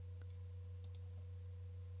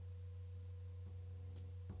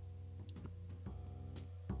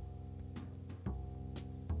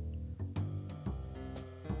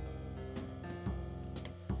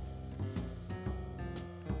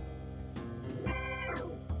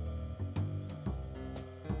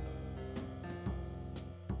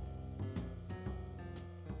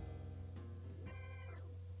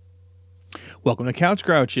Welcome to Couch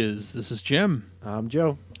Grouches. This is Jim. I'm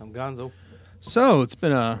Joe. I'm Gonzo. So it's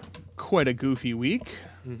been quite a goofy week.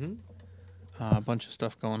 Mm-hmm. A bunch of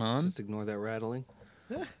stuff going on. Just ignore that rattling.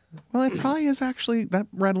 Well, it probably is actually, that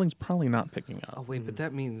rattling's probably not picking up. Oh, wait, but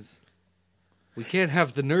that means we can't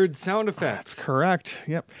have the nerd sound That's effects. correct.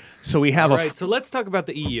 Yep. So we have All right, so let's talk about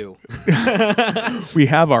the EU. we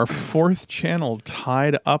have our fourth channel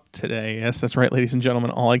tied up today. Yes, that's right, ladies and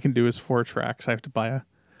gentlemen. All I can do is 4 tracks. I have to buy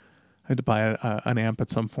an amp at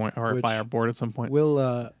some point, or Which buy a board at some point.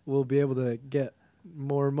 We'll be able to get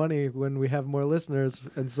more money when we have more listeners,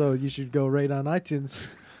 and so you should go rate on iTunes.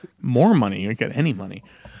 More money. You don't get any money.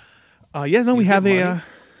 We have get a. money?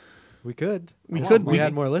 We could. We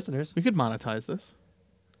had more listeners. We could monetize this.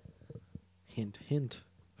 Hint, hint,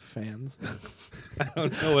 fans. I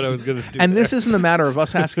don't know what I was going to do. And there. this isn't a matter of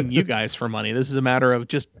us asking you guys for money. This is a matter of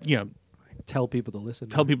just, Tell people to listen.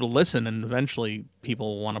 tell people to listen, and eventually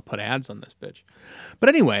people will want to put ads on this bitch. But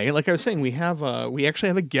anyway, like I was saying, we actually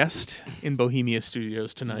have a guest in Bohemia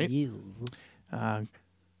Studios tonight.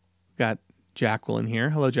 Got Jacqueline here.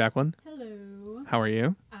 Hello, Jacqueline. Hello. How are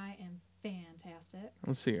you? I am fantastic.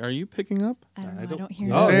 Let's see. Are you picking up? I don't know. I don't- don't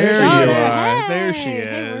hear Oh, you. there there you she is. are. There she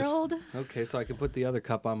Hey, is. world. Okay, so I can put the other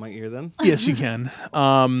cup on my ear then. Yes, you can.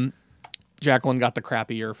 Jacqueline got the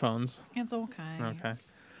crappy earphones. It's okay. Okay.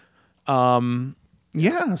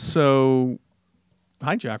 Yeah. So,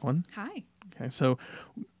 hi, Jacqueline. Hi. Okay. So,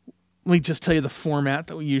 let me just tell you the format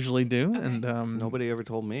that we usually do, Okay. and Nobody ever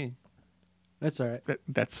told me. That's all right.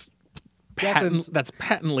 that's Jacqueline's- that's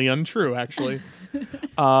patently untrue, actually.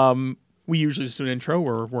 We usually just do an intro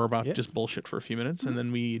where we're about Yeah. just bullshit for a few minutes, and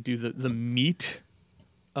then we do the meat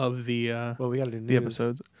of the Well, we got to do news. the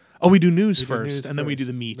episodes. Oh, we do news We do first, news and then we do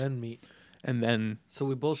the first, meat, Then meat. and then So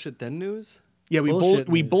we bullshit then news? we Bullshit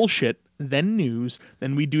news. bullshit, then news,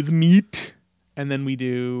 then we do the meat, and then we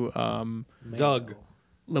do Doug.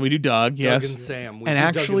 then we do Doug. Yes, Doug and Sam. We and do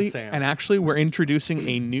actually, Doug and Sam. and actually, we're introducing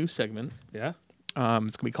a new segment. Yeah? It's gonna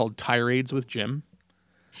be called Tirades with Jim.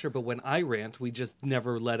 Sure, but when I rant, we just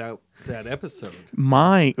never let out that episode.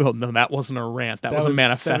 No, that wasn't a rant. That was a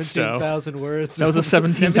manifesto. 17,000 words. That was a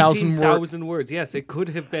 17,000 word. 17,000 words. Yes, it could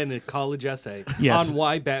have been a college essay Yes. on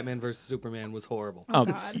why Batman vs. Superman was horrible. Oh,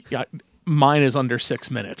 God. Yeah, mine is under 6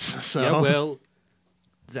 minutes. So Yeah, well,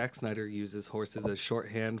 Zack Snyder uses horses as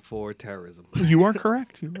shorthand for terrorism. you are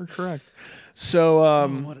correct. You are correct. So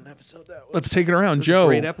what an episode that was. let's take it around, It was Joe. a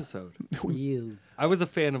great episode. Yes. I was a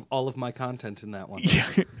fan of all of my content in that one Yeah,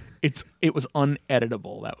 it was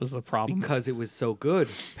uneditable. That was the problem. because it was so good,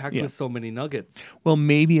 packed Yeah. with so many nuggets. Well,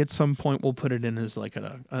 maybe at some point we'll put it in as like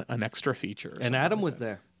an extra feature. or And something Adam like was that.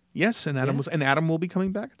 there. Yes, and Adam Yeah. was, and Adam will be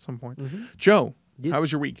coming back at some point. Mm-hmm. Joe, Yes. how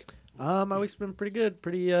was your week? My week's been pretty good.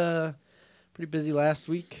 Pretty busy last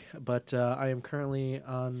week, but I am currently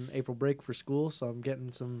on April break for school, so I'm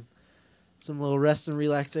getting some little rest and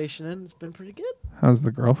relaxation in. It's been pretty good. How's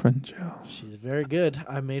the girlfriend, Joe? She's very good.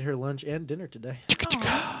 I made her lunch and dinner today.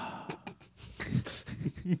 Aw.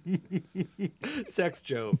 Sex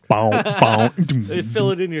joke.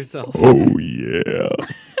 Fill it in yourself. Oh yeah.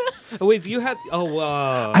 Oh, wait, you had...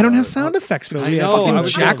 I don't have sound effects because I know, fucking I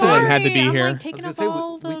was Jacqueline had to be I'm here. Like I was taking going to up say,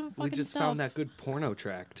 all the we fucking just stuff. found that good porno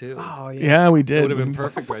track, too. Oh Yeah, we It did. would have been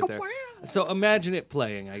perfect right there. So imagine it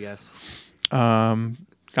playing, I guess.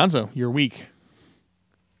 Gonzo, your week.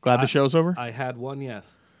 Glad the show's over. I had one,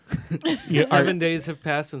 yes. Yeah, 7 days have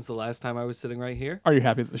passed since the last time I was sitting right here. Are you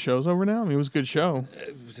happy that the show's over now? I mean, it was a good show.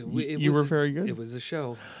 You were very good. It was a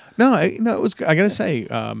show. No, it was. I gotta say,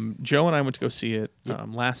 Joe and I went to go see it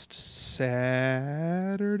last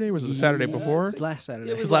Saturday. Was it the Saturday before? It's last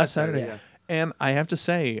Saturday. It was last Saturday. yeah. And I have to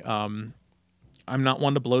say, I'm not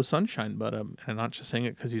one to blow sunshine, but and I'm not just saying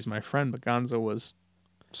it because he's my friend. But Gonzo was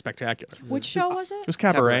spectacular. Which show was It it? was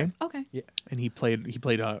Cabaret, Okay. and he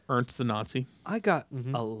played Ernst the Nazi. I got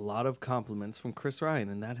a lot of compliments from Chris Ryan,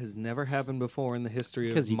 and that has never happened before in the history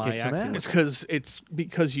Because of he my kicked some acting. ass. It's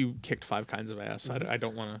because you kicked 5 kinds of ass. I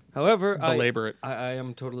don't want to However, belabor it. I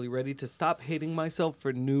am totally ready to stop hating myself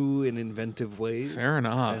for new and inventive ways. Fair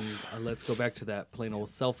enough. And let's go back to that plain old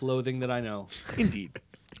self-loathing that I know. Indeed.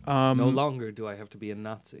 No longer do I have to be a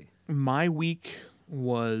Nazi. My week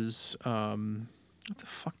was what the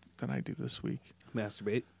fuck did I do this week?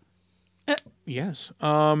 Masturbate. Yes,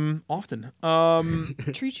 often.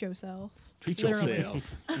 Treat yourself. Treat Literally.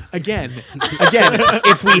 yourself. Again,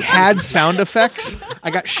 if we had sound effects, I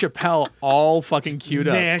got Chappelle all fucking queued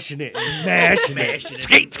up. Mashing it. Mashing it.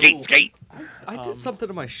 Skate, skate, skate. I did something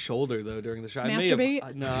to my shoulder though during the show.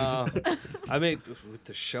 Masturbate? No, I may with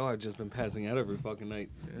the show. I've just been passing out every fucking night.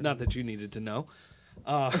 Not that you needed to know.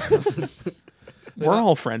 We're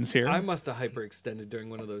all friends here. I must have hyperextended during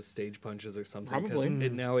one of those stage punches or something. 'Cause Probably.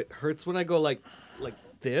 now it hurts when I go like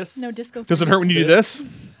this. No disco. Does it freeze. hurt when you do this?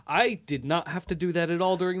 I did not have to do that at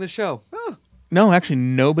all during the show. No, actually,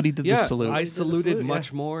 nobody did Yeah, the salute. I did the saluted salute,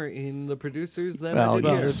 much more in the producers than Well, I did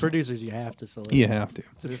Well, here. yes. as producers, you have to salute. You have to.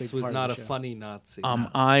 It's a This big was part of not the a show. funny Nazi.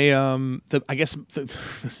 I guess this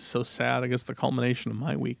is so sad. I guess the culmination of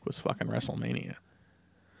my week was fucking WrestleMania.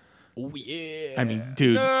 Oh yeah. I mean,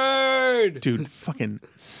 dude, Nerd! fucking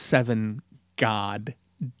 7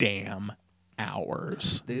 goddamn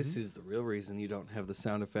hours. This is the real reason you don't have the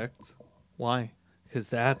sound effects. Why? Because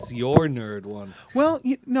that's your nerd one. Well,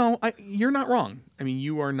 no, you're not wrong. I mean,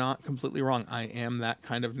 you are not completely wrong. I am that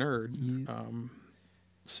kind of nerd.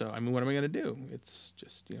 So, I mean, what am I going to do? It's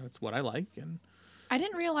just, it's what I like. And I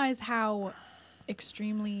didn't realize how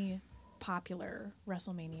extremely popular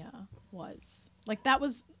WrestleMania was. Like that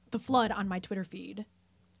was the flood on my Twitter feed.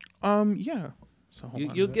 yeah. So hold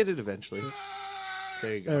on. You'll get it eventually.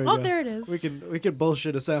 There you go. There we Oh, go. there it is. We can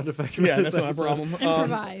bullshit a sound effect. Yeah, for that's this not a episode. problem.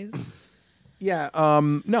 Improvise.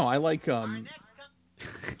 No, I like.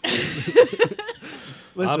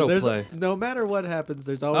 Listen, there's Autoplay. no matter what happens,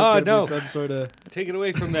 there's always Oh, going to no. be some sort of. Take it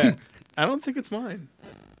away from there. I don't think it's mine.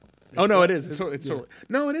 Oh no, it is. It's yeah. totally.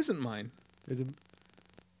 No, it isn't mine. Is it,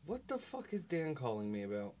 What the fuck is Dan calling me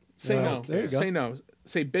about? Say Yeah, no. there you go. Say no.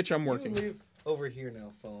 Say bitch. I'm You working. leave over here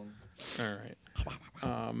now, phone. All right.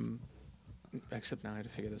 Except now I had to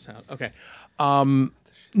figure this out. Okay.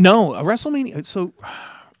 No, WrestleMania. So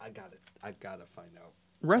I got it. I gotta find out.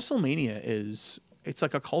 WrestleMania it's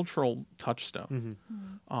like a cultural touchstone.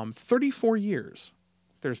 Mm-hmm. 34 years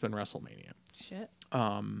there's been WrestleMania. Shit.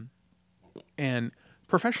 And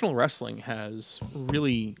professional wrestling has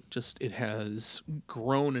really it has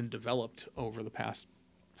grown and developed over the past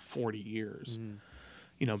 40 years.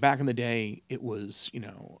 Back in the day, it was, kind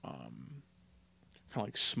of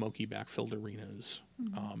like smoky backfilled arenas,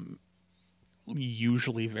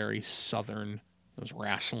 usually very southern. It was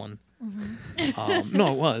wrestling.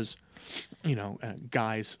 No, it was,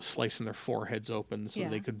 guys slicing their foreheads open so Yeah.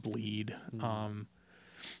 they could bleed.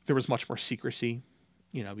 There was much more secrecy,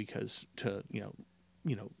 because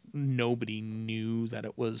nobody knew that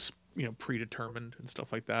it was, predetermined and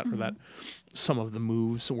stuff like that, or that some of the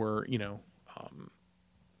moves were,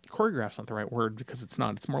 choreograph's not the right word because it's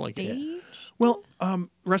not. It's more like Stage. well,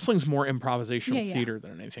 wrestling's more improvisational Yeah, yeah. theater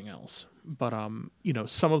than anything else. But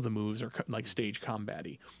some of the moves are like stage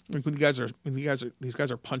combat-y. Like when these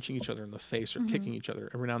guys are punching each other in the face or kicking each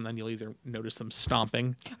other. Every now and then you'll either notice them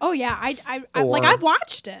stomping, Oh yeah, I Or- I've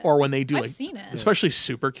watched it. or when they do I've like seen it. especially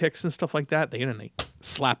super kicks and stuff like that. They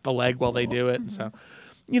slap the leg while they do it. And so,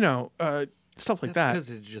 stuff like That's that. because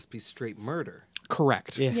it'd just be straight murder.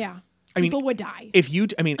 Correct. Yeah. Yeah. I mean, People would die.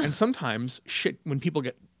 And sometimes when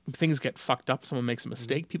things get fucked up, someone makes a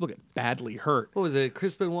mistake, people get badly hurt. What was it?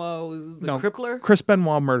 Chris Benoit was the No, crippler? Chris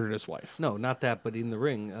Benoit murdered his wife. No, not that, but in the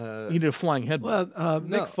ring. He did a flying headbutt. well,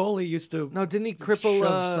 No. Mick Foley used to No, didn't he cripple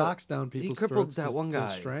shove socks down people's crippled throats that to, one to guy.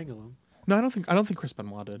 strangle them. No, I don't think Chris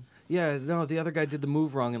Benoit did. Yeah, no, the other guy did the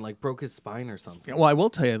move wrong and broke his spine or something. Yeah, well, I will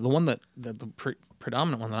tell you the one that the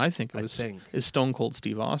predominant one that I think of I is, think. is Stone Cold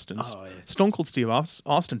Steve Austin. Oh, yeah. Stone Cold Steve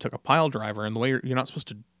Austin took a pile driver, and the way you're not supposed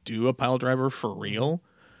to do a pile driver for real.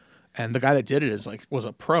 And the guy that did it was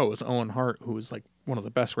a pro, was Owen Hart, who was like one of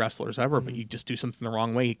the best wrestlers ever. But you just do something the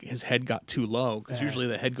wrong way, his head got too low because usually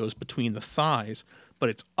the head goes between the thighs, but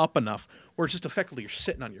it's up enough where it's just effectively you're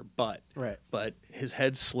sitting on your butt. Right. But his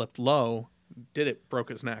head slipped low, broke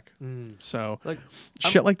his neck. So I'm-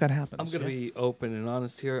 like that happens. I'm going to be open and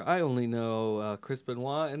honest here. I only know Chris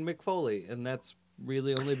Benoit and Mick Foley, and that's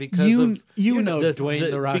really only because You- of you know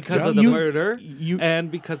Dwayne The Rock because of Johnson. the murder you-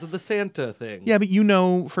 and because of the Santa thing. Yeah, but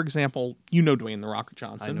for example, Dwayne The Rock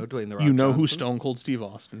Johnson. I know Dwayne The Rock You know who Johnson. Stone Cold Steve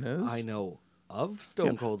Austin is. I know of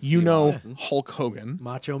Stone Cold. You Steve know Austin. Hulk Hogan.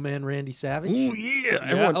 Macho Man Randy Savage. Oh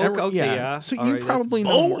yeah, okay, yeah. So All you right, that's probably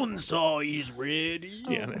know. Bonesaw ready.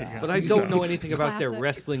 Yeah, there you go. But I don't know anything about their Classic.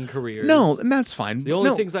 wrestling careers. No, and that's fine. The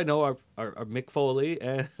only No, things I know are Mick Foley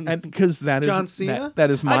and and because that is John Cena?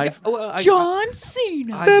 that is my. John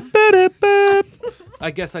Cena.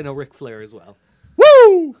 I guess I know Ric Flair as well.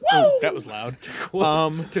 Woo! Oh, that was loud.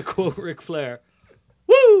 To quote Ric Flair,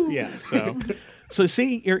 Yeah. So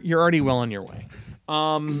see, you're already well on your way.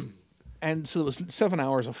 And so it was 7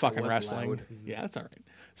 hours of fucking was wrestling. loud. Yeah, that's all right.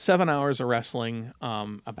 7 hours of wrestling.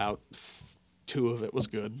 About 2 of it was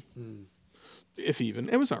good, if even.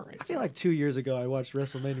 It was all right. I feel like 2 years ago I watched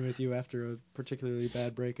WrestleMania with you after a particularly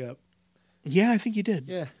bad breakup. Yeah, I think you did.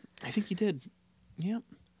 Yeah. I think you did. Yep.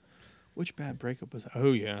 Which bad breakup was that?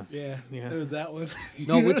 Oh yeah. Yeah. Yeah. It was that one.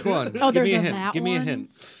 no, which one? Oh, Give there's me a a hint. that Give me a one? hint.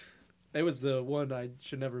 It was the one I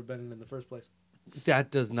should never have been in the first place.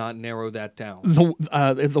 That does not narrow that down.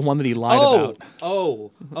 The one that he lied about.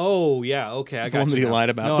 Yeah. Okay, I The got one you that he now. lied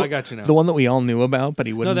about. No, The- I got you now. The one that we all knew about, but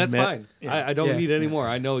he No, wouldn't that's admit. fine. Yeah. I don't Yeah. need any more.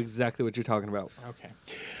 I know exactly what you're talking about. Okay.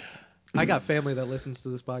 I got family that listens to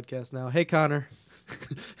this podcast now. Hey, Connor.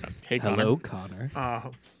 Hey, Connor. Hello, Connor.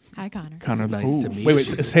 Hi, Connor. Connor. nice to Ooh. meet Wait,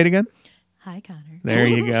 you. say it again. Hi, Connor. There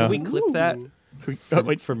you go. Can we clip that? Oh,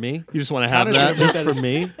 wait, For me? you just want to have Connor's that? gonna Just that for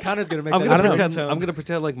me? Connor's gonna make I'm that. gonna his pretend. ringtone. I'm gonna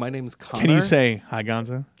pretend like my name's Connor. Can you say hi,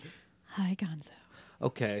 Gonzo? Hi, Gonzo.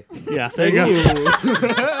 Okay. Yeah, there you go.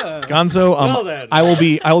 Gonzo, Well then. I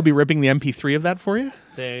will be ripping the MP3 of that for you.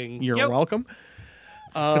 Thank You're you. welcome.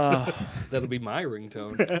 That'll be my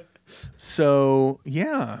ringtone. So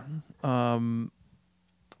yeah,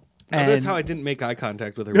 Notice how I didn't make eye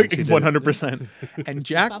contact with her when she did it. 100%. And That's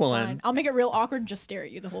Jacqueline, fine. I'll make it real awkward and just stare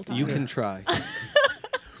at you the whole time. You can try.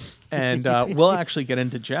 and we'll actually get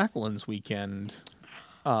into Jacqueline's weekend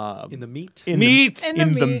in the meat. in Meat. the, In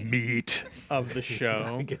in the the meat. meat of the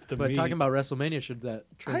show. Get the But meat. talking about WrestleMania, should that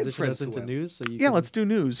transition friends us who into went. news? So you Yeah, can- let's do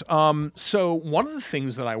news. So one of the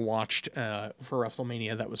things that I watched for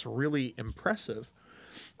WrestleMania that was really impressive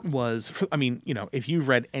was, I mean, you know, if you've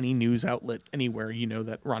read any news outlet anywhere, you know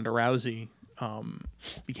that Ronda Rousey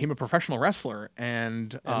became a professional wrestler,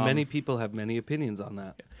 and many people have many opinions on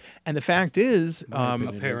that. and the fact is, My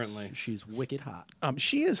opinion is apparently. she's wicked hot.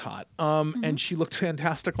 she is hot, and she looked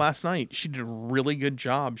fantastic last night. She did a really good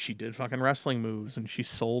job. She did fucking wrestling moves, and she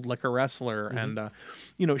sold like a wrestler. And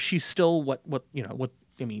you know, she's still what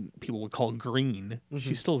I mean, people would call green.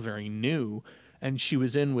 She's still very new, and she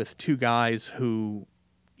was in with two guys who,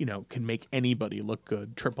 you know, can make anybody look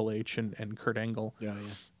good. Triple H and Kurt Angle. Yeah,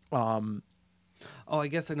 yeah. Oh, I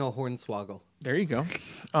guess I know Hornswoggle. There you go.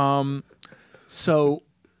 So,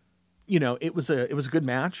 you know, it was a good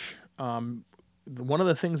match. One of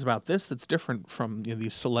the things about this that's different from, you know,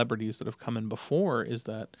 these celebrities that have come in before is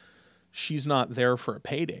that she's not there for a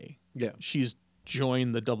payday. Yeah. She's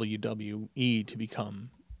joined the WWE to become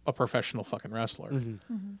a professional fucking wrestler.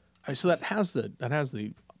 So that has the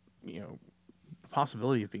you know,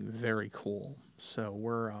 possibility of being very cool. So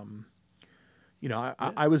we're you know,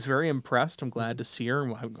 I was very impressed. I'm glad to see her.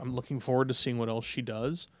 I'm looking forward to seeing what else she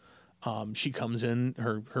does. She comes in,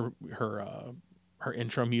 her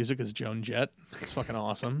intro music is Joan Jett. It's fucking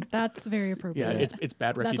awesome. That's very appropriate. Yeah, it's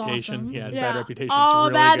Bad That's Reputation. awesome. Yeah, it's Yeah. Bad Reputation. Oh, it's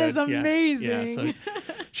really that good. is Yeah, amazing. Yeah, so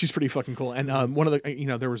she's pretty fucking cool. And one of the, you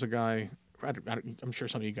know, there was a guy. I'm sure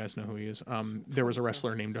some of you guys know who he is. There was a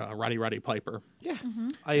wrestler named Roddy Piper. Yeah.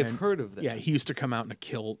 I have heard of that. Yeah, he used to come out in a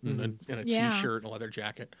kilt and a Yeah. t-shirt and a leather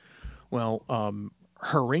jacket. Well,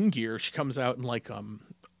 her ring gear, she comes out in like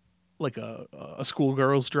a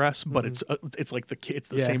schoolgirl's dress, but it's like it's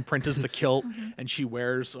the Yeah. same print as the kilt, and she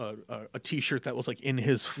wears a t-shirt that was like in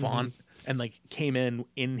his font and like came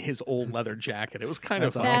in his old leather jacket. It was kind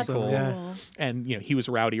of That's fucking That's awesome, cool. yeah. cool. And you know, he was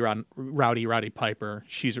Roddy Piper.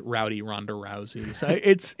 She's Rowdy Ronda Rousey. So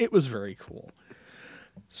it was very cool.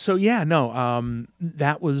 So yeah, no,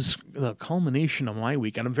 that was the culmination of my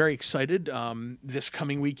week, and I'm very excited. This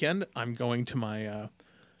coming weekend, I'm going to my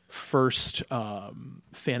first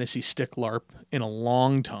fantasy stick LARP in a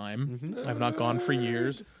long time. I've not gone for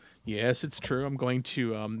years. Yes, it's true. I'm going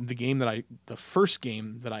to the first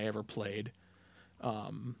game that I ever played,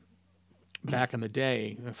 back in the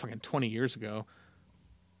day, fucking 20 years ago.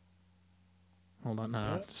 Hold on,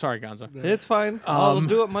 no, sorry, Gonzo. It's fine. I'll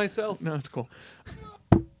do it myself. No, it's cool.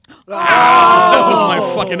 That was my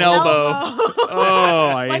fucking elbow. Oh,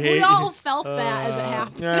 I Like hate we all felt that as it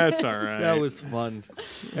happened. That's all right. That was fun.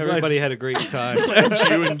 Everybody had a great time. Glad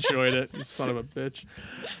you enjoyed it, you son of a bitch.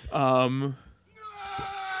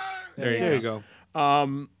 There you go.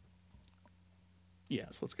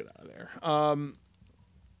 Yes, let's get out of there.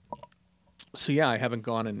 So yeah, I haven't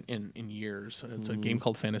gone in years. It's a game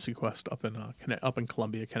called Fantasy Quest up in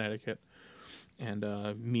Columbia, Connecticut, and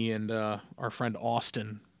me and our friend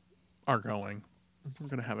Austin are going. We're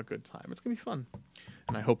gonna have a good time. It's gonna be fun,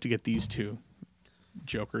 and I hope to get these two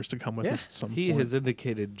jokers to come with us at some He point. has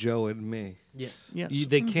indicated Joe and me. Yes. Yes.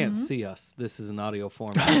 They can't see us. This is an audio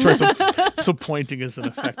format. That's right. So pointing is an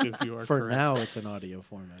effective. You are For correct. now, it's an audio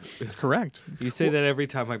format. Correct. You say that every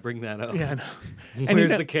time I bring that up. Yeah. I know. Where's you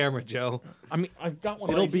know- the camera, Joe? I mean, I've got one.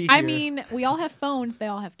 It'll right be. I here. mean, we all have phones. They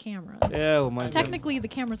all have cameras. Yeah, well, mine Technically, the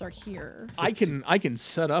cameras are here. I can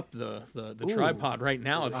set up the tripod right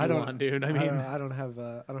now if I you don't, want, dude. I mean, I don't have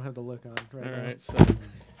the look on right all now. right. So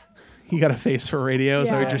you got a face for radio? Is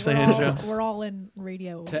that what you're saying, we're Joe? all, we're all in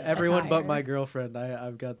radio. To everyone but attire. my girlfriend,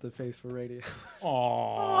 I've got the face for radio.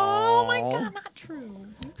 Oh my god, not true.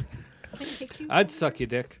 Can I take you? I'd suck your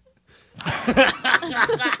dick.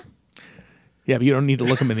 Yeah, but you don't need to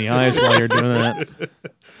look him in the eyes while you're doing that.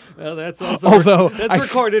 Well, that's also Although that's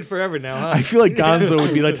recorded forever now, huh? I feel like Gonzo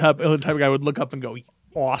would be the type of guy who would look up and go,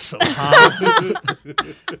 "Awesome, huh?"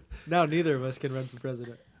 Now neither of us can run for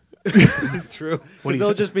president. True. What do Because you they'll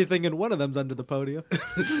say? just be thinking one of them's under the podium.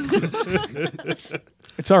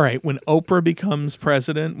 It's all right. When Oprah becomes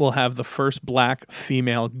president, we'll have the first black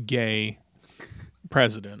female gay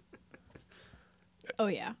president. Oh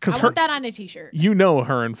yeah. 'Cause I want that on a T-shirt. You know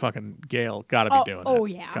her and fucking Gail got to be doing it. Oh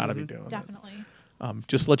yeah. Got to be doing Definitely. it.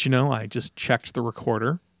 Just to let you know, I just checked the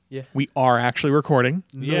recorder. Yeah. We are actually recording.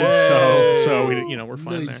 Yay. So we're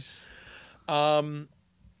fine there.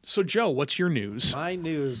 So Joe, what's your news? My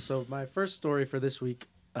news. So my first story for this week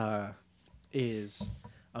is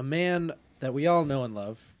a man that we all know and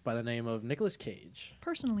love by the name of Nicolas Cage.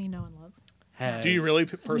 Personally know and love. Has, Do you really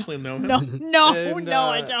personally know him? No, And,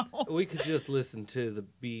 I don't. We could just listen to the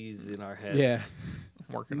bees in our head. Yeah.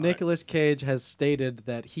 I'm working on Nicolas Cage has stated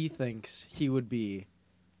that he thinks he would be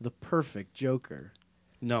the perfect Joker.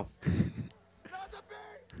 No.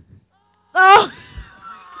 Oh,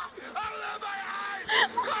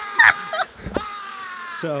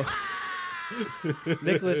 So,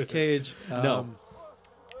 Nicolas Cage, No.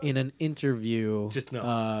 in an interview, Just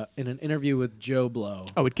no. in an interview with Joe Blow,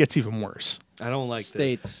 it. Oh, it gets even worse. I don't like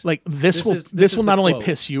states, this. Like this This will is- this this will is not the only quote.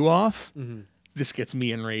 piss you off. Mhm. This gets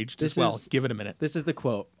me enraged This as well. is- Give it a minute. This is the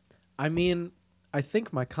quote. I mean, I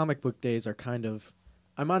think my comic book days are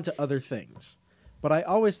I'm onto other things. But I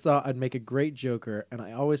always thought I'd make a great Joker, and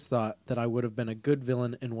I always thought that I would have been a good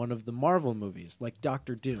villain in one of the Marvel movies, like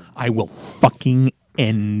Doctor Doom. I will fucking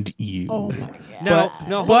end you. oh my god.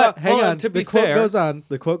 No, but hold hang on, on. to be the quote fair- goes on.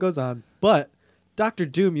 The quote goes on. But Doctor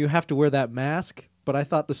Doom, you have to wear that mask. But I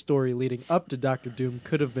thought the story leading up to Doctor Doom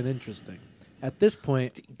could have been interesting. At this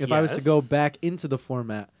point, if I was to go Yes. back into the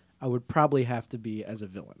format, I would probably have to be as a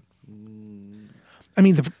villain. I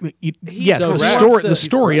mean, yes, so the he story wants to- the he's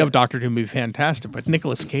story of correct. Doctor Doom would be fantastic, but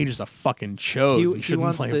Nicolas Cage is a fucking chode. He He shouldn't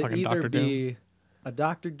wants play a to fucking either Doctor Doom. be a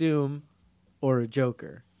Doctor Doom or a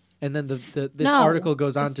Joker. And then this No. article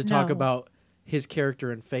goes on Just to talk no. about his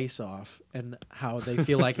character in Face Off and how they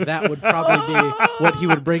feel like that would probably be what he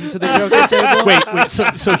would bring to the Joker table. Wait.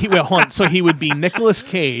 Hold on. So he would be Nicolas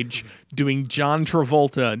Cage doing John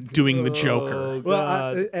Travolta doing the Joker.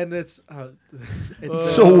 Well, and it's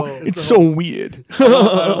It's so weird.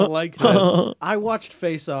 I don't like this. I watched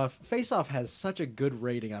Face Off. Face Off has such a good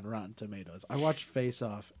rating on Rotten Tomatoes. I watched Face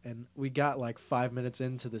Off, and we got like 5 minutes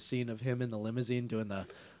into the scene of him in the limousine doing the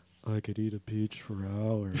 "I could eat a peach for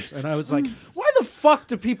hours," and I was like, "Why the fuck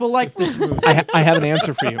do people like this movie?" I have an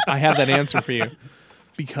answer for you. I have that answer for you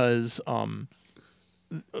because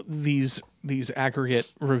these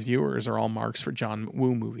aggregate reviewers are all marks for John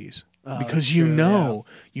Woo movies Oh, because that's you true,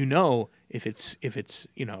 know if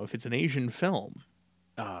it's an Asian film,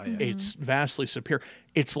 Oh yeah. it's vastly superior.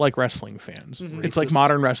 It's like wrestling fans. Mm-hmm. It's like Racist.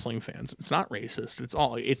 modern wrestling fans. It's not racist.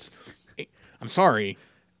 I'm sorry.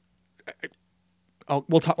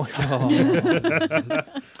 We'll talk.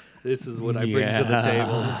 This is what I bring to the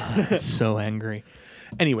table. So angry.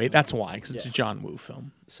 Anyway, that's why, because it's a Yeah. John Woo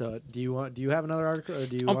film. So do you have another article, or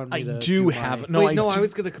do you want me I to? do my- have. Wait, No, I do-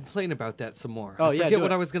 was going to complain about that some more. Oh, I yeah, forget do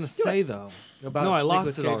what it. I was going to say, though. about No, I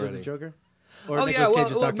lost Nicolas it Cage as already. a Joker. Or Oh, Nicolas yeah,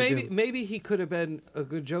 Cage as well, Dr. Doom. maybe he could have been a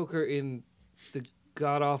good Joker in the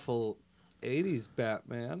god-awful 80s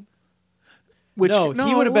Batman. Which, no,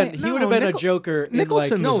 he would have been. wait, He would have been a Joker in like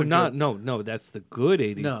Nicholson was No, that's the good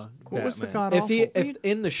 80s No. What was the Batman. god if he awful? if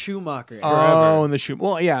in the Schumacher era, Oh, in the shoe.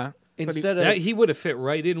 Well, yeah. instead of That, he would have fit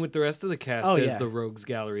right in with the rest of the cast Oh, as yeah. the Rogues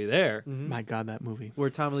Gallery there. My God, that movie. where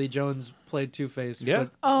Tommy Lee Jones played Two-Face, Yeah.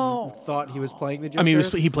 but Oh. thought he was playing the Joker. I mean,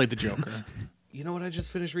 he played the Joker. You know what I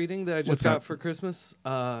just finished reading that I just What's got that? for Christmas?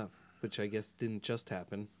 Which I guess didn't just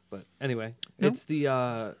happen. But anyway, No? it's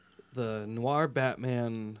the noir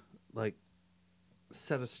Batman like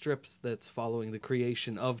set of strips that's following the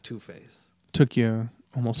creation of Two-Face. Took you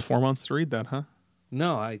almost 4 months to read that, huh?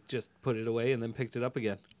 No, I just put it away and then picked it up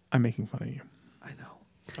again. I'm making fun of you. I know.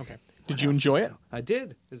 Okay. What Did you else enjoy is it? new? I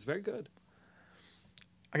did. It's very good.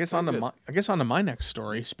 I guess Very good. on to my next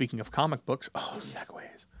story. Speaking of comic books,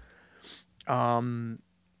 segues.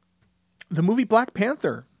 The movie Black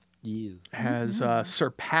Panther has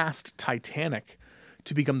surpassed Titanic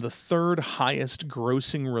to become the third highest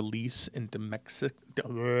grossing release in domestic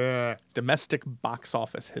box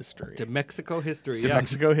office history. To Mexico history. To Yeah.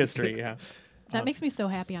 Mexico history, yeah. That makes me so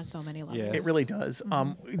happy on so many levels. Yeah. It really does.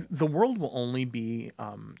 The world will only be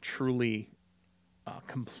truly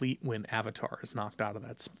complete when Avatar is knocked out of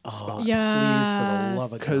that spot. Yeah. Please, for the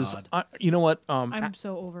love of Because God. you know what? I'm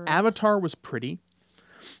so over it. Avatar was pretty,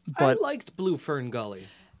 I but liked Blue Fern Gully.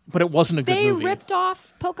 but it wasn't a good They movie. ripped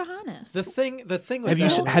off Pocahontas. The thing with have you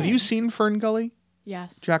that have you seen Fern Gully,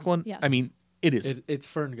 Yes. Jacqueline? Yes. I mean, it's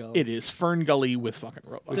Fern Gully. it is Fern Gully with fucking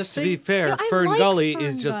robots. The To be thing- fair, No, I Fern like Gully Fern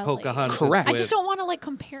is just Gully. Pocahontas. Correct. I with- just don't want to like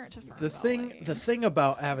compare it to Fern The Gully. thing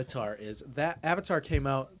about Avatar is that Avatar came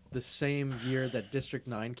out the same year that District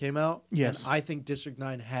 9 came out. Yes. And I think District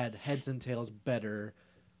 9 had heads and tails better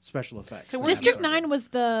special effects. than District Avatar did. 9 was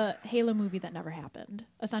the Halo movie that never happened.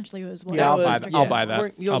 Essentially, it was what Yeah, I'll was- buy District that. I'll yeah. buy that.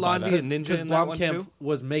 Weren't I'll buy Yolandi that. and Ninja Because in that one Blomkamp too?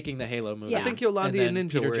 was making the Halo movie. Yeah. I think Yolandi and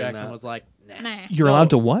Ninja Peter were Jackson in that. was like, nah. Nah. You're No. allowed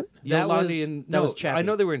to what? That Yolandi was- and that was I Chappie.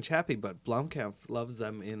 know they were in Chappie, but Blomkamp loves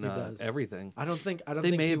them in He does. everything. I don't think They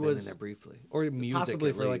he may have been in was there briefly, or music possibly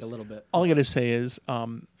at for like a least. little bit. All I gotta say is,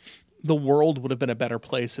 the world would have been a better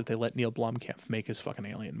place if they let Neil Blomkamp make his fucking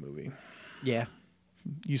Alien movie. Yeah.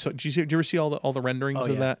 Did you ever see all the renderings Oh,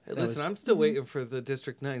 of yeah. that? Hey, That listen, was- I'm still waiting for the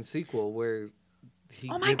District 9 sequel where he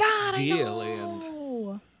Oh my gets god, I de-aliened.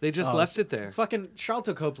 know. They just Oh, left it there. Fucking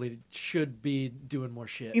Charlton Copley should be doing more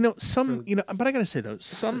shit. You know, but I gotta say though,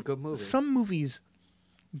 a good movie. some movies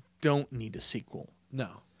don't need a sequel.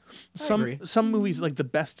 No. Some agree. movies, like the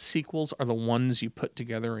best sequels, are the ones you put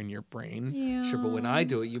together in your brain. Yeah. Sure, but when I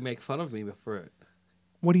do it, you make fun of me for it.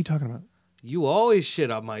 What are you talking about? You always shit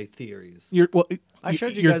on my theories. I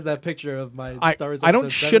showed you you're- guys that picture of my I, Star Wars I don't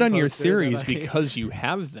Episode shit 7 on your poster that theories I- because you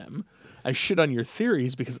have them. I shit on your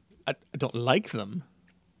theories because I don't like them.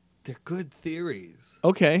 They're good theories.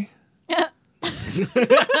 Okay.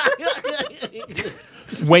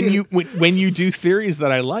 when you do theories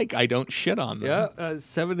that I like, I don't shit on them. Yeah,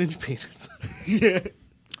 7-inch penis.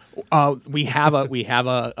 We have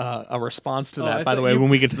a response to Oh, that, I by the thought way, you- when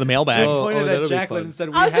we get to the mailbag. Oh, pointed that'll at be Jacqueline fun. and said,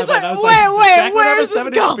 "We I was have just it." like, I was wait, like, "Does wait, Jacqueline have a where's this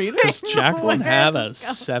 7-inch going?" penis?" Does Jacqueline Where have is a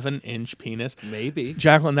this going? 7-inch penis? Maybe.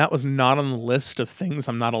 Jacqueline, that was not on the list of things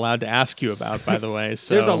I'm not allowed to ask you about, by the way.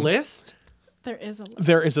 So There's a list? There is a list.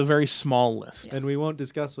 There is a very small list. Yes. And we won't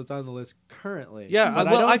discuss what's on the list currently. Yeah, But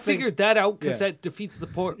well, don't I think- figured that out because Yeah. that defeats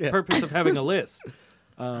the Yeah. purpose of having a list.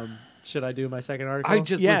 Should I do my second article? I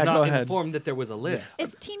just Yeah, was go not ahead. informed that there was a list.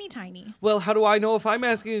 It's teeny tiny. Well, how do I know if I'm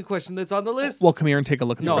asking a question that's on the list? Well, come here and take a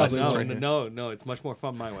look at the no, list. It's no, right here. no, it's much more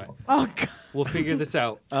fun my way. Oh god. We'll figure this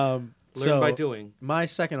out. Learn so by doing. My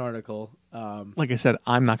second article. Like I said,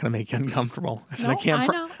 I'm not going to make you uncomfortable. I said No, I can't. I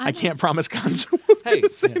know, I I know. can't promise Gonzo.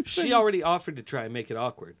 Hey, she already offered to try and make it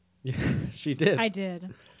awkward. She did. I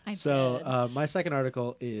did. I did. So my second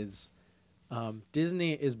article is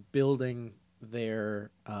Disney is building their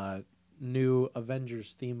new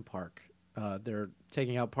Avengers theme park. They're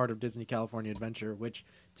taking out part of Disney California Adventure, which,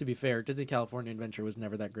 to be fair, Disney California Adventure was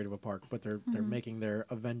never that great of a park, but they're making their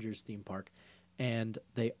Avengers theme park, and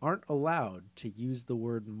they aren't allowed to use the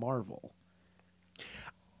word Marvel.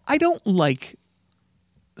 I don't like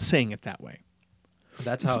saying it that way.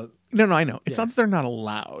 That's how. No, I know. It's Yeah. not that they're not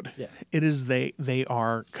allowed. Yeah. It is they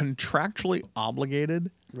are contractually obligated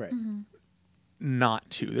Right. not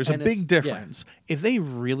to. There's And a big it's- difference. If they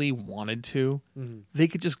really wanted to, they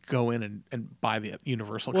could just go in and buy the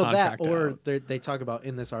Universal Well, that contract or out. they talk about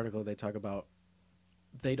in this article. They talk about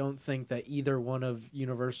they don't think that either one of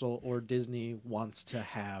Universal or Disney wants to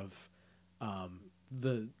have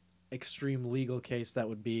the extreme legal case that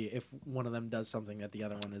would be if one of them does something that the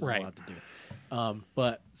other one isn't Right. allowed to do.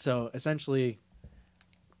 But so essentially,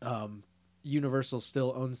 Universal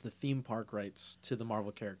still owns the theme park rights to the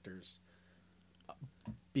Marvel characters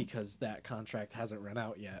because that contract hasn't run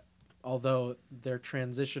out yet. Although they're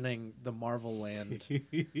transitioning the Marvel Land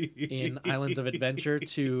in Islands of Adventure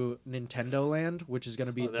to Nintendo Land, which is going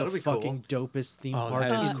to be Oh, the that'll be fucking dopest theme Oh, park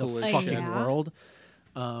that is in the cool as fucking shit. world.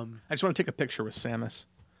 I just want to take a picture with Samus.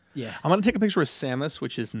 Yeah. I'm going to take a picture with Samus,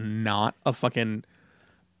 which is not a fucking,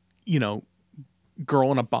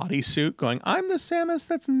 girl in a bodysuit going, I'm the Samus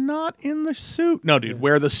that's not in the suit. No, dude,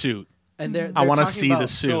 wear the suit. And they're I wanna talking see the about-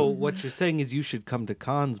 suit. So what you're saying is you should come to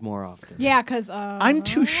cons more often. yeah, because I'm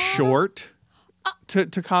too short to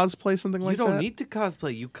cosplay something like You don't that. need to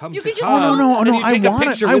cosplay. You come You to can just- cons. Oh, no. and you I take a want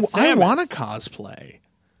picture to. with I want Samus. to cosplay,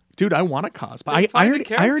 dude. I want to cosplay. Then I find a already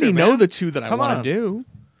character, know man. the two that I Come want on. to do.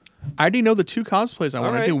 I already know the two cosplays I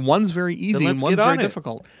want right. to do. One's very easy and let's one's get very on it.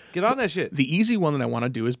 difficult. Get on that shit. The easy one that I want to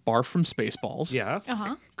do is Barf from Spaceballs. Yeah.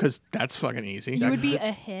 because that's fucking easy. you would be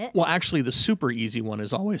a hit. Well, actually, the super easy one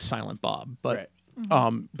is always Silent Bob, but Right.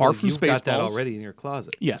 Barf Well, from you've Spaceballs. got that already in your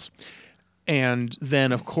closet. Yes. And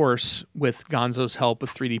then, of course, with Gonzo's help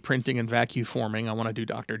with 3D printing and vacuum forming, I want to do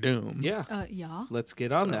Doctor Doom. Yeah. Yeah. Let's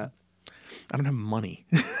get on that. I don't have money.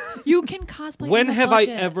 You can cosplay. When on a have I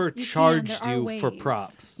budget. ever You can. charged There are you for ways.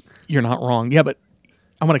 props? You're not wrong. Yeah, but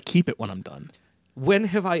I want to keep it when I'm done. When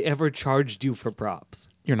have I ever charged you for props?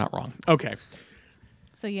 You're not wrong. Okay.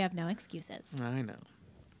 So you have no excuses. I know.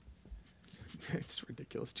 It's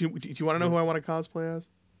ridiculous. Do you want to know who I want to cosplay as?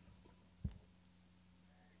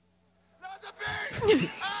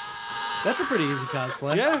 That's a pretty easy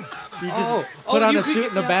cosplay. Yeah. You just put on you a could- suit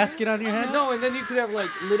and a yeah. basket on your head. No, and then you could have like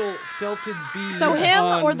little felted bees. So him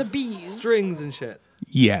on or the bees? strings and shit.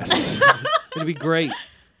 Yes. It'd be great.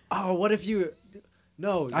 Oh, what if you?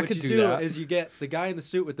 No, I what could you do do that. is you get the guy in the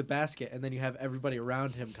suit with the basket, and then you have everybody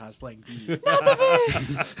around him cosplaying bees.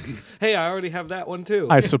 Hey, I already have that one too.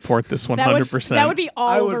 I support this 100%. That would be all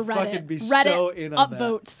I would over Reddit. fucking be Reddit so in on that.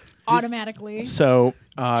 upvotes automatically. So,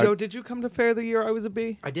 Joe, did you come to fair the year I was a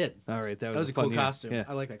bee? I did. All right, That was a fun cool year. costume. Yeah.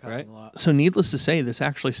 I like that costume a lot. so needless to say, this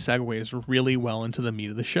actually segues really well into the meat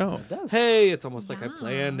of the show. It does. Hey, it's almost like I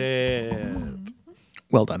planned it.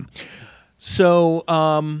 Well done. So,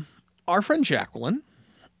 our friend Jacqueline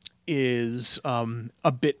is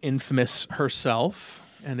a bit infamous herself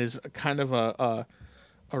and is kind of a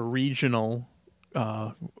regional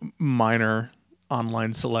minor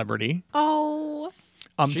online celebrity. Oh,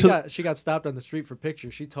 She got stopped on the street for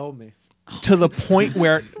pictures. She told me. to the point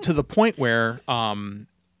where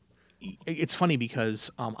it's funny because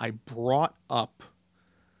I brought up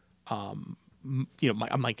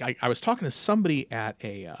I was talking to somebody at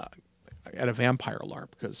a vampire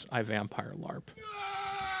LARP because I vampire LARP.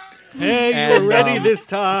 Hey, you And, were ready this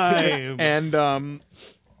time. And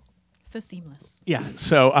so seamless. yeah,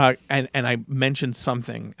 so and I mentioned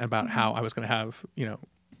something about how I was going to have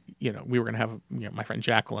we were going to have my friend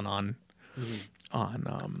Jacqueline on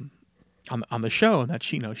on the show, and that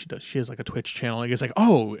she has like a Twitch channel. And it's like,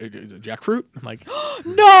 oh, Jackfruit. I'm like,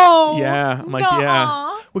 No. yeah. I'm like, Nuh-uh.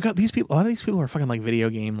 yeah. We got these people. A lot of these people are fucking like video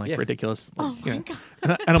game like Yeah. ridiculous. Like, Oh my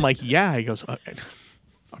God. And I'm like, yeah. He goes,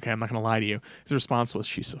 okay, I'm not gonna lie to you. His response was,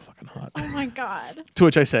 she's so fucking hot. Oh my God. To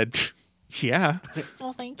which I said, yeah.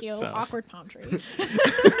 Well, thank you. So. Awkward palm tree.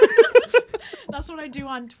 That's what I do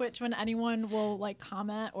on Twitch when anyone will like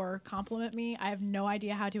comment or compliment me. I have no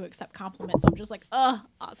idea how to accept compliments. I'm just like,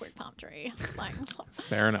 awkward palm tree. Thanks.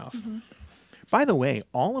 Fair enough. By the way,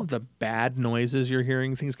 all of the bad noises you're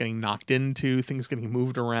hearing, things getting knocked into, things getting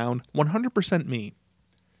moved around, 100% me.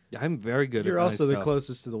 I'm very good You're at also my the stuff.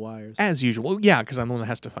 closest to the wires. As usual. Yeah, because I'm the one that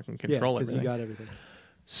has to fucking Yeah, control because everything. you got everything.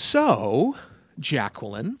 So,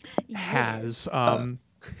 Jacqueline has Oh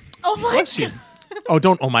my bless you. Oh,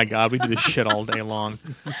 don't! Oh my God, we do this shit all day long.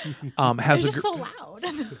 Has It's a just so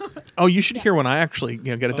loud. oh, you should hear when I actually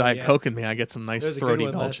get a Diet yeah. Coke in me. I get some nice There's a good throaty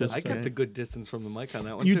one last belches. I kept Okay. a good distance from the mic on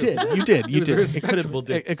that one. You too. did, you did, you It was a did. respectable It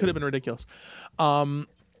could have been distance. ridiculous.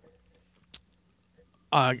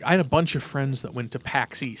 I had a bunch of friends that went to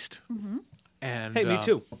PAX East, and Hey, me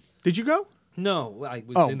too. Did you go? No, I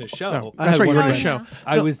was in the show. No. I That's had right, you one were in the friend. show.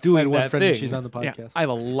 I was doing I had one that friend. thing. She's on the podcast. Yeah, I have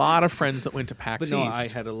a lot of friends that went to PAX but no, East. I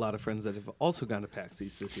had a lot of friends that have also gone to PAX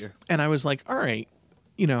East this year. And I was like, all right,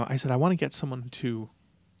 I said, I want to get someone to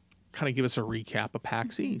kind of give us a recap of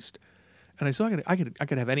PAX East. And I said, I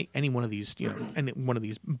could have any one of these, any one of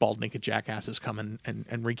these bald naked jackasses come and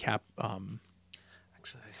recap.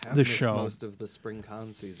 Actually, I have The missed show. most of the spring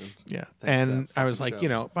con season. Yeah. Thanks to And that I was fucking like,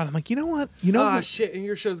 show. but I'm like, you know what? Shit, and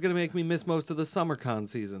your show's going to make me miss most of the summer con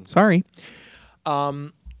season. Sorry.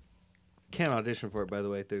 Can't audition for it, by the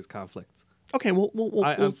way. There's conflicts. Okay, we'll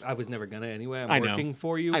I was never going to anyway. I I'm know. working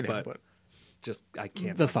for you, I know, but just I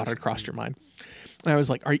can't. the thought audition. had crossed your mind. And I was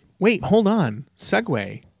like, wait, hold on.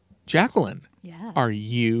 Segue. Jacqueline, Yes. are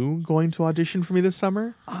you going to audition for me this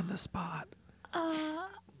summer? on the spot.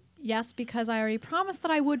 Yes, because I already promised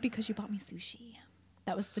that I would because you bought me sushi.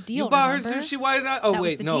 That was the deal. You bought her remember? sushi. Why did I? Oh That was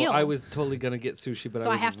wait, the no. deal. I was totally gonna get sushi, but So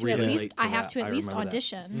I I was have to really at least late to I have that. to at I least remember that.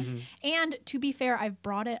 audition. And to be fair, I've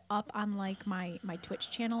brought it up on like my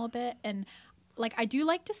Twitch channel a bit, and like I do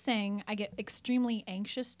like to sing. I get extremely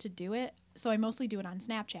anxious to do it, so I mostly do it on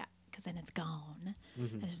Snapchat because then it's gone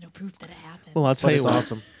and there's no proof that it happened. Well, I'll tell But you it's what.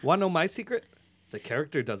 awesome. Want to know my secret? The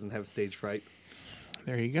character doesn't have stage fright.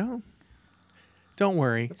 There you go. Don't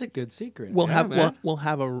worry. That's a good secret. We'll have man. we'll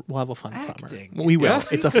have a fun Acting summer. We is will. the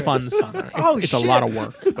It's a fun summer. Oh, it's a shit. lot of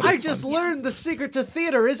work. but I it's just fun. learned the secret to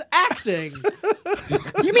theater is acting.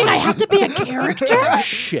 You mean I have to be a character?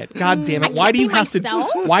 Shit. God damn it. I Why can't do you be have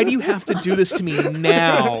myself? to why do you have to do this to me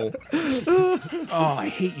now? Oh, I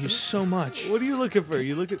hate you so much. What are you looking for?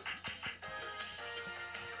 You look at.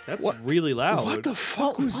 That's What- really loud. What the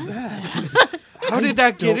fuck What was was that? How did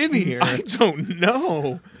that get in here? I don't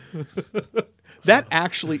know. That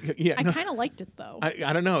actually, yeah, I no, kind of liked it though.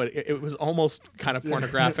 I don't know. It was almost kind of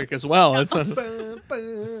pornographic as well. It's a,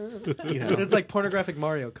 It's like pornographic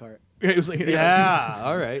Mario Kart. it was like, Yeah.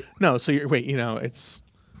 All right. No, so you're wait. It's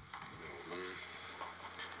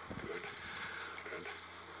Good.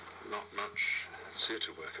 Not much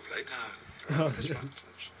theatre work of late. No, this one.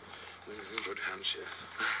 In good hands here.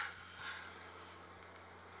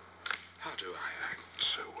 How do I act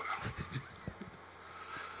so well?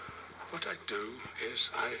 What I do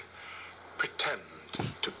is I pretend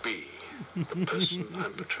to be the person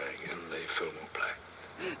I'm portraying in the film or play.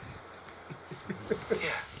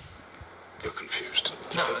 Yeah. You're confused.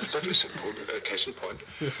 No, it's perfectly simple. Case in point.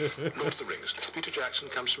 Lord of the Rings. Little Peter Jackson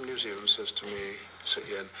comes from New Zealand, says to me, Sir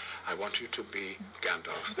Ian, I want you to be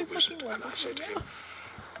Gandalf the wizard. And I say to him,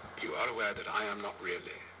 you are aware that I am not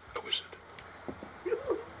really a wizard.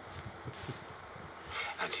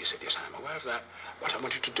 And he said, yes, I am aware of that. What I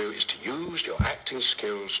want you to do is to use your acting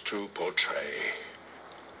skills to portray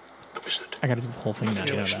the wizard. I got to do the whole thing The now. You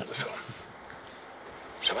know duration that. of the film.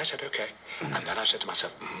 So I said, okay. And then I said to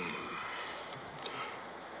myself,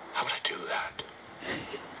 how would I do that?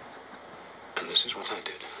 And this is what I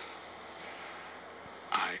did.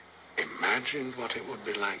 I imagined what it would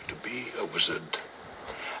be like to be a wizard.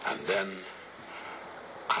 And then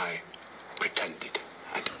I pretended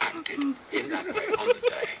and acted in that way on the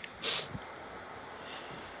day.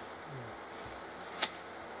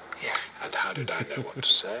 Yeah. And how did I know what to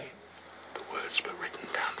say? The words were written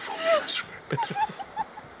down for me in a script.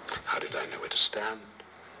 How did I know where to stand?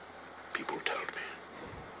 People told me.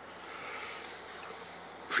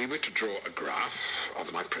 If we were to draw a graph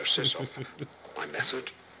of my process, of my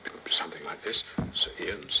method, it would be something like this. Sir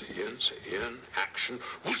Ian, Sir Ian, Sir Ian, action.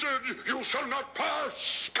 Wizard, you shall not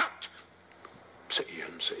pass! Cut! Sir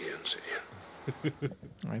Ian, Sir Ian, Sir Ian.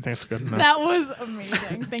 I think that's good enough. That was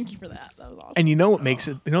amazing. Thank you for that. That was awesome. And you know what makes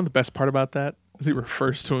it? You know the best part about that is he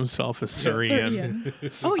refers to himself as Sir Sir Ian. Ian.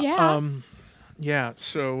 Oh yeah. Yeah.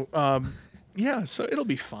 So so it'll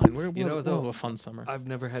be fine. We'll have though, a fun summer. I've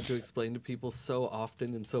never had to explain to people so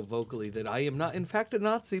often and so vocally that I am not, in fact, a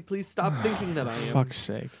Nazi. Please stop thinking that I am. Fuck's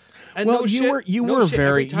sake. And Well, no you shit, were you no were shit,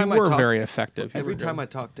 very every time you I were talk- very effective. Every time I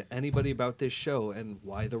talk to anybody about this show and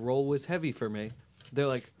why the role was heavy for me, they're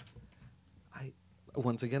like,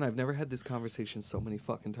 once again, I've never had this conversation so many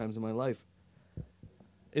fucking times in my life.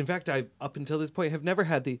 In fact, I, up until this point, have never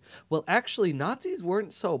had the, well, actually, Nazis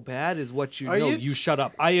weren't so bad as what you Are know. you You shut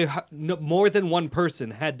up. More than one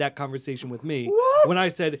person had that conversation with me when I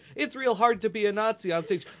said, it's real hard to be a Nazi on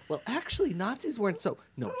stage. Well, actually, Nazis weren't so...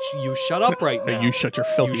 No, you shut up right now. You shut your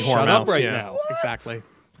filthy You whore shut mouth. up right yeah, now. Exactly.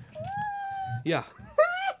 Yeah.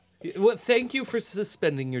 Well, thank you for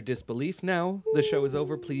suspending your disbelief. Now the show is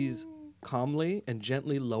over. Please calmly and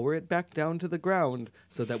gently lower it back down to the ground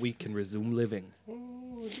so that we can resume living.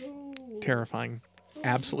 Terrifying.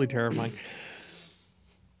 Absolutely terrifying.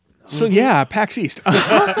 So yeah, PAX East.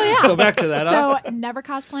 So back to that. So never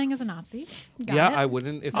cosplaying as a Nazi. Got yeah, it. I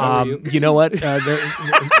wouldn't if I were you. You know what?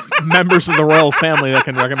 Members of the royal family that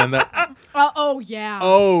can recommend that. Oh yeah.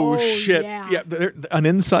 Oh, shit. Yeah. An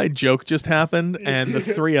inside joke just happened, and the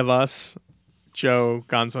three of us, Joe,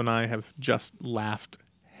 Gonzo, and I, have just laughed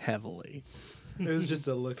heavily. It was just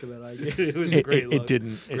a look that I gave. It was a great look. It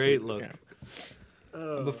didn't. It Great didn't, look. yeah.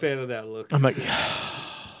 I'm a fan of that look. I'm like,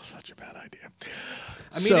 such a bad idea.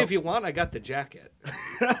 I mean, if you want, I got the jacket.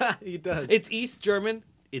 He does. It's East German.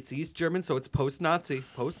 It's East German, so it's post-Nazi.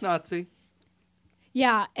 Post-Nazi.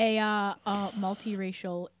 Yeah, a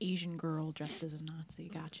multiracial Asian girl dressed as a Nazi.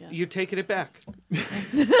 Gotcha. You're taking it back.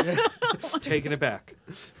 Taking it back.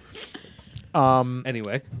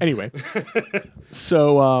 Anyway.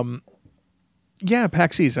 So yeah,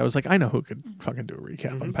 PAX East. I was like, I know who could fucking do a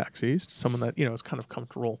recap on PAX East. Someone that is kind of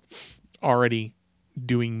comfortable already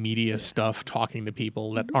doing media stuff, talking to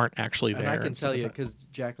people that aren't actually there. And I can stuff tell you, like that. because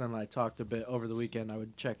Jacqueline and I talked a bit over the weekend. I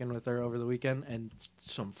would check in with her over the weekend, and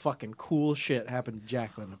some fucking cool shit happened to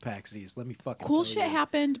Jacqueline at PAX East. Let me fucking Cool tell shit you.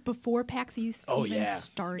 happened before PAX East Oh, even yeah.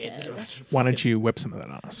 started. Why don't you whip some of that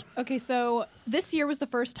on us? Okay, so this year was the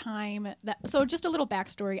first time that. So just a little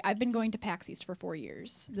backstory. I've been going to PAX East for 4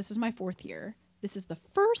 years. This is my 4th year. This is the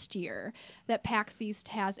first year that PAX East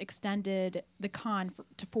has extended the con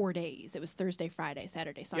to 4 days. It was Thursday, Friday,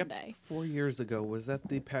 Saturday, Sunday. 4 years ago, was that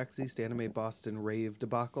the PAX East Anime Boston rave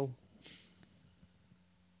debacle?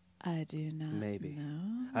 I do not Maybe.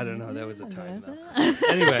 know. I don't know. That was a time, though.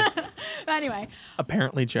 Anyway. Anyway,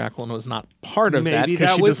 Apparently, Jacqueline was not part of that Maybe because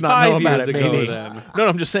that she was does not know 5 about years it. ago Maybe. then. No,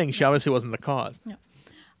 I'm just saying she obviously wasn't the cause.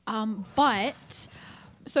 but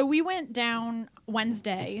so we went down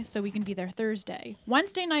Wednesday so we can be there Thursday.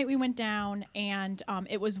 Wednesday night we went down and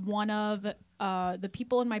it was one of the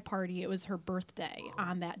people in my party. It was her birthday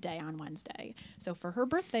on that day on Wednesday. So for her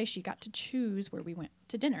birthday, she got to choose where we went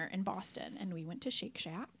to dinner in Boston, and we went to Shake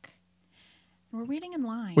Shack. And we're waiting in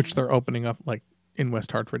line. Which they're opening up like in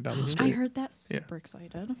West Hartford down the I street. heard that. Super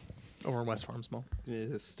excited. Over in West Farms Mall. It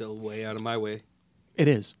is still way out of my way. It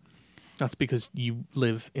is. That's because you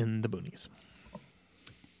live in the boonies.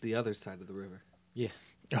 The other side of the river. Yeah.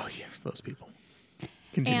 Oh yeah, those people.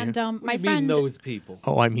 Continue. And What my do you mean friend, those people?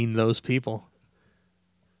 oh, I mean those people.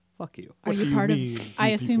 Fuck you. are you part of? I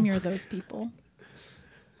assume you're those people.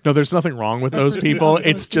 No, there's nothing wrong with those Personally, people. those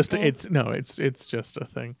It's just people. it's just a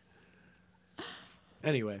thing.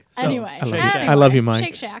 Anyway. So, Anyway, I love you. Shack. I love you, Mike.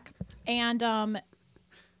 Shake Shack, and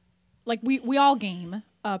like we all game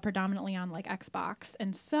predominantly on like Xbox,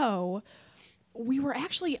 and so we were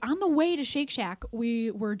actually on the way to Shake Shack. We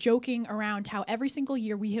were joking around how every single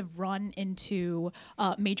year we have run into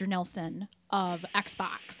Major Nelson of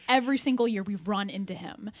Xbox. Every single year we've run into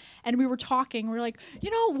him, and we were talking. We are like,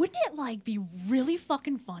 wouldn't it like be really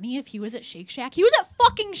fucking funny if he was at Shake Shack? He was at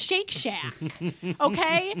fucking Shake Shack,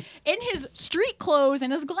 okay, in his street clothes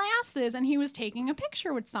and his glasses, and he was taking a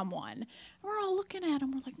picture with someone. We're all looking at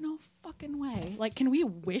him. We're like, no fucking way. Like, can we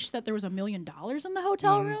wish that there was $1 million in the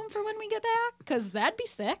hotel room for when we get back? Because that'd be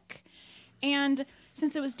sick. And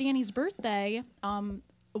since it was Danny's birthday, one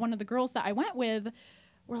of the girls that I went with,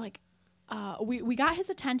 were like, we got his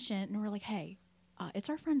attention, and we're like, hey, it's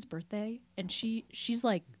our friend's birthday, and she's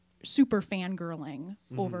like super fangirling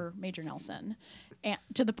over Major Nelson, and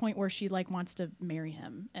to the point where she like wants to marry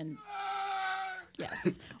him, and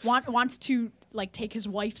yes, wants to like take his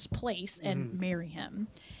wife's place and marry him.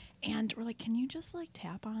 And we're like, can you just like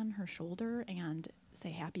tap on her shoulder and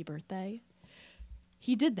say happy birthday?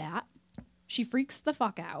 He did that. She freaks the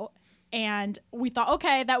fuck out. And we thought,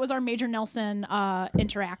 okay, that was our Major Nelson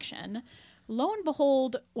interaction. Lo and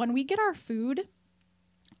behold, when we get our food,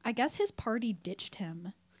 I guess his party ditched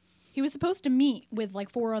him. He was supposed to meet with like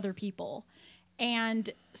 4 other people. And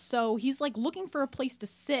so he's like looking for a place to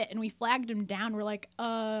sit, and we flagged him down. We're like,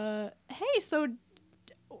 hey, so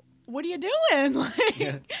what are you doing? Like,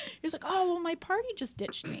 he was like, oh, well, my party just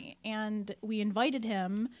ditched me. And we invited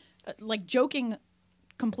him, like joking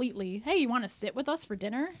completely, hey, you want to sit with us for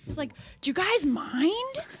dinner? He's like, do you guys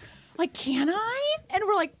mind? Like, can I? And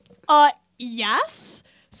we're like, yes.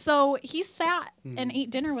 So he sat and ate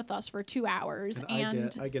dinner with us for 2 hours,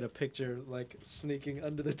 and I get a picture like sneaking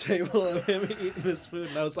under the table of him eating this food,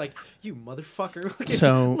 and I was like, "You motherfucker!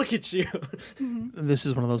 Look at you!" This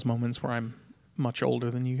is one of those moments where I'm much older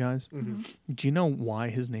than you guys. Do you know why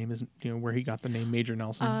his name is? Where he got the name Major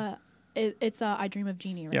Nelson? it's I Dream of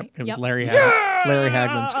Jeannie, right? Yep, it was Larry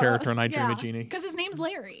Hagman's character in I Dream of Jeannie. Because his name's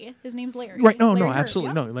Larry. Right? No, Larry Hurt,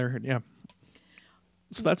 absolutely yep. no, Larry Hurt. Yeah.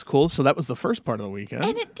 So that's cool. So that was the first part of the weekend.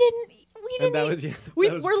 And it didn't. We didn't. that was- we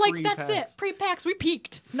that was were like, that's pre-PAX. it. Pre-PAX, we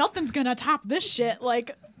peaked. Nothing's gonna top this shit.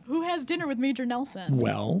 Like, who has dinner with Major Nelson?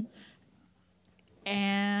 Well,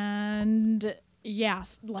 And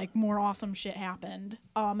yes, like more awesome shit happened.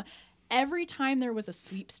 Every time there was a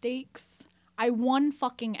sweepstakes, I won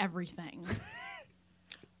fucking everything.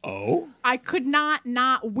 oh, I could not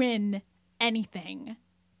win anything.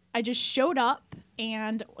 I just showed up,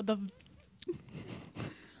 and the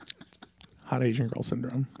hot Asian girl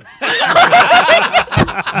syndrome.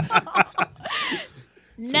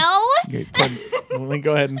 no. Okay, let me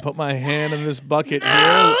go ahead and put my hand in this bucket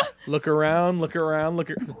here. Look around.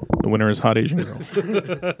 The winner is hot Asian girl.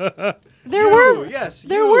 There were yes,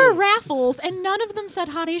 there you. were raffles, and none of them said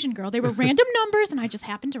hot Asian girl. They were random numbers, and I just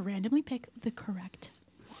happened to randomly pick the correct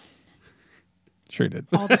Sure you did.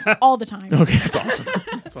 all the time. Okay, that's awesome.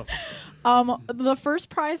 That's awesome. The first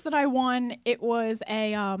prize that I won, it was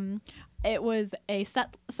a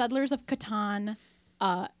Settlers of Catan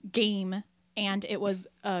game, and it was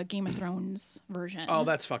a Game of Thrones version. Oh,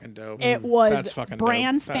 that's fucking dope. It was That's fucking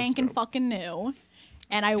brand dope. That's spanking dope. fucking new.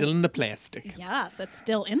 And Still in the plastic. yes, it's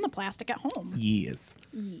still in the plastic at home. Yes.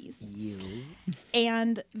 Yes.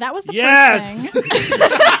 And that was the Yes! first thing.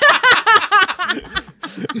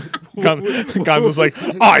 Gonz was like,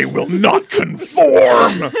 I will not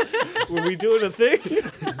conform. Were we doing a thing?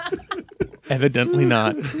 Evidently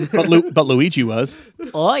not. But Luigi was.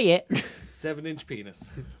 Oh yeah. 7-inch penis.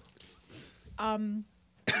 7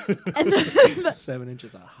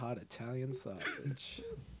 inches of hot Italian sausage.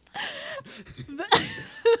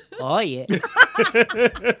 Oh yeah.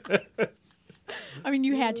 I mean,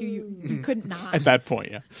 you had to. You couldn't not. At that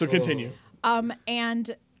point, yeah. So continue.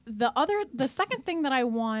 And the second thing that I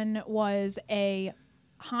won was a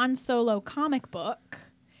Han Solo comic book.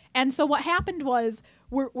 And so what happened was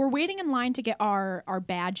we're waiting in line to get our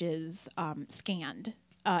badges scanned.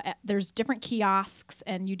 There's different kiosks,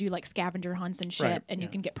 and you do like scavenger hunts and shit, Right, and you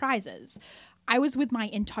yeah. can get prizes. I was with my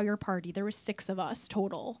entire party. There was 6 of us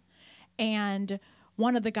total. And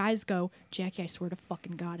one of the guys go, Jackie, I swear to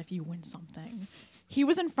fucking God, if you win something. He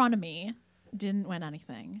was in front of me, didn't win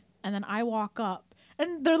anything. And then I walk up,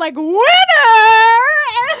 and they're like, winner!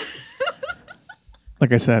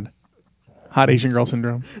 Like I said, hot Asian girl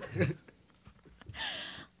syndrome.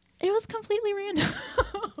 It was completely random.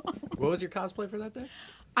 What was your cosplay for that day?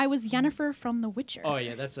 I was Yennefer from The Witcher. Oh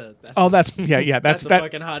yeah, that's Oh, a, that's yeah. That's a that.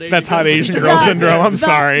 fucking hot Asian That's hot girl Asian syndrome. girl syndrome. I'm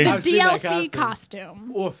sorry. The I've seen that DLC costume.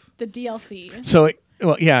 costume. Oof. The DLC. So,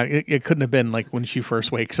 well, yeah, it couldn't have been like when she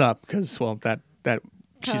first wakes up because, well, that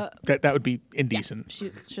would be indecent.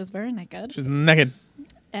 She was very naked. She's naked.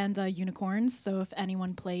 And unicorns. So if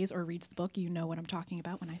anyone plays or reads the book, you know what I'm talking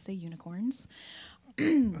about when I say unicorns.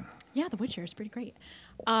 Yeah, The Witcher is pretty great.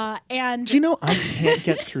 And Do you know I can't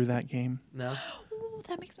get through that game? No. Ooh,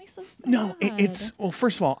 that makes me so sad. No, it's well.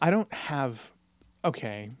 First of all, I don't have.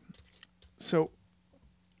 Okay, so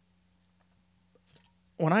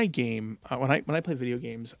when I game, when I play video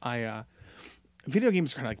games, video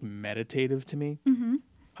games are kind of like meditative to me.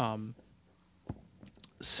 Mm-hmm.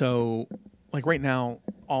 So, like right now,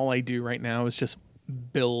 all I do right now is just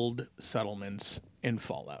build settlements in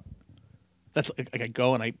Fallout. That's like I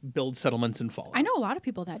go and I build settlements in Fallout. I know a lot of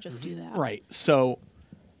people that just do that. Right. So.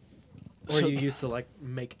 Or you used to like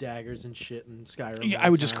make daggers and shit in Skyrim. Yeah, all I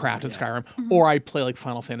the would just time. craft in Yeah. Skyrim, Mm-hmm. or I play like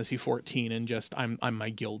Final Fantasy 14 and just I'm my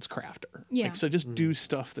guild's crafter. Yeah. Like, so just do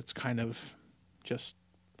stuff that's kind of just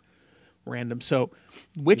random. So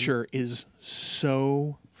Witcher is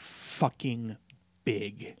so fucking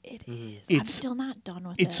big. It is. I'm It's- still not done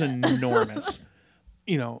with It's it. enormous.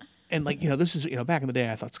 And like, this is, back in the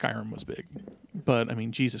day I thought Skyrim was big. But I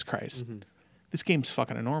mean, Jesus Christ. This game's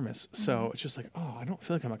fucking enormous. So it's just like, oh, I don't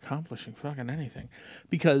feel like I'm accomplishing fucking anything.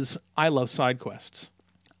 Because I love side quests.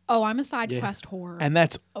 Oh, I'm a side Yeah. quest whore. And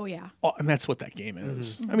that's oh yeah. and that's what that game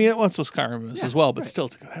is. I mean, that's what Skyrim is as well, but still,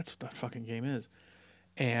 that's what that fucking game is.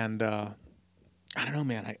 And I don't know,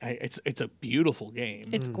 man. It's a beautiful game.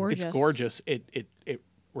 It's gorgeous. It's gorgeous. It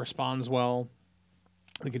responds well.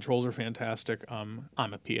 The controls are fantastic. I'm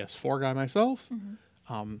a PS4 guy myself.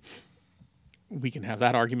 We can have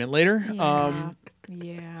that argument later.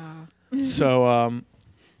 Yeah. So Oh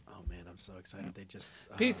man, I'm so excited. They just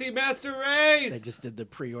PC Master Race. They just did the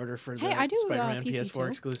pre-order for Hey, the I do, Spider-Man PC PS4 too.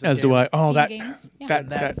 exclusive. as game. do I. Oh, Steam that games.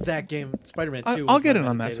 Yeah. That game, Spider-Man 2. I'll was get my in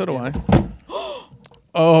on that. So do meditative I. game.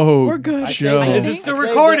 Oh, We're good. Joe. I Is think- it still I saved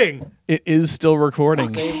recording? It is still recording.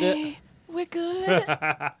 Saved it. We're good.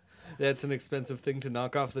 That's an expensive thing to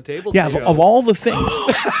knock off the table. Yeah, Joe. of all the things,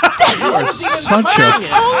 you are such a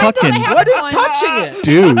fucking What is touching it?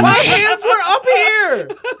 douche. My hands were up here.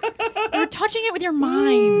 You're touching it with your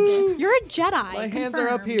mind. You're a Jedi. My hands are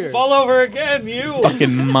up confirmed. here. Fall over again, you.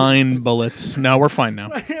 Fucking mind bullets. No, we're fine now.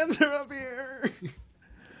 My hands are up here.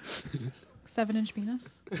 7-inch penis.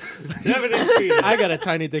 7-inch penis. I got a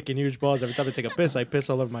tiny dick and huge balls. Every time I take a piss, I piss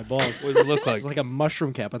all over my balls. What does it look like? It's like a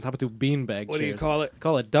mushroom cap on top of two beanbag What do you chairs. call it?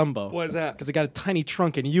 Call it Dumbo. What is that? Because it got a tiny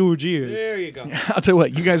trunk and huge ears. There you go. I'll tell you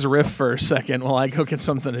what. You guys riff for a second while I go get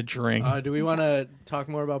something to drink. Do we want to talk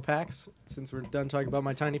more about PAX since we're done talking about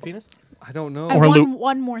my tiny penis? I don't know. I have Or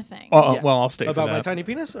one more thing. Oh, yeah. well, I'll stay for About my that. tiny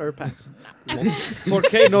penis or PAX? ¿Por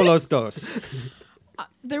qué no los dos?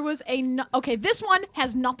 There was okay, this one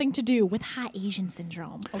has nothing to do with hot Asian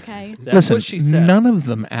syndrome, okay? That's Listen, what she says. none of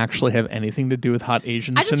them actually have anything to do with hot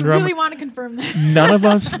Asian I just syndrome. really want to confirm that. None of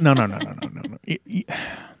us. No.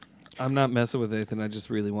 I'm not messing with anything. I just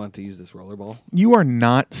really want to use this rollerball. You are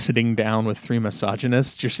not sitting down with three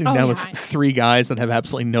misogynists. You're sitting Oh, down yeah, with I know. three guys that have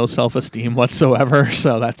absolutely no self-esteem whatsoever.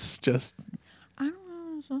 So that's just, I don't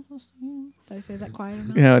know. Did I say that quiet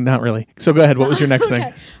enough? not really. So go ahead. What was your next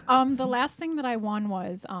Okay. thing? The last thing that I won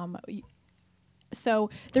was so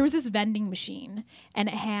there was this vending machine and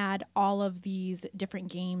it had all of these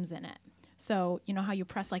different games in it. So you know how you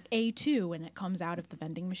press like A2 and it comes out of the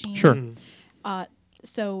vending machine? Sure.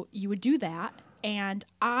 So you would do that, and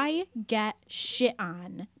I get shit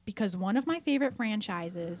on because one of my favorite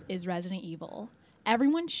franchises is Resident Evil.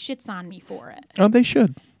 Everyone shits on me for it. Oh, they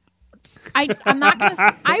should. I'm not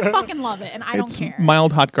gonna. I fucking love it, and I It's don't care.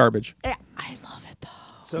 mild hot garbage. I love it though.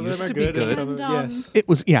 Some Used of to them are be good. good. And some of And, yes. It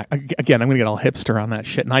was, yeah. Again, I'm gonna get all hipster on that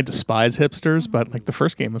shit, and I despise hipsters, but like the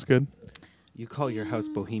first game was good. You call your house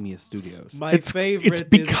Bohemia Studios. My It's favorite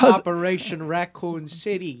because- is Operation Raccoon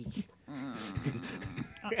City.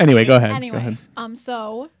 Anyway, go ahead. Anyway, Go ahead.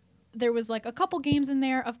 So there was like a couple games in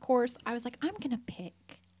there. Of course, I was like, I'm gonna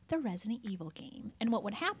pick the Resident Evil game. And what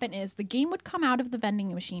would happen is the game would come out of the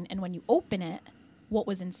vending machine, and when you open it, what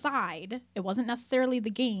was inside, it wasn't necessarily the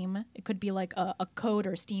game. It could be like a code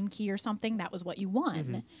or a Steam key or something. That was what you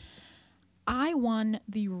won. I won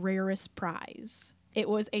the rarest prize. It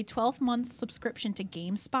was a 12-month subscription to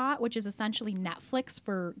GameSpot, which is essentially Netflix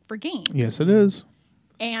for games. Yes, it is.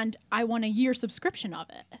 And I won a year subscription of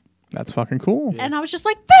it. That's fucking cool. And I was just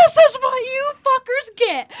like, this is what you fuckers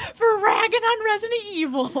get for ragging on Resident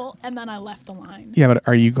Evil. And then I left the line. Yeah, but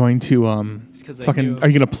are you going to 'cause I fucking? knew- Are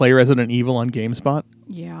you going to play Resident Evil on GameSpot?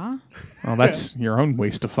 Yeah. Well, that's your own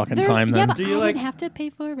waste of fucking time Yeah, then. but Do you I like- didn't have to pay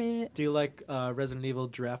for it. Do you like Resident Evil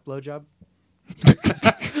Giraffe Blowjob?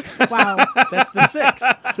 Wow. That's the 6.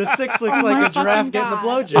 The 6 looks Oh my like a giraffe fucking getting a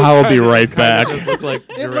God. blowjob. I'll be right back. Does look like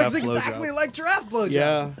It looks giraffe exactly blowjob. like giraffe blowjob.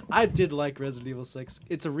 Yeah. I did like Resident Evil 6.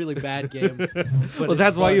 It's a really bad game. But Well, it's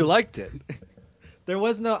that's why fun. you liked it. There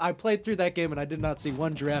was no. I played through that game and I did not see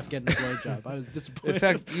one giraffe getting a blowjob. I was disappointed. In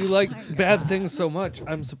fact, you like my bad God. things so much.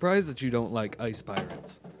 I'm surprised that you don't like Ice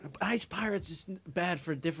Pirates. Ice Pirates is bad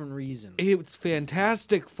for a different reason. It's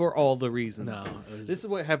fantastic for all the reasons. No, it was- This is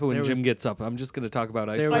what happened when there Jim was- gets up. I'm just going to talk about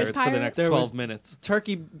Ice there was- Pirates for the next there 12 was- minutes.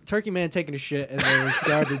 Turkey Man taking a shit, and there was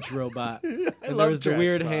Garbage Robot, and there love was the Trash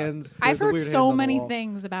weird Bot. hands. I've there heard was the weird so hands on the many wall.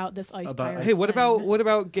 things about this Ice About- Pirates. Hey, what thing.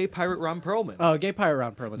 about gay pirate Ron Perlman? Oh, Gay Pirate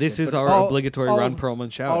Ron Perlman. This is our obligatory Ron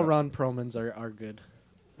Perlman shout. All Ron Perlmans are good.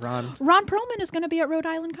 Ron. Ron Perlman is going to be at Rhode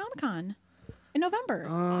Island Comic Con in November.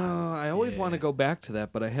 I always want to go back to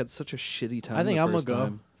that, but I had such a shitty time. I think the I'm gonna first go.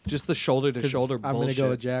 time. Just the shoulder to 'Cause shoulder I'm bullshit. gonna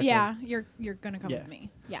go with Jack. Yeah, you're gonna come Yeah. with me.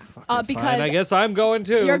 Yeah, Fine, because I guess I'm going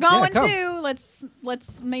too. you're going come. too.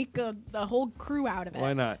 Let's make a whole crew out of it.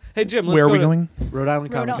 Why not? Hey Jim, let's Where are go we to- going? Rhode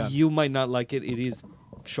Island Rhode Comic Island. Con. You might not like it. It is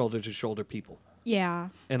shoulder to shoulder people, Yeah.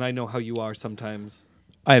 and I know how you are sometimes.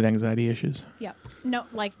 I have anxiety issues. Yep. No,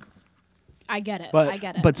 like, I get it. But- I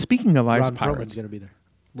get it. But speaking of Ice Ron Pirates, Perlman's gonna be there.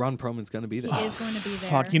 Ron Perlman's going to be there. he is going to be there.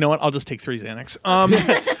 fuck, you know what? I'll just take 3 Xanax.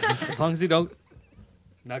 As long as you don't.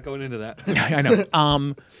 Not going into that. I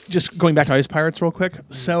know. Just going back to Ice Pirates real quick.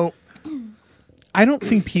 So, I don't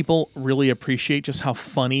think people really appreciate just how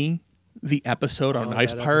funny the episode on Oh,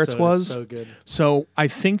 Ice that Pirates episode is was. so good. So I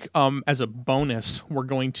think as a bonus, we're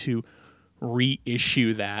going to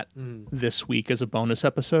reissue that this week as a bonus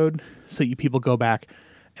episode, so that you people go back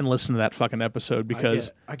and listen to that fucking episode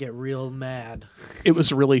because I get real mad. it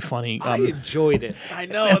was really funny. I enjoyed it. I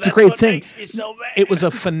know That's a great thing. Makes me so mad. It was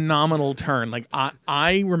a phenomenal turn. Like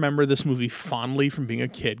I remember this movie fondly from being a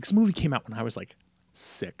kid because the movie came out when I was like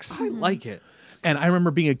 6. I like it. And I remember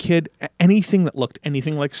being a kid, anything that looked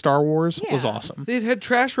anything like Star Wars was Yeah. awesome. It had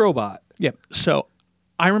Trash Robot. Yeah. So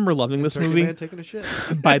I remember loving this Turkey movie. Man taking a shit.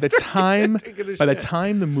 By the time Taking a by the shit.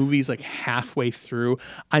 time the movie's like halfway through,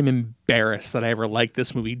 I'm embarrassed that I ever liked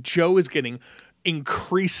this movie. Joe is getting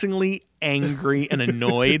increasingly angry and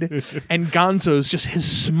annoyed, and Gonzo's just his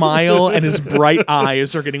smile and his bright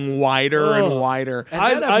eyes are getting wider and wider. And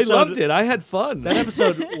I that episode- loved it. I had fun. That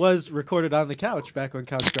episode was recorded on the couch back when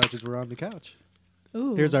couch crouches were on the couch.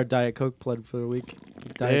 Ooh. Here's our Diet Coke plug for the week.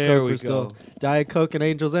 Diet There Coke we was still go. Diet Coke and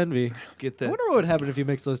Angel's Envy. Get I that. wonder what would happen if you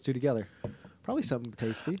mix those two together. Probably something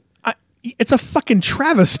tasty. It's a fucking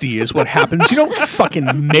travesty is what happens. You don't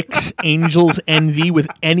fucking mix Angel's Envy with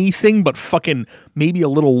anything but fucking maybe a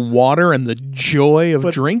little water and the joy of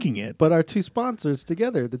drinking it. But our two sponsors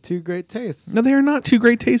together, the two great tastes. No, they are not two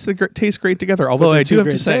great tastes that taste great together. Although they're I do two have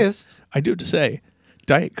to great say, tastes.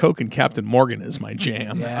 Diet Coke and Captain Morgan is my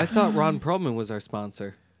jam. Yeah. I thought Ron Perlman was our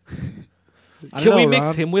sponsor. I Can don't we know, mix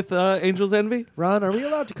Ron. him with Angel's Envy? Ron, are we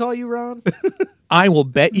allowed to call you Ron? I will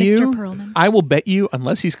bet Mr. you. Perlman. I will bet you,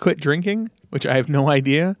 unless he's quit drinking, which I have no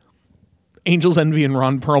idea. Angel's Envy and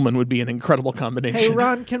Ron Perlman would be an incredible combination. Hey,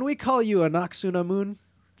 Ron, can we call you Anaxuna Moon?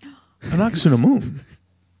 Anaxuna Moon.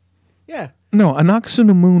 Yeah. No,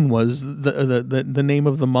 Anaxuna Moon was the name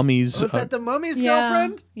of the mummy's. Was that the mummy's Yeah,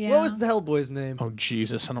 girlfriend? yeah. What was the Hellboy's name? Oh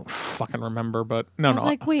Jesus, I don't fucking remember. But no, I was no.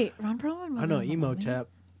 like, wait, Ron Perlman was I know, in the Emo movie? Tap.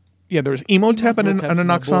 Yeah, there was Emotep and an Emotep's my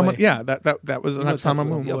Anaxama. boy. Yeah, that was Emotep's Anaxama my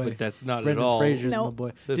Moon. Yeah, boy. but that's not Brendan at all. Fraser's my Nope.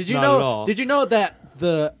 boy. That's Did you not know? at all. Did you know that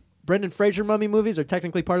the Brendan Fraser mummy movies are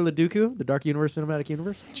technically part of the Dooku, the Dark Universe Cinematic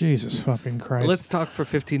Universe? Jesus fucking Christ. Let's talk for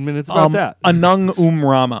 15 minutes about that. Anung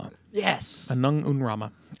Rama. Yes. Anung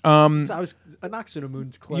Rama. So I was Anaxuna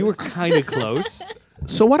Moon's close. You were kind of close.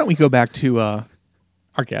 So why don't we go back to our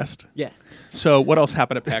guest? Yeah. So what else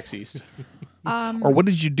happened at PAX East? Or what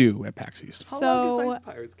did you do at PAX East? How long is So Ice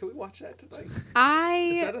Pirates? Can we watch that tonight? Is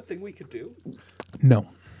I that a thing we could do? No.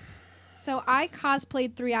 I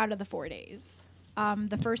cosplayed 3 out of the 4 days.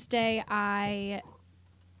 The first day I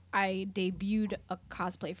debuted a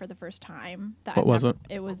cosplay for the first time. What was it?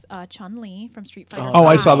 It was Chun-Li from Street Fighter. Oh,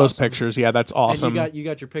 I 5. saw those pictures. Yeah, that's awesome. And you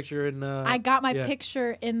got your picture in. I got my yeah.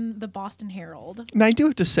 picture in the Boston Herald. Now I do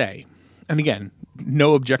have to say, and again,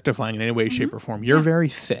 no objectifying in any way, shape, or form. You're very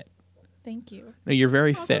fit. Thank you. No, you're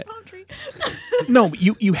very Oh, fit. good palm tree. No, but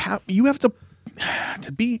you have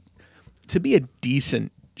to be a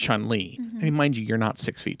decent Chun-Li. I mean, mind you, you're not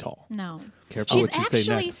 6 feet tall. No. Careful what you say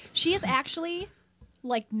actually next. she is actually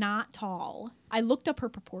like not tall. I looked up her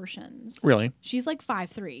proportions. Really? She's like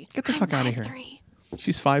 5'3". Get the fuck outta here. 5'3".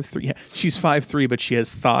 She's 5'3". Yeah, she's 5'3", but she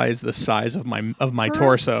has thighs the size of my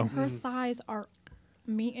torso. Her thighs are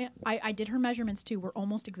me. I did her measurements too. We're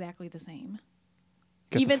almost exactly the same.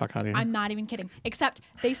 Get the fuck out of here. I'm not even kidding. Except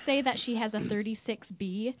they say that she has a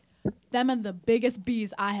 36B. Them are the biggest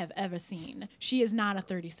Bs I have ever seen. She is not a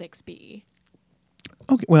 36B.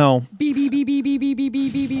 Okay, well, B.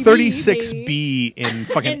 36B in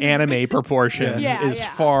fucking anime proportions Yeah, is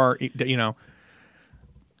yeah. far. You know,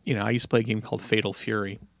 I used to play a game called Fatal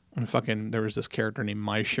Fury, and fucking there was this character named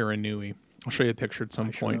Mai Shiranui. I'll show you a picture at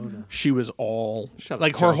some point. She was all Shut up,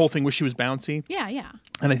 like her Joe. whole thing was she was bouncy, Yeah, yeah.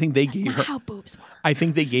 and I think they That's gave not her. how boobs work. I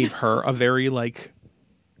think they gave her a very like,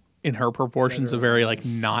 in her proportions, a very like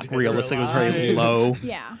not realistic. It was very low.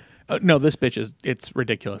 Yeah. No, this bitch it's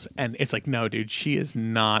ridiculous, and it's like, no, dude, she is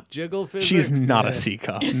not. Jiggle physics. She is not a C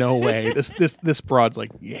cup. No way. This broad's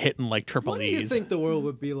like hitting like triple What do you E's. think the world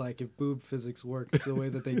would be like if boob physics worked the way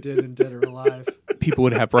that they did in Dead or Alive? People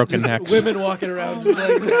would have broken necks. Women walking around just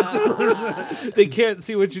like this. They can't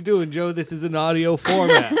see what you're doing, Joe. This is an audio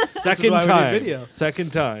format. Second why we need time. video.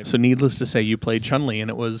 Second time. So needless to say, you played Chun-Li and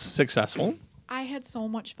it was successful. I had so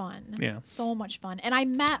much fun. Yeah. So much fun. And I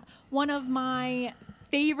met one of my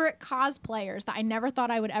favorite cosplayers that I never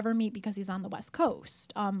thought I would ever meet because he's on the West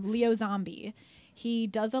Coast, Leo Zombie. He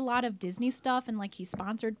does a lot of Disney stuff, and like he's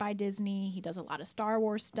sponsored by Disney. He does a lot of Star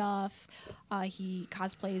Wars stuff. He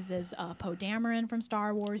cosplays as Poe Dameron from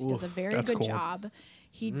Star Wars. He does a very that's good cool. job.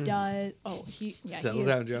 He does. Oh, Settle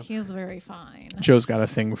down, Joe. He is very fine. Joe's got a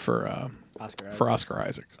thing for Oscar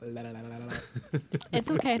Isaac.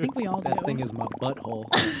 It's okay. I think we all do. That thing is my butthole.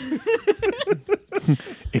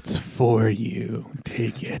 It's for you.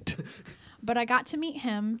 Take it. But I got to meet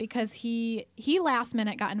him because he last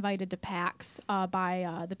minute got invited to PAX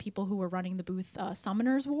by the people who were running the booth,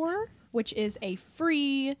 Summoner's War, which is a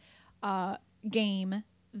free game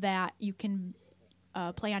that you can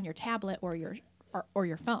play on your tablet or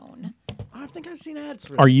your phone. I think I've seen ads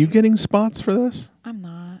for Are it. you getting spots for this? I'm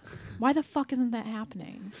not. Why the fuck isn't that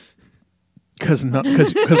happening? Because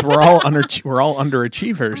we're all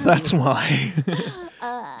underachievers. That's why.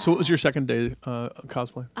 So what was your second day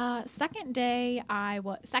cosplay? Second day I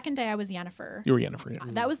was Yennefer. You were Yennefer. Yeah.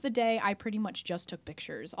 That was the day I pretty much just took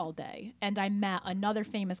pictures all day, and I met another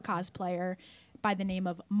famous cosplayer by the name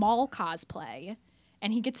of Maul Cosplay,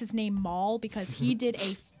 and he gets his name Maul because he did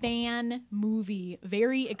a fan movie,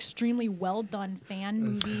 very extremely well done fan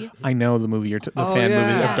movie. I know the movie. The Oh, fan yeah.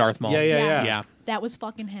 movie Yes. of Darth Maul. Yeah. Yeah. That was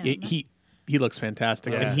fucking him. He looks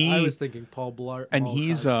fantastic, Yeah. and I was thinking Paul Blart. and Maul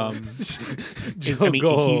he's cosplay. I mean,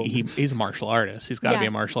 go home. he's a martial artist. He's got to be a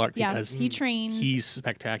Yes. martial artist Yes, because he trains. he's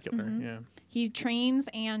spectacular. Yeah. He trains,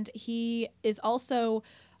 and he is also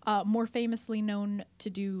more famously known to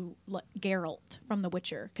do Geralt from The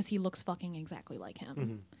Witcher because he looks fucking exactly like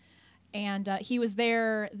him. And he was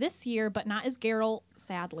there this year, but not as Geralt,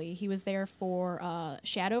 sadly. He was there for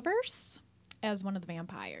Shadowverse as one of the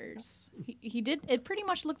vampires. He did. It pretty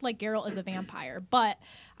much looked like Geralt as a vampire, but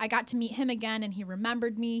I got to meet him again, and he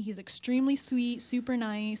remembered me. He's extremely sweet, super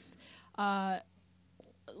nice,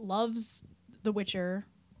 loves The Witcher.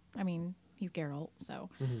 I mean, he's Geralt, so.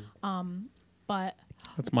 But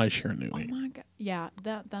That's my oh Shiranui. my god, yeah,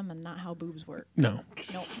 them and not how boobs work. No.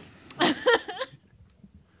 Nope.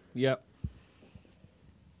 Yep.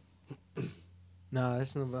 No,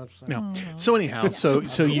 that's not about to say. No. So anyhow, so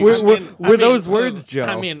you. Were those words, Joe?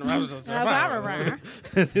 I mean,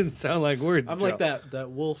 It didn't sound like words. I'm Joe. like that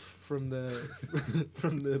wolf from the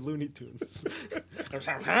from the Looney Tunes.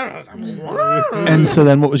 And so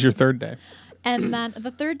then, what was your third day? And then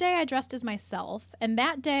the third day, I dressed as myself, and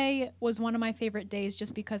that day was one of my favorite days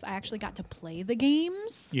just because I actually got to play the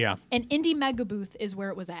games. Yeah. And Indie Mega Booth is where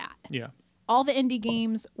it was at. Yeah. All the indie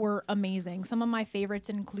games were amazing. Some of my favorites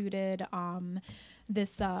included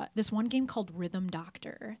this one game called Rhythm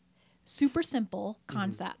Doctor. Super simple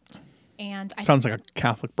concept. And I Sounds like a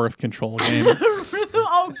Catholic birth control game.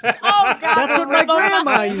 oh god. That's what my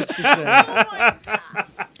grandma used to say.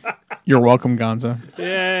 You're welcome, Gonza.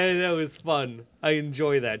 Yeah, that was fun. I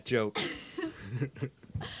enjoy that joke.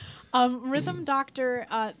 Rhythm Doctor,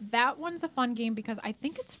 that one's a fun game because I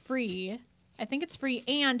think it's free.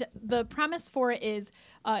 And the premise for it is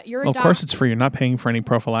you're a Well, of course it's free. You're not paying for any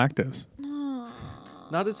prophylactics.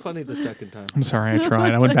 Not as funny the second time. I'm sorry, I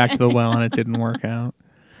tried. I went back to the well and it didn't work out.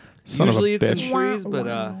 Son Usually of a it's bitch. in threes, but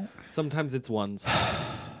Wow. sometimes it's ones.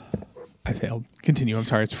 I failed. Continue. I'm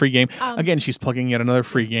sorry. It's a free game. Again, she's plugging yet another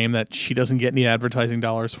free game that she doesn't get any advertising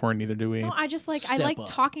dollars for, and neither do we. No, I just like I Step like up.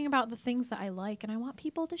 talking about the things that I like, and I want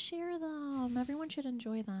people to share them. Everyone should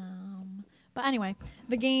enjoy them. But anyway,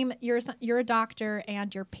 the game, you're a doctor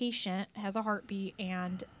and your patient has a heartbeat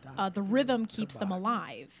and the rhythm keeps them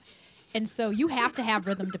alive. And so you have to have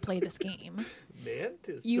rhythm to play this game.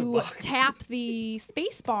 Mantis You tap the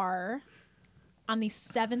space bar on the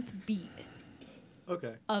 7th beat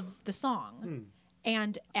Okay. of the song.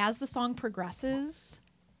 And as the song progresses,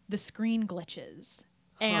 the screen glitches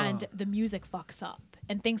and the music fucks up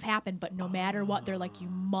and things happen. But no matter what, they're like, you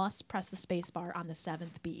must press the space bar on the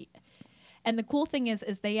 7th beat. And the cool thing is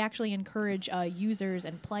they actually encourage users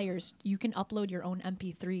and players. You can upload your own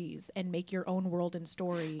MP3s and make your own world and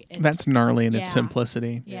story. And That's gnarly in its Yeah.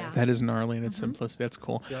 simplicity. Yeah. That is gnarly in its simplicity. That's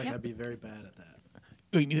cool. I feel like Yep. I'd be very bad at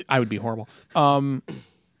that. I would be horrible.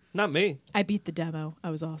 Not me. I beat the demo. I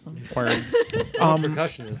was awesome. Word.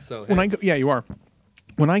 Percussionist. So When I go, yeah, you are.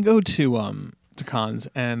 When I go to cons,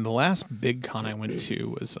 and the last big con I went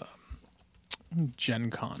to was Gen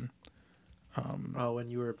Con. Oh, when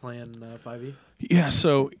you were playing 5e? Yeah,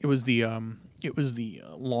 so it was the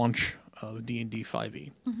launch of D&D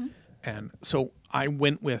 5e, and so I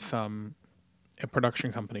went with a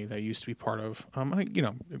production company that I used to be part of. I did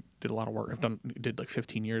a lot of work. Did like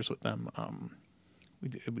 15 years with them. We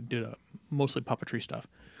did mostly puppetry stuff,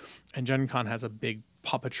 and Gen Con has a big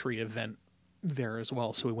puppetry event there as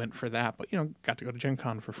well. So we went for that, but got to go to Gen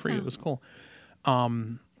Con for free. Yeah. It was cool.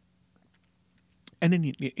 And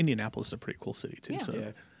Indianapolis is a pretty cool city too. Yeah. So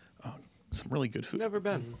Yeah. some really good food. never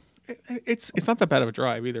been. It's not that bad of a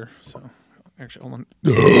drive either. So actually, hold on.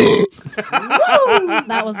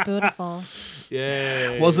 That was beautiful.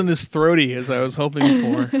 Yay. Wasn't as throaty as I was hoping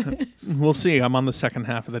for. We'll see. I'm on the second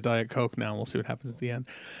half of the Diet Coke now. We'll see what happens at the end.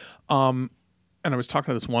 And I was talking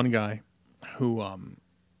to this one guy who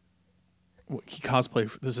he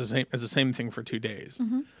cosplayed. This is the same thing for 2 days.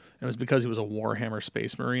 And it was because he was a Warhammer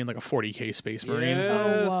Space Marine, like a 40K Space Marine. Yes.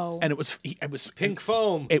 Oh, whoa. And it was Pink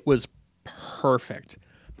foam. It was perfect.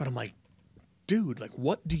 But I'm like, dude, like,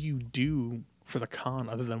 what do you do for the con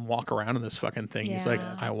other than walk around in this fucking thing? He's like,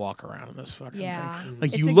 Yeah. I walk around in this fucking Yeah. thing.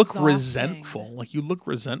 Like, It's you look exhausting. resentful. Like, you look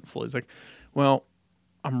resentful. He's like, well,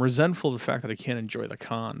 I'm resentful of the fact that I can't enjoy the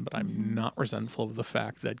con, but I'm not resentful of the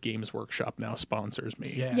fact that Games Workshop now sponsors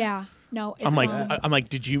me. Yeah. Yeah. No, it's I'm like,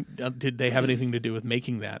 did they have anything to do with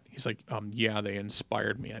making that? He's like, yeah, they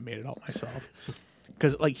inspired me. I made it all myself.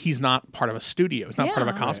 Because like he's not part of a studio. He's not part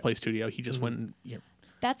of a Yeah. cosplay studio. He just went and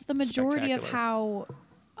that's the majority of Spectacular.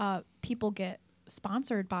 how people get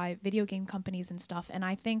sponsored by video game companies and stuff. And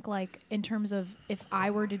I think like in terms of if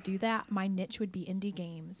I were to do that, my niche would be indie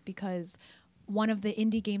games because one of the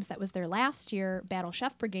indie games that was there last year, Battle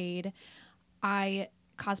Chef Brigade, I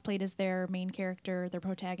cosplayed as their main character, their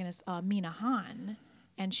protagonist, Mina Han,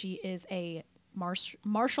 and she is a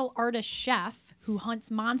martial artist chef who hunts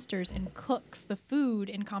monsters and cooks the food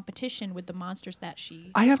in competition with the monsters that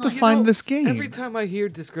she. I have to You find know, this game. Every time I hear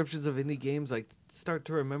descriptions of indie games, I start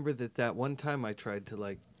to remember that one time I tried to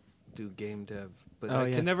like do game dev, but Oh, I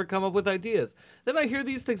yeah. can never come up with ideas. Then I hear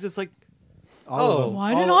these things, it's like, All of oh, them.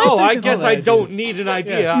 Why didn't All- I oh, think I of guess all I the don't ideas. need an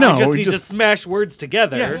idea. Yeah. No, I just we need to just- smash words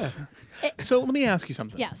together. Yes. So let me ask you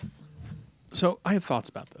something. Yes. So I have thoughts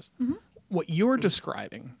about this. What you're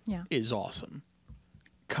describing Yeah. is awesome.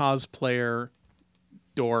 Cosplayer,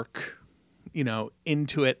 dork,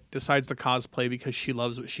 into it, decides to cosplay because she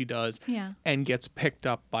loves what she does, Yeah. and gets picked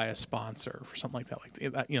up by a sponsor for something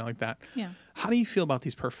like that. Yeah. How do you feel about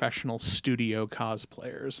these professional studio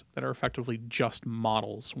cosplayers that are effectively just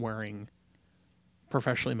models wearing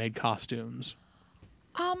professionally made costumes?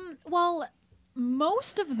 Well,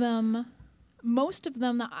 most of them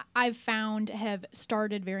that I've found have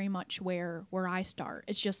started very much where I start.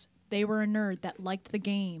 It's just they were a nerd that liked the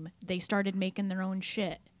game. They started making their own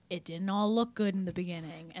shit. It didn't all look good in the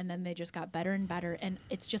beginning, and then they just got better and better. And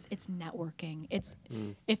it's networking. It's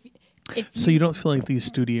if So you don't feel like these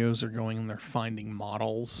studios are going and they're finding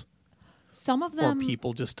models some of or them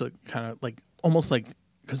people just to kind of like almost like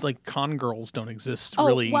because like con girls don't exist Oh,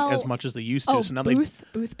 really well- as much as they used to. oh So now booth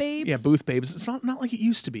babes. yeah, booth babes. It's not like it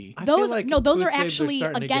used to be. I feel Those like those booth are babes actually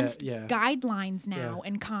starting to against get- yeah. guidelines now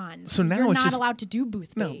in cons. So now you're it's not just- allowed to do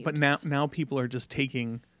booth No, babes. but now people are just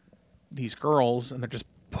taking these girls and they're just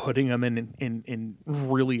putting them in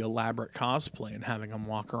really elaborate cosplay and having them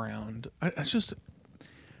walk around. It's just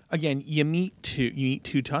again, you meet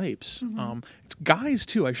two types. It's guys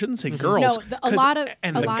too. I shouldn't say girls. Mm-hmm. No, a 'cause- lot of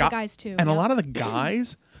and a the lot guy- of guys too. And a Yep. lot of the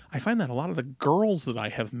guys, I find that a lot of the girls that I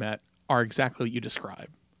have met are exactly what you describe.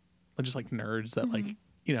 They're just like nerds that like,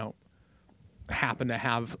 happen to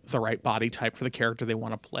have the right body type for the character they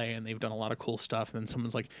want to play, and they've done a lot of cool stuff. And then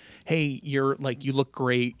someone's like, "Hey, you look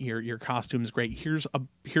great. Your costume's great.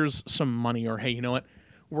 Here's some money," or "Hey, you know what?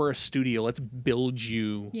 we're a studio. Let's build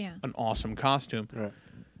you Yeah. an awesome costume. Right.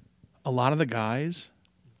 A lot of the guys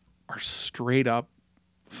are straight up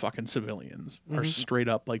fucking civilians, are straight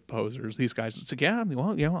up like posers. These guys, it's like, yeah, I mean,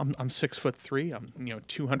 well, I'm 6'3", I'm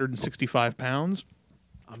 265 pounds.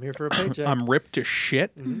 I'm here for a paycheck. I'm ripped to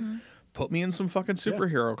shit. Put me in some fucking Yeah.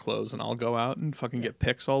 superhero clothes, and I'll go out and fucking get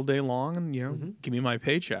pics all day long, and give me my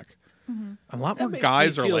paycheck. A lot That more makes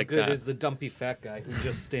guys me are feel like good that. as the dumpy fat guy who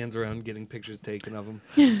just stands around getting pictures taken of him.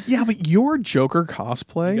 Yeah, but your Joker You got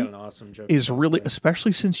cosplay an awesome joke. is really,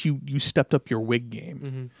 especially since you stepped up your wig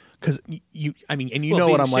game, because I mean, and you know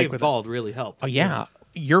being what I'm like shaved with bald really helps. Oh yeah,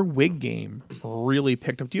 your wig game really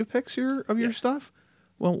picked up. Do you have pics here of your stuff?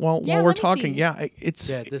 Well, while Yeah, we're let me talking, see. yeah,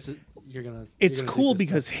 it's Yeah, this is you're gonna. it's you're gonna cool dig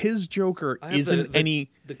this because his Joker I have isn't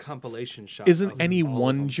the compilation shot. isn't of any all of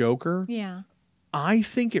one them. Joker. Yeah. I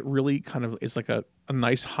think it really kind of is like a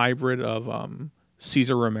nice hybrid of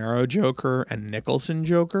Cesar Romero Joker and Nicholson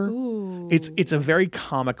Joker. Ooh. It's a very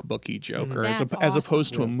comic booky Joker as That's as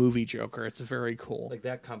opposed to a awesome. movie Joker. It's very cool. Like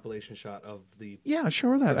that compilation shot of the Yeah, show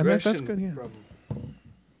her that. I mean, that's progression good. Yeah. from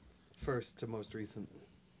first to most recent.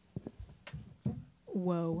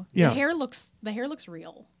 Whoa. Yeah. The hair looks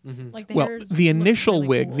real. Like the Well, hair the initial really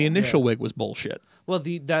wig, cool. the initial wig was bullshit. Well,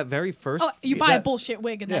 that very first. Oh, you buy a that, bullshit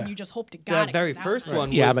wig and then yeah. you just hope to God that it very comes out first nice.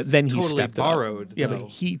 one. Yeah, was but then he totally stepped it borrowed. up. Yeah, though. but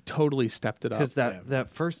he totally stepped it up. Because Yeah. that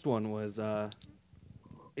first one was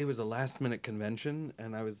it was a last minute convention,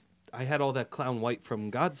 and I had all that clown white from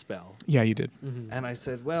Godspell, Yeah, you did. and I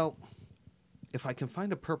said, well, if I can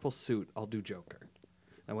find a purple suit, I'll do Joker.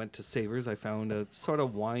 I went to Savers. I found a sort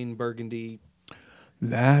of wine burgundy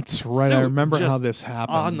That's right. I suit remember how just this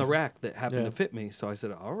happened. on the rack that happened Yeah. to fit me. So I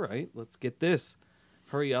said, all right, let's get this.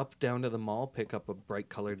 Hurry up down to the mall, pick up a bright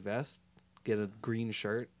colored vest, get a green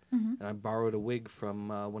shirt, and I borrowed a wig from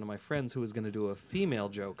one of my friends who was going to do a female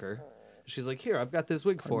Joker. She's like, here, I've got this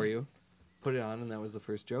wig for you. Put it on, and that was the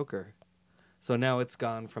first Joker. So now it's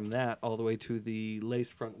gone from that all the way to the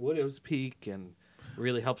lace front widow's peak, and it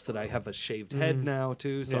really helps that I have a shaved head now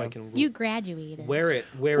too, so Yeah. I can You graduated. wear it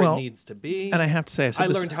where Well, it needs to be. And I have to say, I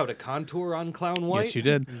learned how to contour on clown white. Yes, you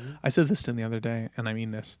did. I said this to him the other day, and I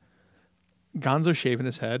mean this. Gonzo shaving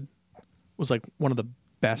his head was like one of the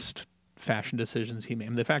best fashion decisions he made.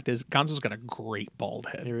 And the fact is, Gonzo's got a great bald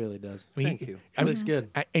head. He really does. I mean, Thank you. I It mean, looks good.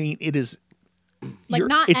 I mean, it is. Like,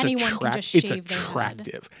 not it's anyone can just it's shave their head.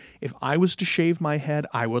 attractive. If I was to shave my head,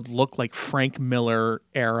 I would look like Frank Miller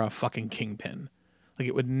era fucking Kingpin. Like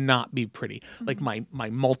it would not be pretty. Like my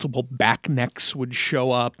multiple back necks would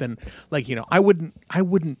show up, and like I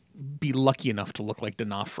wouldn't be lucky enough to look like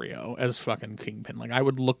D'Onofrio as fucking Kingpin. Like I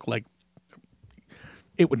would look like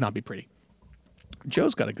it would not be pretty.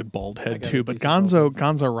 Joe's got a good bald head got a too, but decent bald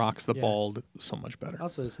Gonzo rocks the Yeah. bald so much better.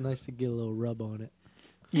 Also, it's nice to get a little rub on it.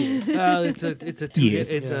 It's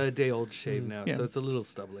Yes. a day old shave now, Yeah. so it's a little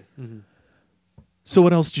stubbly. So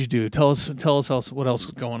what else did you do? Tell us what else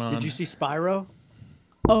was going on. Did you see Spyro?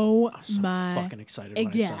 Oh I'm so my fucking excited when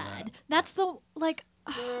I saw that. God. That's the like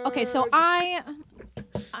okay, so I am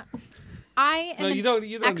No, you don't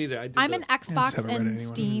need it. I did I'm the- an Xbox haven't read and it anyway.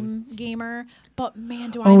 Steam gamer, but man,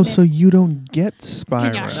 do I Oh, miss so you don't get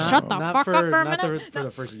Spyro? Can you shut the fuck up for a not minute? for the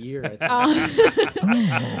first year, I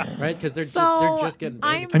think. Right? Because they're just getting big.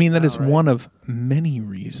 I'm- I mean, that now, is right? one of many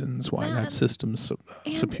reasons why that That- system's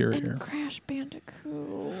superior. and Crash Bandicoot.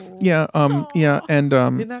 Yeah, yeah, and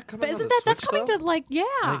Isn't that coming But on isn't the that's Switch, coming though? to like think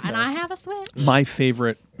so. and I have a Switch. my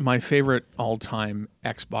favorite all-time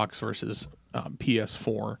Xbox versus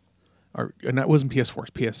PS4, and that wasn't PS4,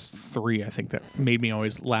 it's PS3. I think that made me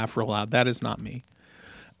always laugh real loud. That is not me.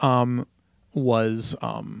 Was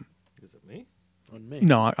Is it me? On me.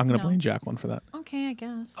 no, I'm going to No. blame Jacqueline for that. Okay, I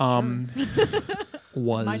guess.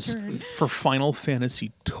 Was turn. for Final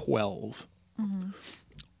Fantasy 12. Mm-hmm.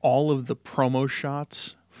 All of the promo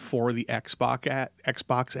shots for the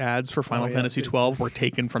Xbox ads for Final yeah, Fantasy it's- 12 were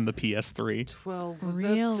taken from the PS3. 12. Was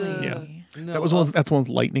Really? that the... Yeah. No, That was that's one with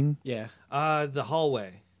lightning. Yeah. the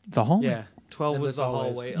hallway. The hallway. Yeah. 12 And was there's the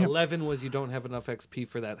always- hallway. Yep. 11 was you don't have enough XP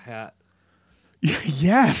for that hat.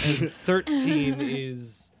 Yes. 13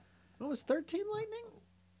 is... What was 13 lightning?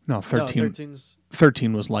 No, 13. No, 13's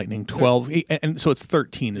 13 was lightning. 12, and so it's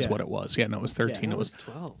 13 is Yeah. what it was. Yeah, no, it was 13. Yeah. It was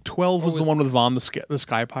 12. 12 Or was the was- one with Vaughn the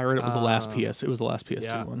Sky Pirate. It was the last Ah. PS. It was the last PS2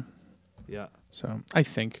 Yeah. one. Yeah. So I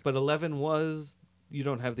think But 11 was... You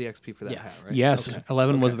don't have the XP for that Yeah. hat, right? yes, Okay.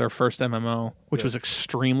 11 was Okay. their first MMO, which Good. was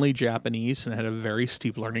extremely Japanese and had a very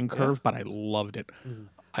steep learning curve, but I loved it.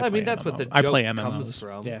 I mean, that's what the I joke play comes MMOs.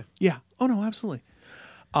 from. Yeah. Yeah. Oh no, absolutely.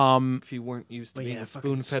 If you weren't used to But being yeah,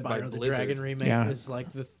 fucking spoon-fed by Spyro the Blizzard. Dragon remake Yeah. is like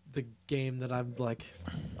the game that I'm like,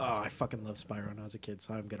 oh, I fucking love Spyro when I was a kid,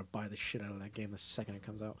 so I'm gonna buy the shit out of that game the second it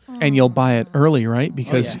comes out. And you'll buy it early, right?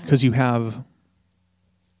 Because yeah. you have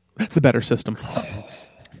the better system.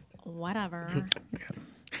 Whatever.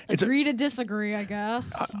 It's a- Agree to disagree, I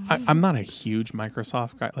guess. I'm not a huge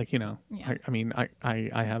Microsoft guy. Like, Yeah. I mean, I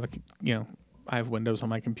have I have Windows on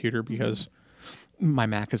my computer because my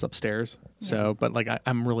Mac is upstairs. So, but like,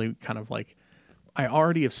 I'm really kind of like, I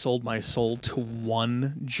already have sold my soul to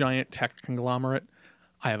one giant tech conglomerate.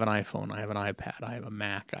 I have an iPhone, I have an iPad, I have a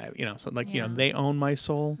Mac, I have, so like, Yeah. they own my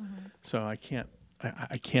soul. So I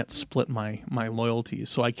can't split my loyalties.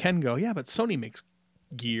 So I can go, yeah, but Sony makes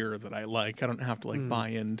gear that I like. I don't have to like buy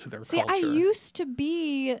into their See, culture. I used to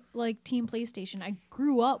be like Team PlayStation. I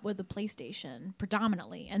grew up with the PlayStation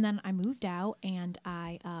predominantly, and then I moved out and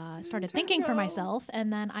I started thinking for myself,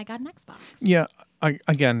 and then I got an Xbox. Yeah,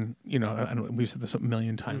 again, and we've said this a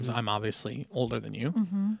million times. I'm obviously older than you.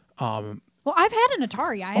 Well, I've had an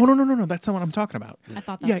Atari. Oh no, that's not what I'm talking about. I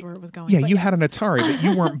thought that's where it was going. Yeah, but you yes. had an Atari, but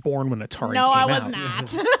you weren't born when Atari No, came I was out.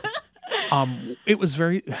 not. It was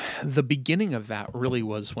the beginning of that really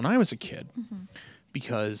was when I was a kid,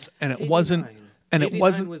 because it 89. wasn't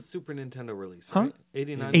 89 was Super Nintendo release, right?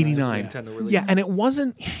 89. was 89. Super Nintendo release. Yeah, and it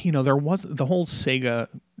wasn't. There was the whole Sega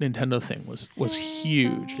Nintendo thing was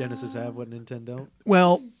huge. Genesis have what Nintendo don't.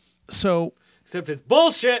 Well, so Except it's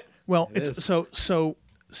bullshit. It is. so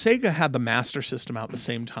Sega had the Master System out at the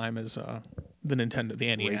same time as the Nintendo,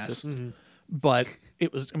 the NES. But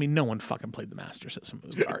it was, no one fucking played the Master System.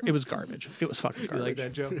 It was garbage. It was fucking You garbage. like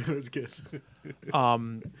that, Joe? It was good.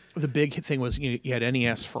 The big thing was you had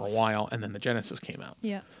NES for a while, and then the Genesis came out.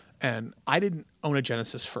 Yeah. And I didn't own a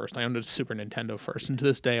Genesis first. I owned a Super Nintendo first. And to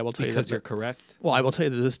this day, I will tell you Because that you're correct. Well, I will tell you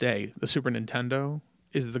that this day, the Super Nintendo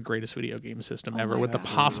is the greatest video game system ever, my with the God.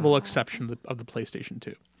 possible exception of the PlayStation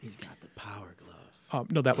 2. He's got the power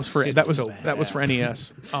glove. No, that was for It's that was so that was for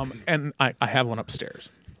NES. And I have one upstairs.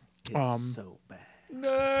 It's so bad.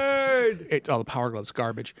 Nerd. The Power Glove's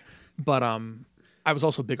garbage, but I was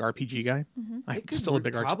also a big RPG guy. I'm still a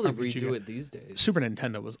big probably RPG redo guy. it these days. Super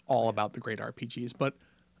Nintendo was all about the great RPGs, but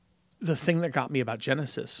the thing that got me about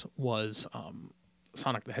Genesis was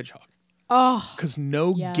Sonic the Hedgehog, Oh, because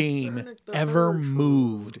no Yes. game Sonic the ever Hedgehog.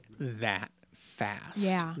 moved that fast.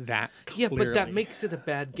 Yeah. that Yeah, but that clearly. makes it a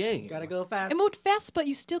bad game. Gotta go fast. it moved fast, but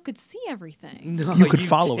you still could see everything. No, You could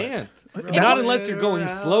follow it. can't. Not unless you're going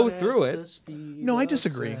slow through it. No, I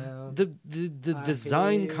disagree. The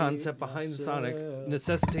design concept behind Sonic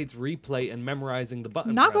necessitates replay and memorizing the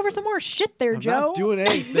button. Knock over presses. some more shit there, I'm Joe. not doing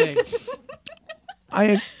anything.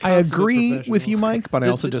 I Consummate agree with professional. you, Mike, but I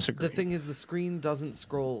also The disagree. thing is, the screen doesn't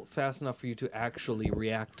scroll fast enough for you to actually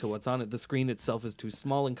react to what's on it. The screen itself is too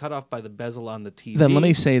small and cut off by the bezel on the TV. Then let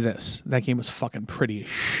me say this: that game was fucking pretty as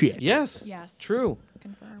shit. Yes. Yes. True.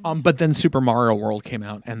 Confirmed. But then Super Mario World came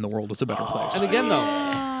out, and the world was a better place. And again, though,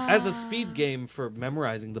 as a speed game for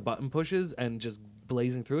memorizing the button pushes and just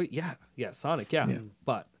blazing through it, yeah, Sonic, yeah.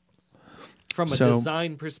 But from a So-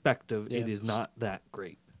 design perspective, it Yeah. is not that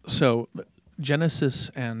great. So Genesis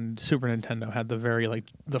and Super Nintendo had the very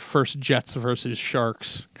the first Jets versus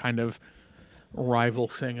Sharks kind of rival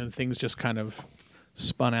thing, and things just kind of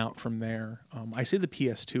spun out from there. I say the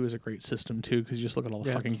PS2 is a great system too, because you just look at all the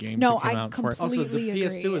Yeah. fucking games No, that came I out for it. Also, the Completely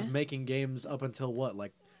PS2 agree. was making games up until what,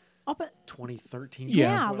 like Oh, but 2013? Yeah.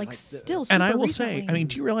 yeah, like still. And I super will say, recently.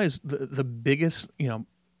 do you realize the biggest,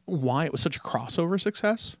 why it was such a crossover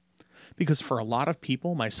success? Because for a lot of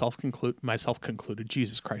people, myself concluded,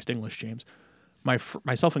 Jesus Christ, English, James,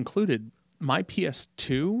 myself included, my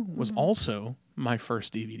PS2 was also my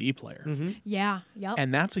first DVD player. Yeah. Yep.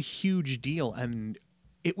 And that's a huge deal. And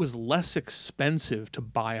it was less expensive to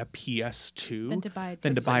buy a PS2 Than to buy a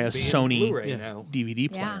than to disc. buy a Me and Sony Blu-ray Yeah. now. DVD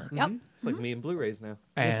yeah. player. Yep. It's like me and Blu-rays now.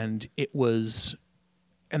 And it was,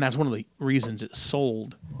 and that's one of the reasons it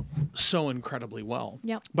sold so incredibly well.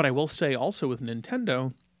 Yep. But I will say also with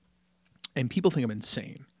Nintendo, and people think I'm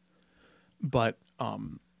insane, but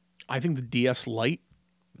I think the DS Lite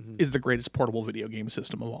is the greatest portable video game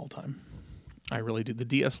system of all time. I really do. The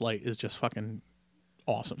DS Lite is just fucking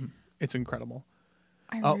awesome. It's incredible.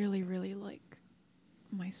 I really, really like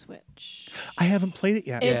my Switch. I haven't played it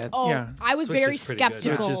yet. It- oh, Yeah. I was Switch very is pretty good.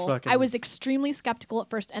 skeptical. Switch is fucking- I was extremely skeptical at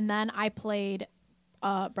first, and then I played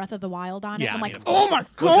Breath of the Wild on it. Yeah, I'm I like, mean, of oh course. my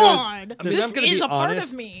Well, there was- god, I mean, this I'm gonna is be a part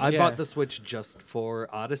honest. of me. I Yeah. bought the Switch just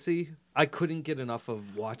for Odyssey. I couldn't get enough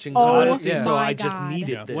of watching Oh Odyssey, Yeah. so my I just God. needed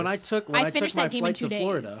Yeah. this. When I took I finished my that game in flight 2 to days.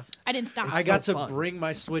 Florida, I didn't stop. I so got to fun. bring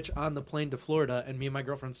my Switch on the plane to Florida, and me and my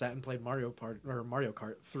girlfriend sat and played Mario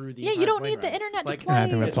Kart through the. Yeah, you entire don't plane need the ride. internet to Like, play. I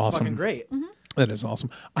think that's it's awesome. fucking great. That is awesome.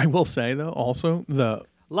 I will say though, also the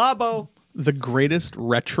Labo. the greatest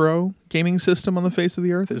retro gaming system on the face of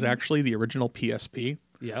the earth is actually the original PSP.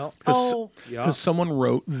 Yeah. Oh, Yeah. Because someone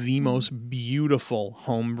wrote the most beautiful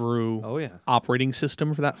homebrew Oh, yeah. operating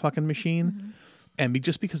system for that fucking machine. And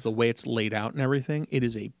just because the way it's laid out and everything, it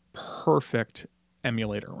is a perfect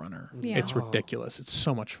emulator runner. Yeah. It's ridiculous. It's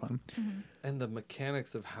so much fun. And the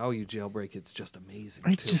mechanics of how you jailbreak, it's just amazing.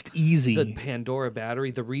 It's too. just easy. The Pandora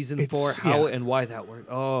battery, the reason It's- for how yeah. and why that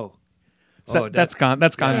worked. Oh. So that's gone.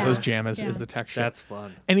 That's Gonzo's Yeah. jam is Yeah. the tech shit. That's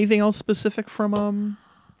fun. Anything else specific from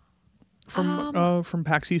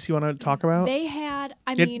PAX East you want to talk about? they had.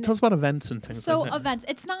 I Yeah, mean, tell us about events and things. so like that. events.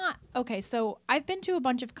 It's not okay. So I've been to a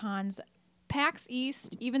bunch of cons. PAX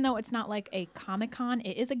East, even though it's not like a Comic-Con,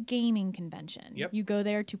 it is a gaming convention. Yep. You go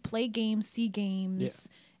there to play games, see games,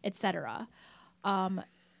 etc.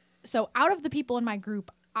 So out of the people in my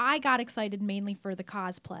group, I got excited mainly for the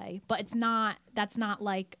cosplay, but that's not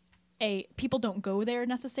like people don't go there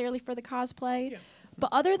necessarily for the cosplay. But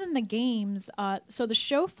other than the games, so the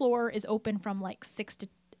show floor is open from like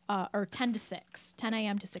 10 to 6, 10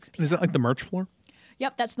 a.m. to 6 p.m. Is that like the merch floor?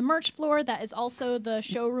 Yep, that's the merch floor. That is also the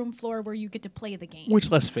showroom floor where you get to play the games. Which,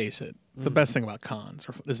 let's face it, the best thing about cons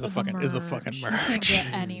is the The fucking merch. You can't merch.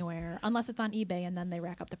 get anywhere unless it's on eBay, and then they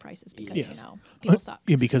rack up the prices because Yes. people suck.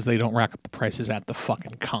 Yeah, because they don't rack up the prices at the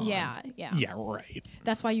fucking con. Yeah. Yeah, right.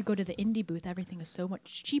 That's why you go to the indie booth. Everything is so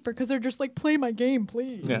much cheaper because they're just like, play my game,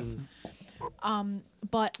 please. Yeah.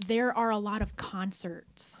 But there are a lot of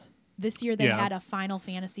concerts. This year they Yeah. had a Final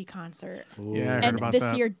Fantasy concert. Yeah, I heard And about this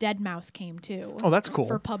that. year Dead Mouse came too. Oh, that's cool.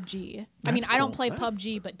 For PUBG. I That's mean, I don't cool. play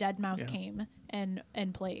PUBG, but Dead Mouse Yeah. came and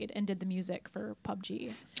played and did the music for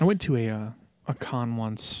PUBG. I went to a con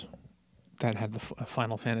once that had the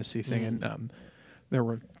Final Fantasy thing, and there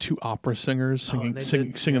were two opera singers singing they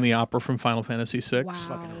singing, did- singing the opera from Final Fantasy VI. Wow.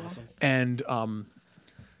 Fucking awesome. And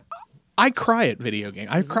I cry at video game.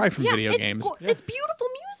 I cry from video it's games. It's beautiful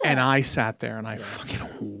music. And I sat there and I fucking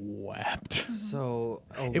wept. So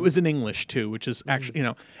It was in English too, which is actually,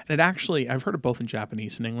 and it actually, I've heard it both in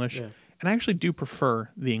Japanese and English. Yeah. And I actually do prefer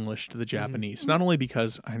the English to the Japanese. Not only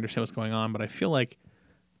because I understand what's going on, but I feel like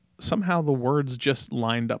somehow the words just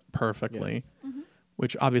lined up perfectly.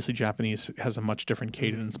 Which obviously Japanese has a much different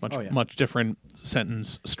cadence, much different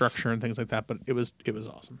sentence structure and things like that. But it was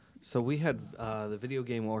awesome. So we had the video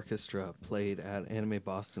game orchestra played at Anime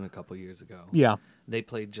Boston a couple years ago. Yeah. They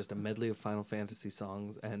played just a medley of Final Fantasy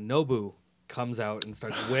songs, and Nobu comes out and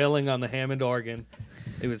starts wailing on the Hammond organ.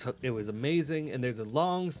 It was amazing, and there's a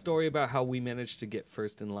long story about how we managed to get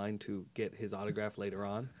first in line to get his autograph later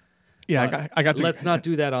on. Yeah, I got to. Let's not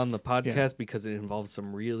do that on the podcast because it involves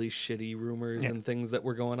some really shitty rumors and things that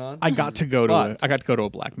were going on. I got to go to But- a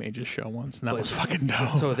Black Mages show once, and that But- was fucking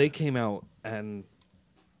dope. So they came out and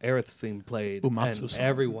Aerith's theme played, Umatsu and song.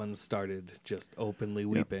 everyone started just openly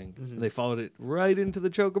weeping. Mm-hmm. They followed it right into the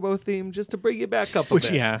Chocobo theme just to bring it back up a Which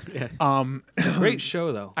bit. yeah. Great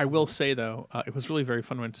show though. I will say though, it was really very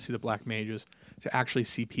fun when to see the Black Mages, to actually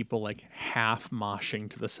see people like half moshing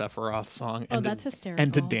to the Sephiroth song. Oh, and that's to, hysterical.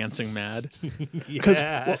 And to Dancing Mad. Because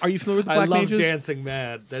are you familiar with the Black I love Mages? Dancing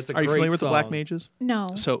Mad. That's a Are you great familiar with the Black song. Mages?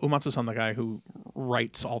 No. So Umatsu-san, the guy who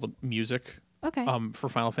writes all the music Okay. for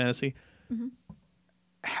Final Fantasy,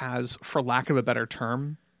 has, for lack of a better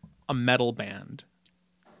term, a metal band,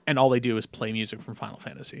 and all they do is play music from Final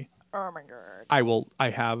Fantasy. Oh my god. I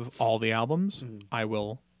have all the albums. I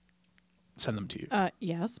will send them to you.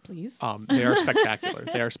 Yes, please. They are spectacular.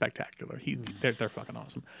 They are spectacular. They're fucking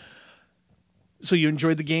awesome. So you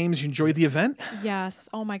enjoyed the games? You enjoyed the event? Yes.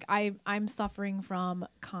 Oh my. I'm suffering from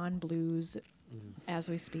con blues as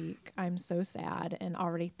we speak. I'm so sad and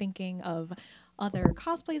already thinking of other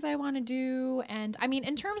cosplays I want to do. And I mean,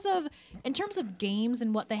 in terms of games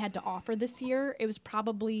and what they had to offer this year, it was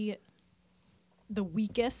probably the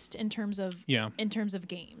weakest in terms of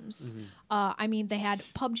games. I mean, they had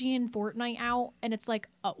PUBG and Fortnite out, and it's like,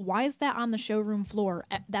 why is that on the showroom floor?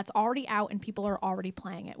 That's already out, and people are already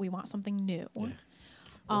playing it. We want something new.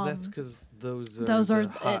 Well, that's because those are the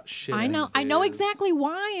hot shit. I know these days. exactly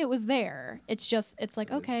why it was there. It's just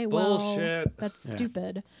like, okay, well, bullshit. that's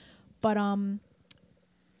stupid. But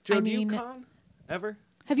Joe, I do you mean, con ever?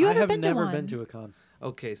 have you I ever have been to never one? been to a con.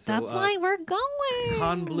 Okay, so That's why we're going.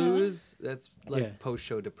 con blues. That's like Yeah.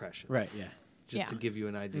 post-show depression. Right, yeah. Just Yeah. to give you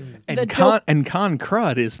an idea. And The con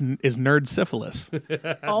crud is nerd syphilis.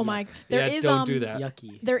 Oh my! There Yeah, is don't do that.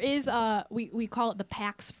 Yucky. There is we call it the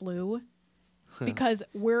PAX flu because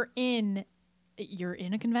you're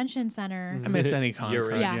in a convention center. I mean, it's any con You're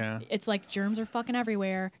crud. right. Yeah. It's like germs are fucking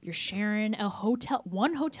everywhere. You're sharing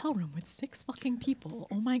one hotel room with 6 fucking people.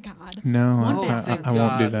 Oh my god. No, One Oh, bathroom. thank I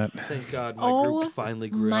won't do God. that. Thank God my Oh group finally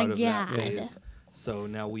grew my out of that God. phase. So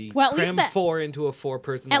now we Well, at least cram that- 4 into a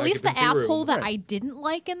 4-person At least the occupancy asshole room. that I didn't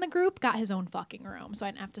like in the group got his own fucking room, so I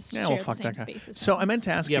didn't have to Yeah, share well, the fuck same that guy. space as So him. I meant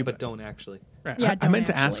to ask Yeah, you, but don't actually. right, Yeah, I don't meant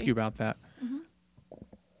to ask actually. you about that.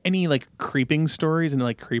 Any like creeping stories and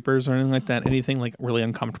like creepers or anything like that? Anything like really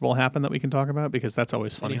uncomfortable happen that we can talk about? Because that's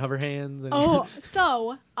always funny. Any hover hands? Any Oh,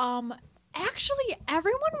 so actually,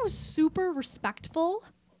 everyone was super respectful,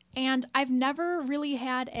 and I've never really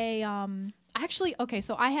had a Actually, okay,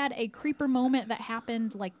 so I had a creeper moment that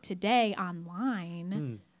happened like today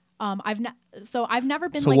online. I've never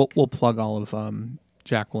been So like we'll plug all of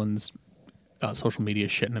Jacqueline's social media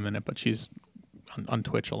shit in a minute, but she's on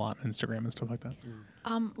Twitch a lot, Instagram and stuff like that.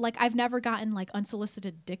 like I've never gotten like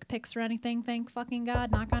unsolicited dick pics or anything. Thank fucking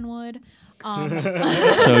God. Knock on wood.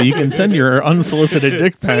 So you can send your unsolicited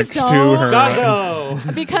dick pics to don't. her.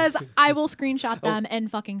 Gonzo! Because I will screenshot them and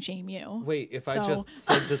fucking shame you. Wait, if I So- just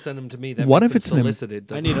said to send them to me, that What makes if it it's an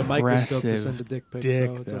solicited? I doesn't need a it? microscope to Impressive send a dick pic,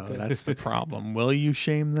 dick, so it's though. okay. That's the problem. Will you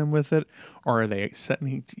shame them with it, or are they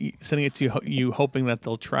sending it to you hoping that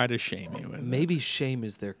they'll try to shame you with it? Maybe shame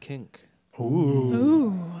is their kink.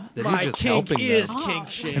 Ooh. That My you're just kink helping is them. kink And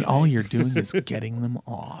shame. all you're doing is getting them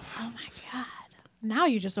off. Oh my God. Now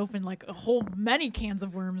you just opened like a whole many cans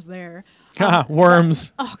of worms there. Ah,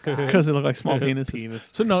 worms. Oh God. Because they look like small penises.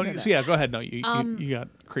 Penis. So no, so yeah, go ahead. No, you got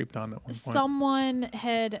creeped on at one point. Someone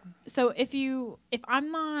had if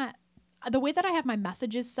I'm not the way that I have my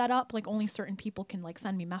messages set up, like only certain people can like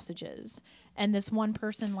send me messages, and this one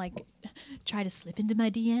person like tried to slip into my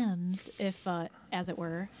DMs, if as it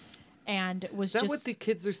were, and was Is that just what the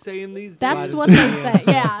kids are saying these days? that's Slide what into they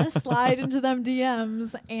say. Yeah, slide into them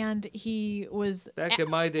DMs, and he was Back in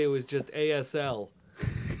my day, it was just ASL.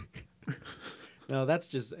 No, that's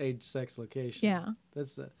just age, sex, location. yeah.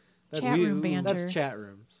 That's Chat room banter. That's chat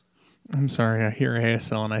rooms. I'm sorry, I hear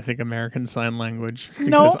ASL and I think American Sign Language because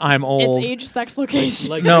No, I'm old. It's age, sex, location.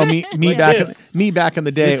 Like No, me Like back this. me back in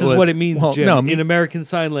the day. this it is was, what it means, well, Jim, No, in me, American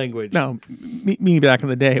Sign Language. no, me back in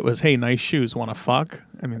the day. It was, hey, nice shoes, want to fuck?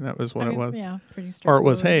 I mean, that was what I mean, it was. Yeah, pretty Or it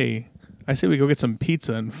was, straightforward. hey, I say we go get some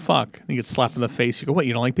pizza and fuck. You get slapped in the face. You go, what?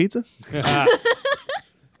 You don't like pizza?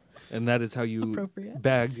 And that is how you Appropriate.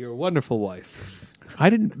 bagged your wonderful wife. I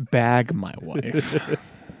didn't bag my wife.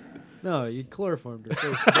 No, you chloroformed her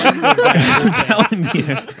first. I'm telling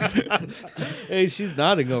you. Hey, she's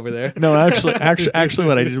nodding over there. No, actually,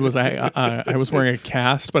 what I did was I was wearing a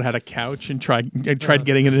cast, but had a couch and tried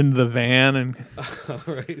getting it into the van. And All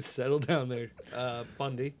right, settle down there,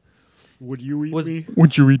 Bundy. Would you eat Was- me?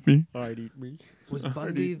 would you eat me? I'd eat me. Was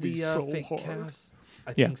Bundy eat me the so fake hard. cast?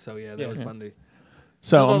 I Yeah. think so. Yeah, that was Yeah. Bundy.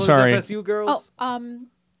 So All I'm those sorry. FSU girls. Oh,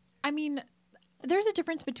 I mean, there's a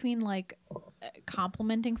difference between like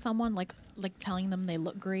complimenting someone, like telling them they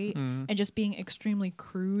look great, Mm. and just being extremely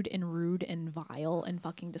crude and rude and vile and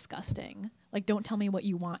fucking disgusting. Like, don't tell me what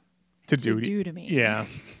you want to to do to me. Yeah.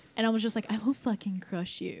 And I was just like, I will fucking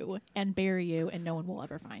crush you and bury you, and no one will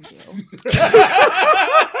ever find you.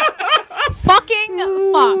 Fucking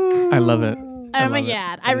fuck. I love it. Oh my love it.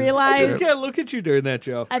 God. I I realized. just can't look at you during that,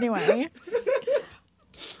 Joe. Anyway.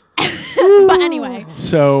 But anyway.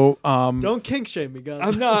 So Don't kink shame me, guys.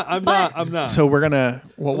 I'm not. I'm not. so we're gonna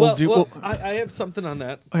what we'll do. Well, we'll- I have something on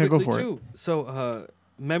that. Okay, go quickly, for it. too. So,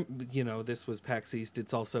 this was PAX East.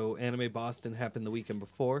 It's also Anime Boston happened the weekend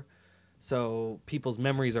before. So people's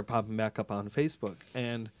memories are popping back up on Facebook.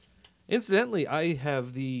 And incidentally, I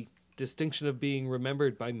have the distinction of being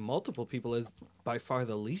remembered by multiple people as by far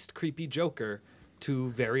the least creepy Joker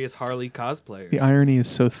to various Harley cosplayers. the irony is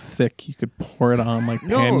so thick you could pour it on like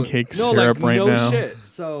pancake no, syrup like, right no now. shit.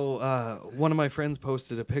 So one of my friends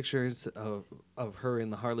posted a pictures of her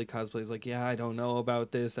in the Harley cosplay. He's like, yeah, I don't know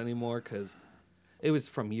about this anymore because it was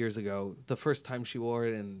from years ago. The first time she wore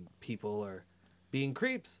it, and people are being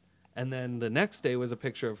creeps. And then the next day was a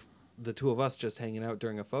picture of the two of us just hanging out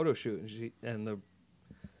during a photo shoot, and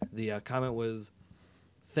the comment was,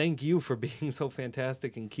 "Thank you for being so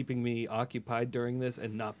fantastic and keeping me occupied during this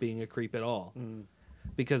and not being a creep at all."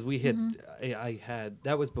 Because we had, I had,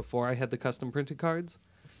 that was before I had the custom printed cards,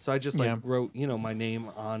 so I just Yeah. wrote my name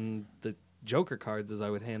on the Joker cards as I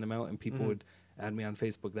would hand them out, and people would add me on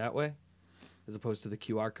Facebook that way, as opposed to the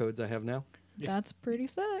QR codes I have now. That's pretty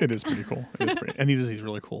sick. It is pretty cool. It is pretty, and he does these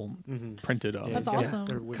really cool printed Yeah, That's he's got- awesome.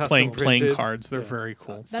 they're wicked. Custom playing printed. cards. They're Yeah. very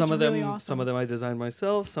cool. That's some of really them, awesome. some of them I designed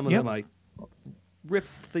myself. Some of Yep. them I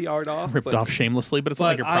ripped the art off. Ripped but- off shamelessly, but it's not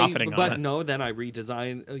like you're profiting but on it. no, then I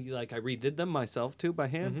redesigned, I redid them myself too by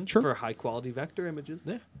hand Sure. for high quality vector images.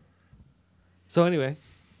 Yeah. So anyway,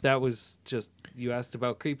 that was just, you asked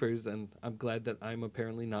about creepers, and I'm glad that I'm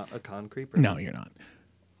apparently not a con creeper. No, you're not.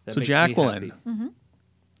 That So makes me Jacqueline, happy.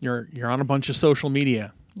 you're on a bunch of social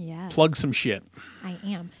media. Yes. plug some shit. I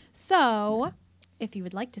am. So, if you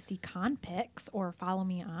would like to see con pics or follow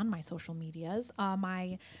me on my social medias,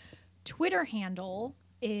 my Twitter handle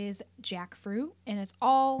is Jackfruit, and it's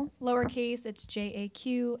all lowercase. It's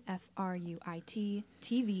JAQFRUIT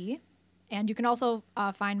TV. And you can also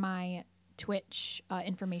find my Twitch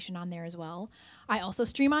information on there as well. I also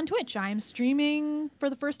stream on Twitch. I am streaming for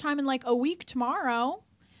the first time in like a week tomorrow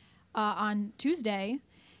on Tuesday,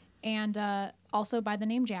 and also by the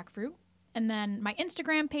name Jackfruit. And then my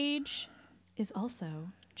Instagram page is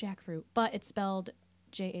also Jackfruit, but it's spelled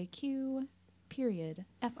JAQ period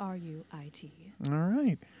FRUIT. All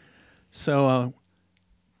right. So,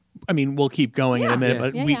 I mean, we'll keep going in a minute,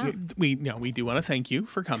 but we do want to thank you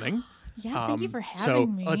for coming. Yes, thank you for having so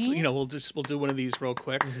me. let's we'll do one of these real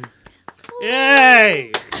quick.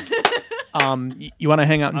 Yay! You want to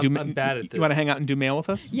hang out and do? I'm bad at this. You want to hang out and do mail with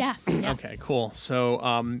us? Yes. Okay, cool.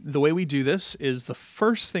 So the way we do this is the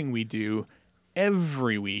first thing we do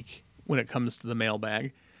every week when it comes to the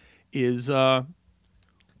mailbag is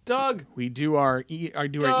Doug. we do our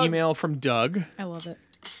email from Doug. I love it.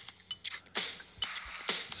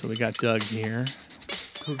 So we got Doug here.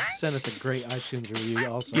 Who sent us a great iTunes review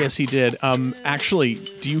also. Yes, he did. Actually,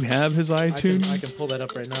 do you have his iTunes? I can pull that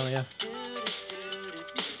up right now, yeah.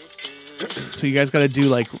 So you guys got to do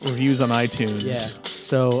like reviews on iTunes. Yeah.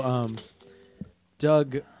 So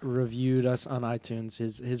Doug reviewed us on iTunes.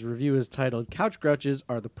 His review is titled "Couch Grouches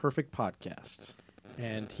Are the Perfect Podcast,"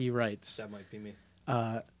 and he writes, That might be me.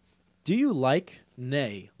 "Do you like,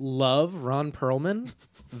 nay, love Ron Perlman?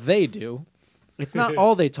 They do. It's not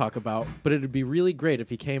all they talk about, but it would be really great if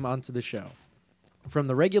he came onto the show. From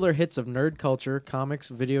the regular hits of nerd culture, comics,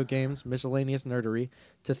 video games, miscellaneous nerdery,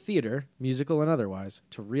 to theater, musical and otherwise,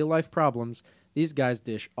 to real-life problems, these guys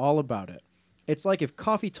dish all about it. It's like if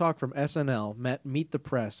Coffee Talk from SNL met Meet the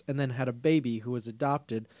Press and then had a baby who was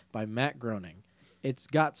adopted by Matt Groening. It's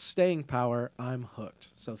got staying power. I'm hooked."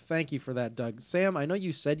 So thank you for that, Doug. Sam, I know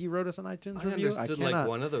you said you wrote us an iTunes I review. understood cannot like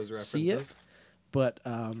one of those references. see it, but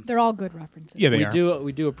They're all good references. Yeah, they are.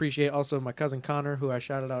 we do appreciate also my cousin Connor, who I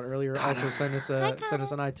shouted out earlier, also sent us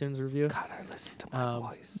an iTunes review. Connor, listen to my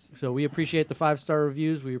voice. So we appreciate the 5-star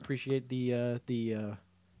reviews. We appreciate the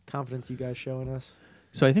confidence you guys show in us.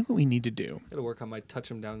 So I think what we need to do, Gotta work on my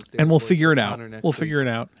touch him downstairs. and we'll voice figure with it out. Connor next We'll week. figure it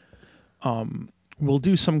out. We'll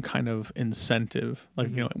do some kind of incentive, like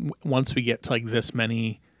once we get to like this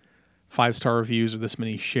many 5-star reviews or this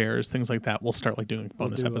many shares, things like that. We'll start like doing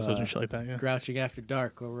bonus do, episodes and shit like that. Yeah. Grouching After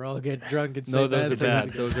Dark, where we're all get drunk and say No, those are bad bad.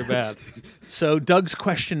 things. Those are bad. So Doug's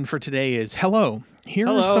question for today is, hello, here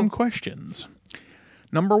are Hello. some questions.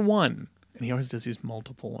 Number 1, and he always does these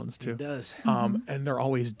multiple ones too. It does. And they're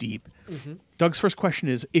always deep. Doug's first question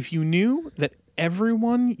is, if you knew that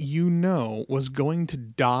everyone you know was going to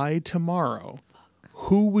die tomorrow,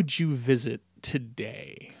 who would you visit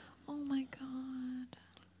today? Oh my god.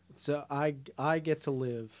 So I get to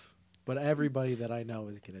live, but everybody that I know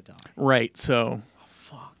is gonna die. Right, so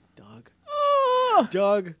Fuck, Doug.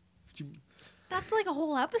 Doug. That's like a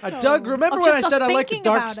whole episode. Doug, remember of when I just us said I like the thinking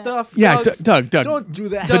dark about it. stuff? yeah, Doug, Doug, don't do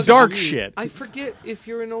that. the Doug, dark you- shit. I forget if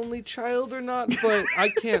you're an only child or not, but I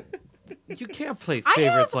can't. You can't play I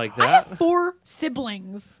favorites have- like I that. have 4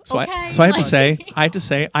 siblings. So okay? I have to Like-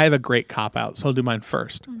 say, I have a great cop out. So I'll do mine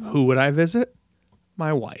 1st. Who would I visit?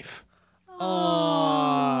 My wife.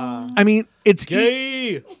 I mean, it's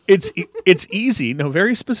it's easy. No,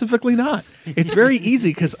 very specifically not. It's very easy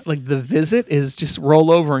because like the visit is just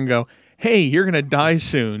roll over and go, hey, you're gonna die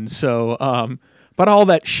soon. So, but all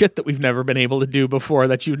that shit that we've never been able to do before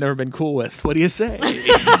that you've never been cool with. What do you say?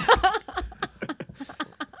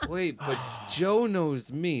 Wait, but Joe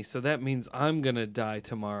knows me, so that means I'm gonna die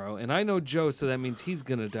tomorrow, and I know Joe, so that means he's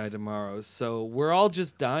gonna die tomorrow. So we're all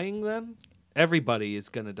just dying then. Everybody is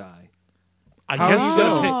gonna die. I How guess are you so.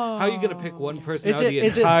 gonna pick? How are you gonna pick one person out of the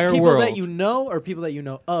Is it entire people world? that you know or people that you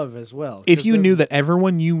know of as well? If 'Cause you they're- knew that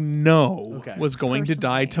everyone you know Okay. was going to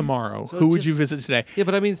die Personally. tomorrow, So who would you just- visit today? Yeah,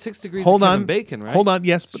 but I mean 6 degrees Hold of on, Kevin Bacon, right? Hold on,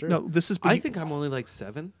 yes, That's but true. no, this is. I think I'm only like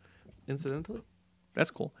 7, incidentally.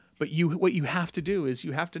 That's cool. But what you have to do is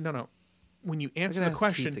you have to no. When you answer gonna the ask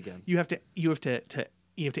question, Keith again. you have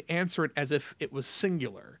to answer it as if it was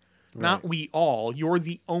singular. Not we all. You're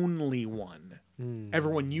the only one.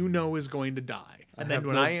 Everyone you know is going to die. And then have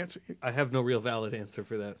when no- I answer, I have no real valid answer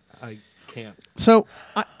for that. I can't. so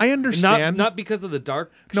I understand. Not because of the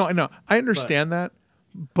dark. no, I know. I understand that,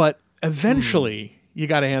 but eventually you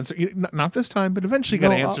got to answer. Not this time, but eventually you got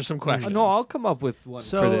to No, answer I'll- some questions. No, I'll come up with one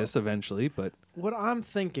So- for this eventually, but What I'm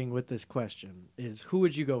thinking with this question is, who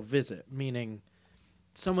would you go visit? Meaning,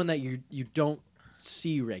 someone that you don't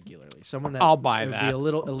see regularly. Someone that I'll buy it would that. be a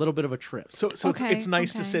little bit of a trip. So Okay, it's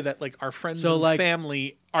nice to okay. say that like our friends So, and like-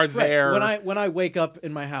 family are Right. there. When I wake up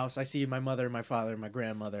in my house, I see my mother, my father, my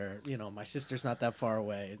grandmother. You know, my sister's not that far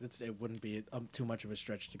away. It wouldn't be too much of a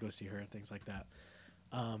stretch to go see her and things like that.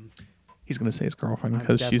 He's going to say his girlfriend I'm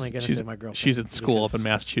because definitely gonna she's say my girlfriend she's at school up in because-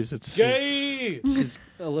 Massachusetts. Gay. She's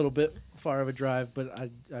a little bit far of a drive, but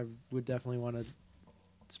I would definitely want to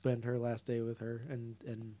spend her last day with her and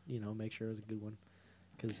you know make sure it was a good one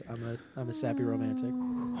because I'm a sappy romantic.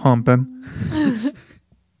 Humping.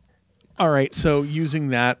 All right, so using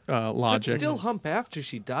that But logic, still hump after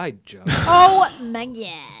she died, Joe. Oh my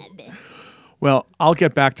god. well, I'll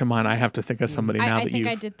get back to mine. I have to think of somebody now I that think you've.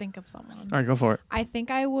 I did think of someone. All right, go for it. I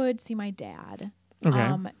think I would see my dad.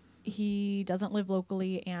 Okay. He doesn't live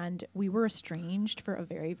locally, and we were estranged for a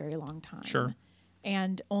very, very long time. Sure.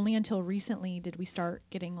 And only until recently did we start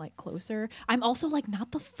getting like closer. I'm also like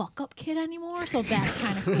not the fuck up kid anymore, so that's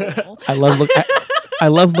kind of cool. I love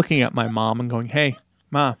looking at my mom and going, "Hey,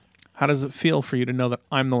 Ma, how does it feel for you to know that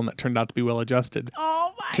I'm the one that turned out to be well adjusted?"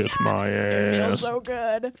 Oh my Kiss god, my it feels ass. so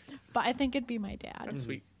good. But I think it'd be my dad.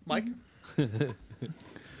 Sweet, Mike.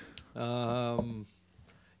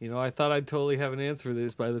 You know, I thought I'd totally have an answer for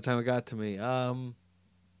this by the time it got to me.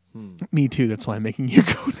 Me too. That's why I'm making you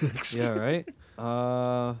go next. Yeah, right.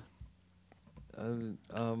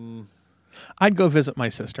 I'd go visit my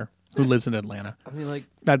sister who lives in Atlanta. I mean, like,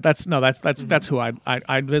 That's who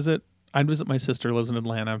I'd visit. I'd visit my sister who lives in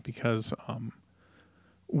Atlanta because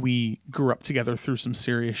we grew up together through some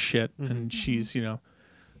serious shit, and she's you know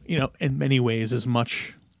in many ways as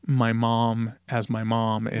much my mom as my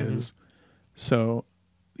mom is. So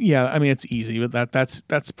yeah, I mean it's easy, but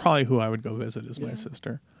that's probably who I would go visit is my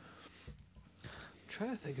sister. I'm trying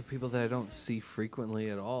to think of people that I don't see frequently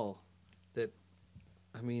at all. That,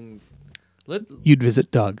 I mean, You'd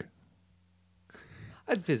visit Doug.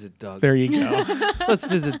 I'd visit Doug. There you go. Let's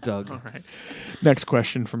visit Doug. All right. Next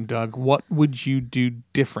question from Doug. What would you do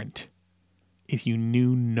different if you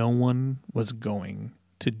knew no one was going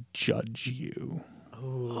to judge you?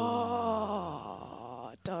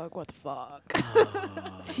 Oh, Doug, what the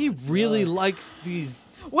fuck? He really likes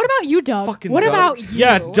these. What about you, Doug? Fucking What Doug. about you?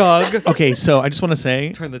 Yeah, Doug. Okay, so I just want to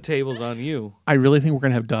say, Turn the tables on you. I really think we're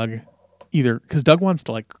going to have Doug either because Doug wants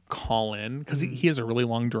to like call in because he has a really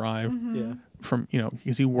long drive Yeah. from,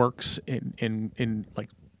 because he works in like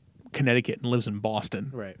Connecticut and lives in Boston.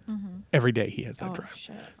 Right. Every day he has that Oh, drive.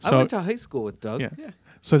 shit. So I went to high school with Doug. yeah.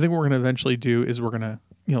 So I think what we're going to eventually do is we're going to,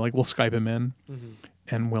 like we'll Skype him in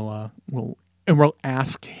and we'll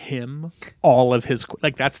ask him all of his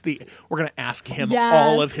we're going to ask him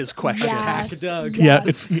all of Yes. his questions. Yes. Doug. Yeah, Yes.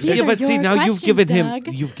 it's These Yeah, are but see your now questions,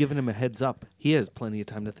 Doug. you've given him a heads up. He has plenty of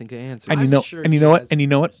time to think of answers. and I'm you know sure and you he know what has and you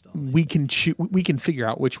know what answers to all we can figure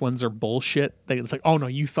out which ones are bullshit. It's like, oh no,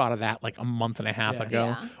 you thought of that like a month and a half Yeah. ago,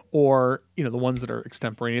 Yeah. or the ones that are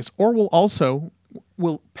extemporaneous, or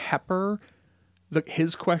we'll pepper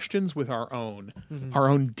his questions with our own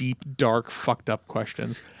deep, dark, fucked up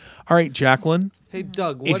questions. All right, Jacqueline. Hey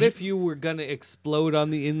Doug, If what you- if you were gonna explode on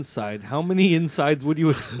the inside? How many insides would you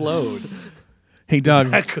explode? Hey, Doug.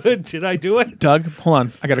 That good? Did I do it? Doug, hold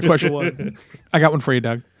on. I got a Just question. one. I got one for you,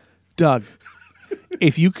 Doug. Doug,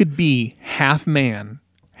 if you could be half man,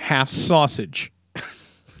 half sausage,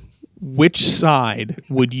 which side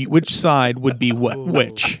would be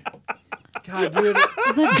which? God, dude,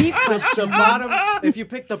 The deep the bottom. If you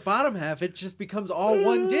pick the bottom half, it just becomes all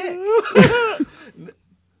one dick.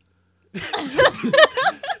 A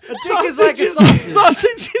dick is like a sausage.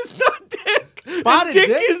 Sausage is not dick. Spotted dick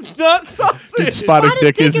dick? is not sausage. Dude, spotted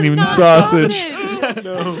dick dick isn't is even not sausage. What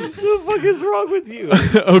the fuck is wrong with you?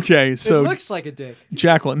 Okay, It so looks like a dick.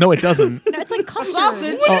 Jacqueline. No, it doesn't. No, it's like custard.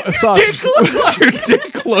 Sausage. Oh, a sausage. What does your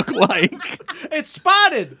dick look like? It's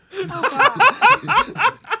spotted.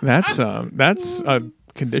 That's a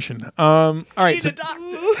condition. All right, so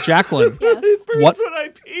Jacqueline, Yes. what When I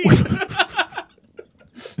pee.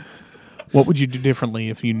 what would you do differently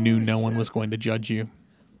if you knew no one was going to judge you?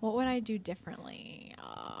 What would I do differently?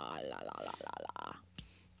 La, la, la, la, la.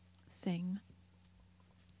 Sing.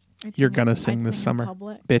 I'd You're sing gonna in- sing I'd this sing in summer,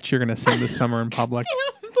 public. bitch. You're gonna sing this summer in public.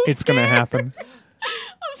 I'm so It's gonna scared. happen. I'm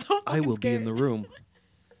so I will fucking be in the scared. room.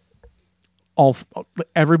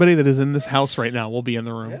 Everybody that is in this house right now will be in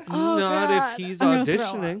the room. Oh, Not God. if he's I'm gonna throw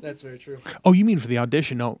auditioning. up. That's very true. Oh, you mean for the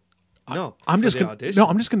audition? No, No, I'm for just the gonna audition. no.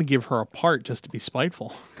 I'm just gonna give her a part just to be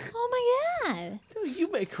spiteful. Oh my God.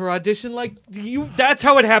 You make her audition like you. That's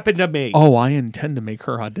how it happened to me. Oh, I intend to make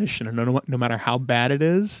her audition, and no matter how bad it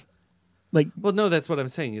is, Like, Well, no, that's what I'm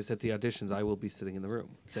saying. Is at the auditions, I will be sitting in the room.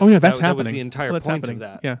 oh yeah, that's that happening. was the entire Oh, that's point happening.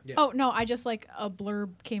 of that. Yeah. Oh no, I just like a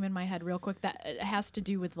blurb came in my head real quick that it has to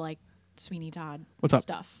do with like Sweeney Todd What's up?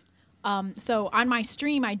 stuff. So on my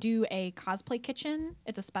stream, I do a cosplay kitchen.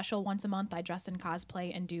 It's a special once a month. I dress in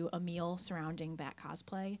cosplay and do a meal surrounding that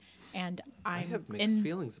cosplay. And I I'm have mixed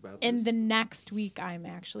feelings about this. in the next week. I'm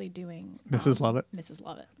actually doing Mrs. Lovett. Mrs.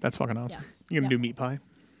 Lovett. That's fucking awesome. Yes. You're gonna Yep. do meat pie?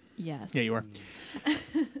 Yes. Yeah, you are.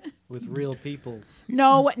 With real peoples.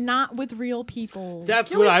 No, not with real people. That's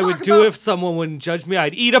Can what we I would talk do about- if someone wouldn't judge me.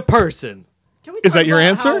 I'd eat a person. Can we Is talk that your about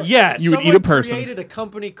answer? how Yes. You would eat a someone person. created a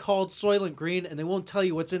company called Soylent Green, and they won't tell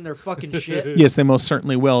you what's in their fucking shit. Yes, they most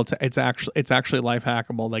certainly will. It's actually life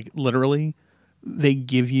hackable. Like literally, they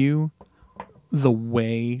give you the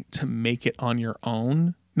way to make it on your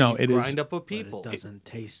own. No, it is. Grind up a But people. it doesn't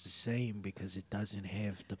taste the same because it doesn't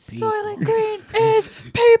have the Soylent Green is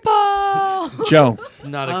people. Joe, It's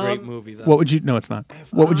not a great movie though. what would you? No, it's not.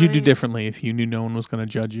 What would you do I- differently if you knew no one was going to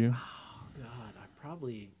judge you? God, I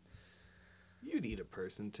probably. You'd eat a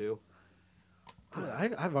person too.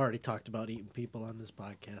 I've already talked about eating people on this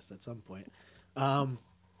podcast at some point.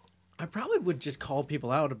 I probably would just call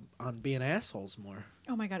people out on being assholes more.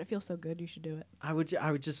 Oh my god, it feels so good. You should do it. I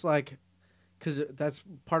would just like, because that's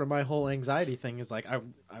part of my whole anxiety thing is like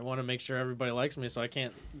I want to make sure everybody likes me, so I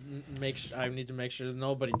can't I need to make sure that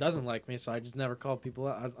nobody doesn't like me, so I just never call people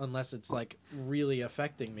out unless it's like really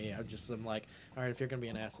affecting me. I'm like, all right, if you're gonna be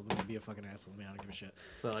an asshole, then be a fucking asshole to me. I don't give a shit.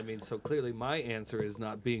 Well, I mean, so clearly my answer is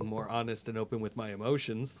not being more honest and open with my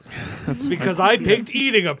emotions. That's because I picked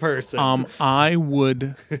eating a person. I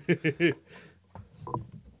would.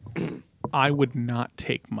 I would not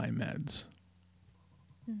take my meds.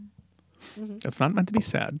 That's not meant to be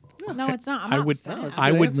sad. No, it's not. I'm I not would. sad. No, it's a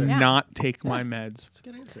I good would answer. Yeah. not take my meds. That's a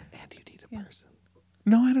good answer. and you'd eat a Yeah. person.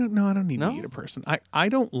 No, I don't. No, I don't need No? to eat a person. I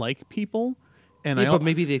don't like people, and Yeah, I but don't,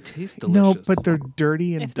 maybe they taste no, delicious. but they're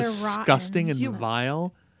dirty and If they're disgusting rotten. and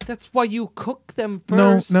vile. That's why you cook them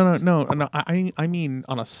No, first. no. I mean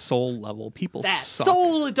on a soul level, people That suck.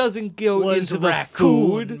 soul it doesn't go Was into the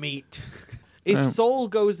raccoon food. meat. If soul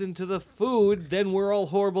goes into the food, then we're all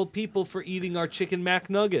horrible people for eating our chicken mac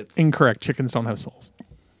nuggets. Incorrect. Chickens don't have souls.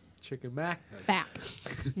 Chicken mac. Fact.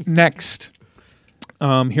 Next,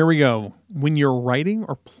 here we go. When you're writing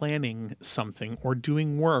or planning something or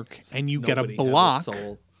doing work and you get a Nobody has block,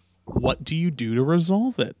 soul. what do you do to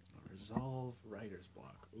resolve it? Resolve writer's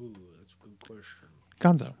block. Ooh, that's a good question.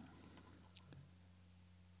 Gonzo.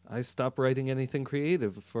 I stopped writing anything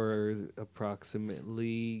creative for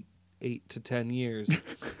approximately 8 to 10 years.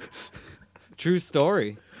 True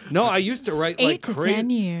story. No, I used to write 8 like to crazy. 10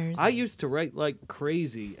 years. I used to write like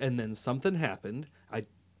crazy, and then something happened. I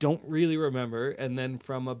don't really remember. And then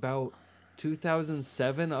from about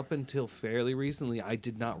 2007 up until fairly recently, I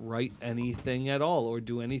did not write anything at all or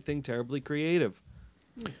do anything terribly creative.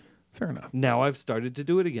 Fair enough. Now I've started to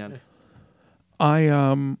do it again.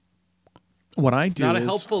 What I It's do not is a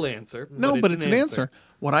helpful answer. no, but it's an answer.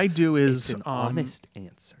 What I do is It's an honest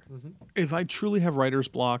answer. if I truly have writer's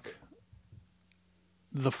block,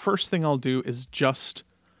 the first thing I'll do is just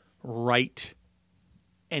write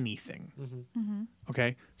anything.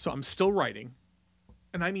 Okay? So I'm still writing.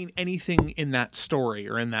 And I mean anything in that story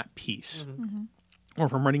or in that piece. Or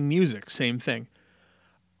if I'm writing music, same thing.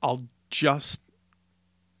 I'll just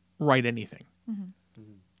write anything.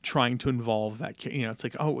 Trying to involve that, it's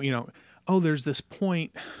like, there's this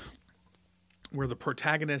point where the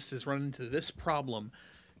protagonist is running into this problem.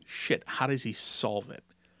 Shit, how does he solve it?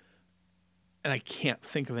 And I can't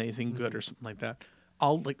think of anything good or something like that.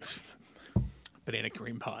 I'll like banana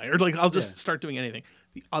cream pie or like I'll just start doing anything.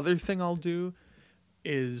 The other thing I'll do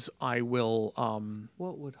is I will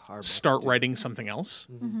What would Harbaugh start do? writing something else.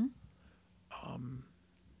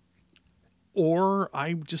 Or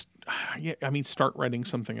I just, start writing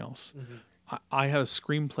something else. I had a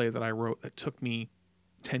screenplay that I wrote that took me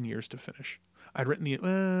 10 years to finish. I'd written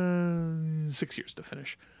the 6 years to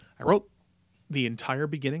finish. I wrote the entire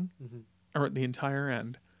beginning. I wrote the entire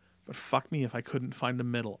end. But fuck me if I couldn't find a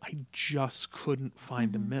middle. I just couldn't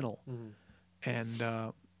find a middle.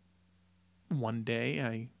 And one day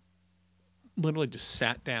I literally just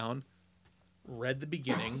sat down, read the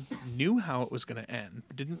beginning, knew how it was going to end,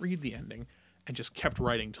 but didn't read the ending, and just kept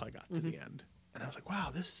writing till I got to the end. And I was like,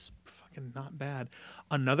 wow, this is fucking not bad.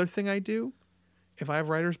 Another thing I do, if I have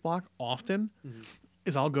writer's block often,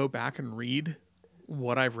 is I'll go back and read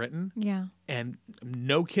what I've written. Yeah. And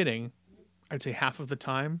no kidding, I'd say half of the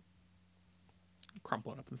time,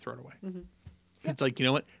 crumple it up and throw it away. It's like, you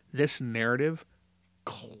know what? This narrative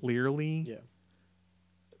clearly,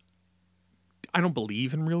 I don't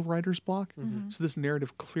believe in real writer's block. So this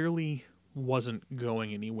narrative clearly wasn't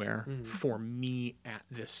going anywhere for me at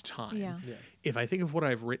this time. Yeah. Yeah. If I think of what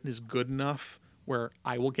I've written is good enough where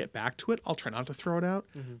I will get back to it, I'll try not to throw it out.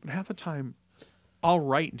 But half the time, I'll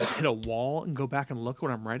write and just hit a wall and go back and look at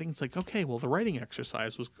what I'm writing. It's like, okay, well, the writing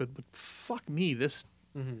exercise was good, but fuck me, this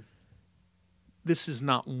is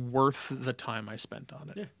not worth the time I spent on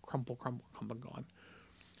it. Yeah. Crumple, crumble, crumble, gone.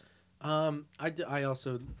 I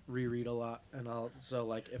also reread a lot, and so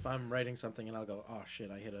like if I'm writing something and I'll go, oh shit,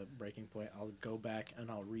 I hit a breaking point, I'll go back and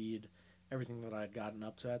I'll read everything that I'd gotten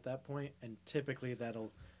up to at that point, and typically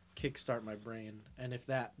that'll kickstart my brain. And if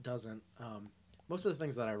that doesn't, most of the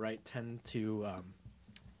things that I write tend to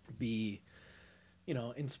be,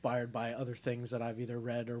 inspired by other things that I've either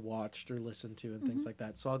read or watched or listened to and things like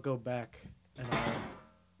that. So I'll go back and I'll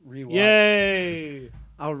rewatch. Yay!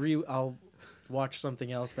 I'll watch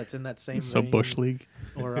something else that's in that same So vein, Bush League.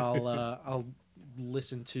 or I'll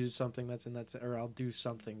listen to something that's in that, or I'll do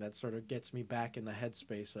something that sort of gets me back in the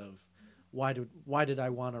headspace of why did I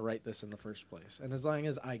want to write this in the first place? And as long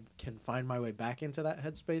as I can find my way back into that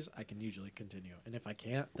headspace, I can usually continue. And if I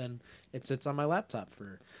can't, then it sits on my laptop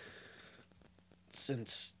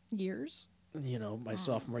since Years. my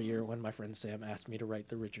sophomore year when my friend Sam asked me to write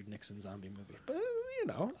the Richard Nixon zombie movie. But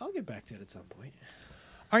I'll get back to it at some point.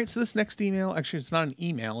 All right, so this next email, actually, it's not an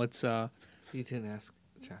email. It's You didn't ask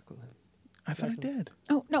Jacqueline. I thought I did.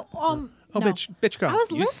 Oh no. Oh, no. bitch, go. I was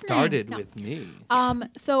You listening. started No. with me.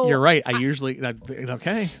 So You're right. I usually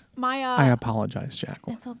okay. my I apologize,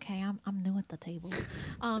 Jacqueline. It's okay. I'm new at the table.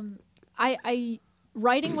 I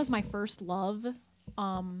writing was my first love.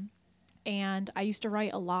 And I used to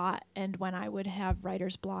write a lot, and when I would have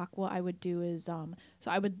writer's block, what I would do is so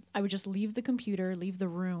I would just leave the computer, leave the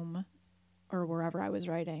room or wherever I was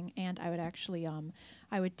writing, and I would actually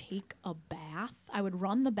I would take a bath. I would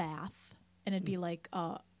run the bath, and it'd be like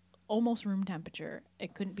almost room temperature.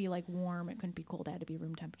 It couldn't be like warm, it couldn't be cold, it had to be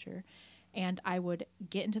room temperature. And I would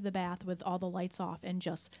get into the bath with all the lights off and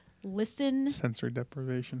just listen. Sensory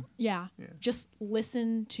deprivation. Yeah. Just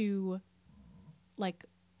listen to like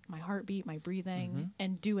my heartbeat, my breathing,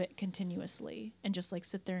 and do it continuously and just like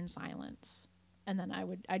sit there in silence. And then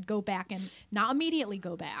I'd go back and not immediately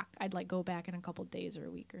go back. I'd like go back in a couple of days or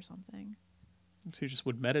a week or something. So you just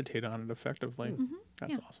would meditate on it effectively.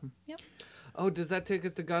 That's Yeah. awesome. Yep. Oh, does that take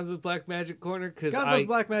us to Gonzo's Black Magic Corner? Because Gonzo's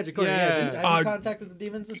Black Magic Corner. Yeah. Have you contacted the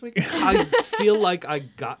demons this week? I feel like I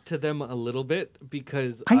got to them a little bit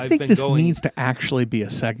because I I've think been this going. needs to actually be a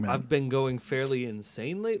segment. I've been going fairly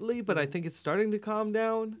insane lately, but I think it's starting to calm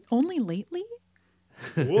down. Only lately?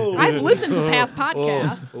 Whoa! I've listened to past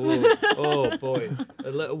podcasts. Oh boy,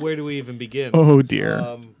 where do we even begin? Oh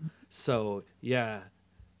dear. So yeah,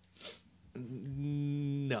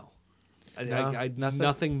 no, No, nothing?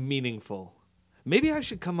 nothing meaningful. Maybe I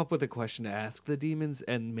should come up with a question to ask the demons,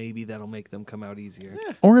 and maybe that'll make them come out easier.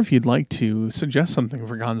 Or if you'd like to suggest something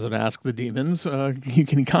for Gonzo to ask the demons, you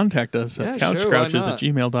can contact us at Yeah, sure, why not?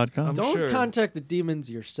 couchscrouches@gmail.com. Don't sure. contact the demons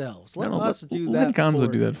yourselves. Let No, us do let that. Gonzo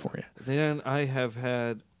for do you. that for you. Then I have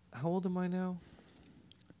had. How old am I now?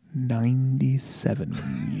 97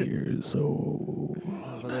 years old.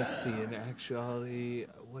 Well, let's see. In actuality,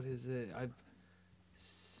 what is it? I'm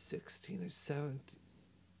 16 or 17,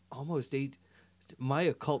 almost 8. My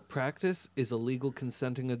occult practice is a legal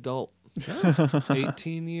consenting adult.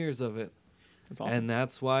 18 years of it. That's awesome. And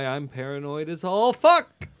that's why I'm paranoid as all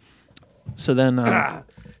fuck. So then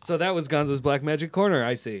So that was Gonzo's Black Magic Corner,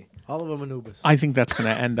 I see. All of them Anubis. I think that's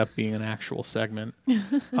going to end up being an actual segment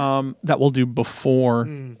that we'll do before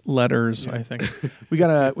letters. I think we got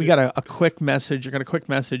a quick message. I got a quick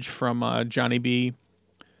message from Johnny B.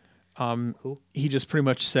 Who? He just pretty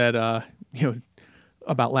much said,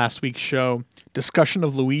 about last week's show, discussion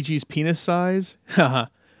of Luigi's penis size. Then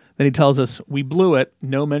he tells us we blew it.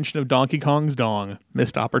 No mention of Donkey Kong's dong.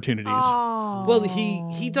 Missed opportunities. Oh. Well,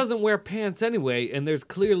 he doesn't wear pants anyway, and there's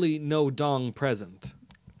clearly no dong present.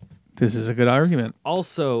 This is a good argument.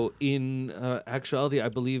 Also, in actuality, I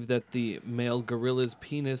believe that the male gorilla's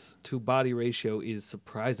penis to body ratio is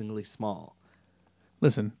surprisingly small.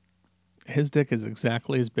 Listen, his dick is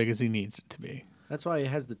exactly as big as he needs it to be. That's why he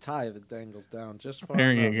has the tie that dangles down just far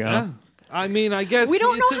There enough. you go. Yeah. I mean, I guess we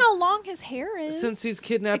don't know since, how long his hair is. since he's It could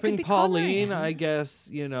kidnapping be coloring Pauline, him. I guess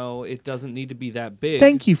it doesn't need to be that big.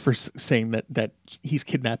 Thank you for saying that he's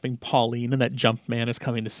kidnapping Pauline and that Jumpman is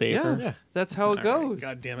coming to save Yeah, her. that's how it All right, goes.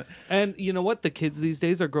 God damn it. And you know what? The kids these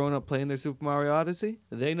days are growing up playing their Super Mario Odyssey.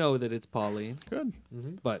 They know that it's Pauline, Good.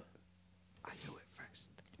 but I knew it first.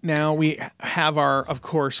 Now we have our, of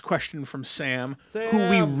course, question from Sam, who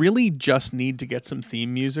we Sam! really just need to get some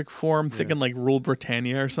theme music for. I'm thinking like Rule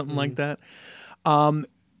Britannia or something like that.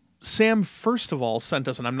 Sam, first of all, sent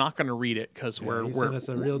us, and I'm not going to read it because he we're sent us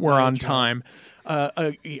a real on diatribe. time.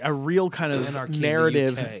 A real kind of Anarchy in the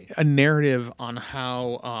narrative, UK. a narrative on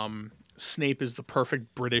how Snape is the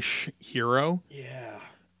perfect British hero. Yeah.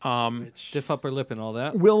 Stiff upper lip and all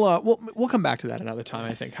that. We'll come back to that another time,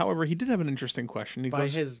 I think. However, he did have an interesting question. He By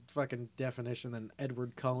goes, his fucking definition, then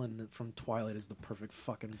Edward Cullen from Twilight is the perfect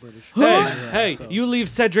fucking British. Hey, so- you leave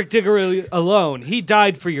Cedric Diggory alone. He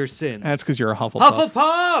died for your sins. "That's because you're a Hufflepuff."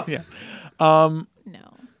 Hufflepuff! Yeah.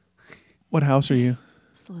 No. What house are you?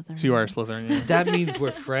 Slytherin. So you are a Slytherin. Yeah. That means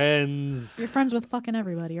we're friends. You're friends with fucking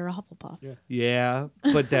everybody. You're a Hufflepuff. Yeah. Yeah,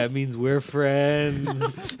 but that means we're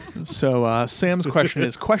friends. So Sam's question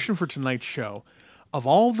is, question for tonight's show. Of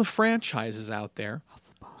all the franchises out there,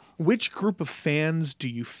 which group of fans do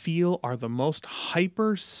you feel are the most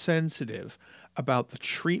hypersensitive about the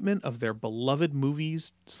treatment of their beloved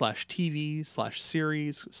movies /TV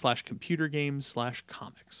 /series /computer games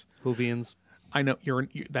 /comics? Hoovians. I know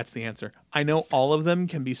that's the answer. I know all of them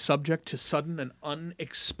can be subject to sudden and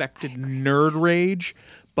unexpected nerd rage,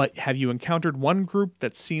 but have you encountered one group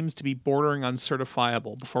that seems to be bordering on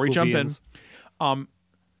certifiable? Before we jump in, Hoovians.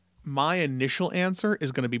 my initial answer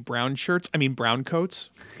is going to be brown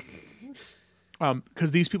coats.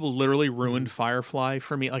 Because these people literally ruined Firefly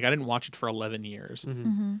for me. Like, I didn't watch it for 11 years.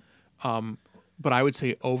 But I would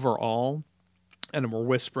say overall, and we're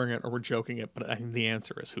whispering it or we're joking it, but I think the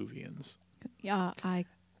answer is Hoovians. Yeah, I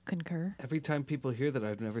concur. Every time people hear that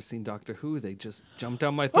I've never seen Doctor Who, they just jump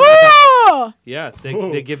down my throat. Yeah,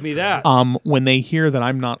 they give me that. When they hear that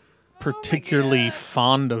I'm not particularly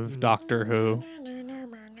fond of Doctor Who.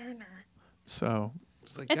 So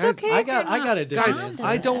It's like, It's guys, okay. I got a different Guys, answer.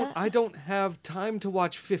 I don't have time to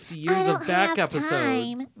watch 50 years of back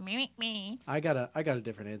episodes. I got a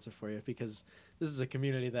different answer for you because this is a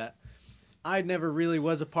community that I never really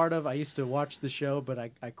was a part of. I used to watch the show, but I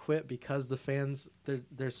quit because the fans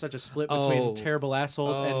there's such a split between Oh. terrible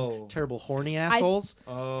assholes Oh. and terrible horny assholes,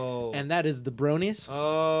 Oh. and that is the bronies,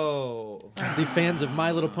 Oh. the fans of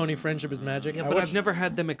My Little Pony: Friendship is Magic. Yeah, I but I've watched- never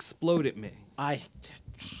had them explode at me. I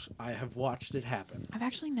have watched it happen. I've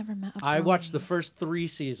actually never met a I watched the brony. first 3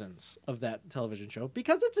 seasons of that television show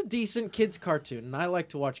because it's a decent kids cartoon, and I like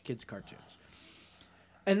to watch kids cartoons.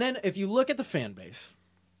 And then if you look at the fan base,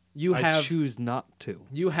 I choose not to.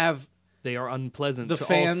 you have They are unpleasant The to all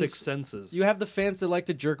fans- 6 senses. You have the fans that like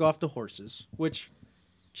to jerk off to horses, which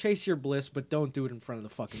chase your bliss, but don't do it in front of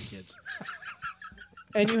the fucking kids.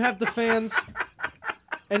 And you have the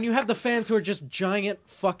fans who are just giant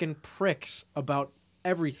fucking pricks about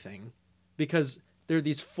everything because they're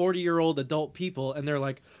these 40-year-old adult people and they're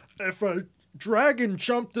like, if a dragon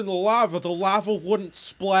jumped in the lava wouldn't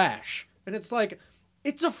splash. And it's like,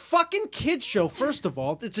 it's a fucking kid show, first of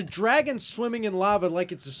all. It's a dragon swimming in lava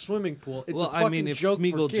like it's a swimming pool. It's well, a fucking I mean, if joke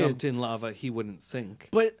Smeagol for kids. jumped in lava, he wouldn't sink.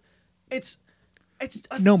 But it's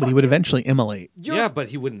a no, but he would fucking- eventually immolate. you're- Yeah, but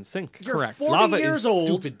he wouldn't sink. You're Correct. 40 Lava years is old.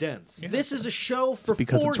 stupid dense. This is a show for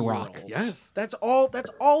because it's rock. 4-year-olds. Yes. That's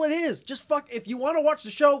all it is. Just if you want to watch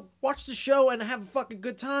the show and have a fucking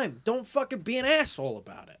good time. Don't fucking be an asshole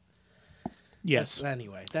about it. Yes.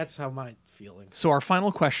 Anyway, that's how my feelings. So our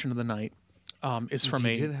final question of the night is from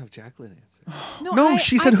you a. did have Jacqueline answer. No,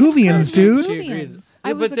 she said concurred Hoovians, with dude. She agreed. Hoovians. I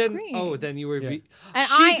Yeah, was but then, agreeing. then you were. Yeah.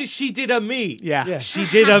 And She did a me. Yeah. Yeah. She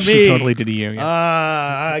did a me. She totally did a you. Yeah.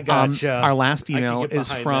 I gotcha. Our last I can email get is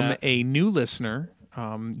behind from that. a new listener,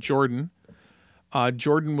 Jordan.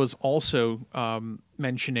 Jordan was also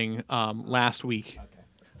mentioning last week's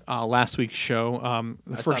show.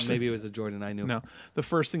 The I first thought maybe it was a Jordan I knew. no, the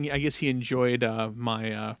first thing I guess he enjoyed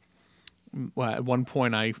my. Well, at one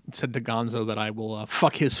point, I said to Gonzo that I will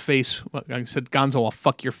fuck his face. I said, Gonzo, I'll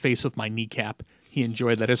fuck your face with my kneecap. He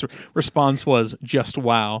enjoyed that. His response was just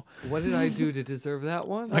wow. What did I do to deserve that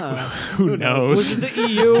one? Who knows? Was it the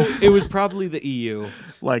EU? It was probably the EU.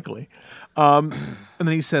 Likely. And then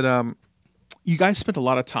he said, you guys spent a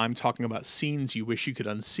lot of time talking about scenes you wish you could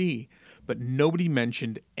unsee, but nobody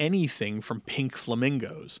mentioned anything from Pink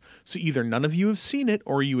Flamingos. So either none of you have seen it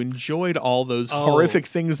or you enjoyed all those horrific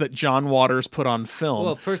things that John Waters put on film.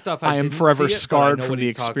 Well, first off, I am didn't forever see it, but I scarred know from what the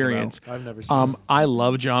he's talking experience. about. I've never seen it. I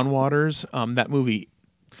love John Waters. That movie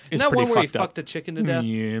is Isn't that pretty one where he fucked up. fucked a chicken to death?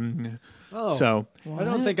 Yeah. Oh. So I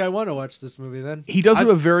don't think I want to watch this movie then. he does have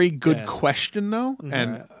a very good Yeah. question though,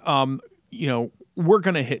 and we're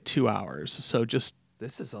gonna hit 2 hours, so just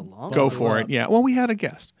This is a long go one. for it. Yeah. Well, we had a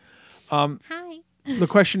guest. Hi. The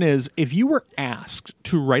question is, if you were asked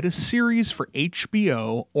to write a series for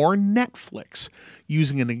HBO or Netflix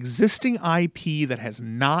using an existing IP that has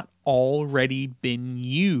not already been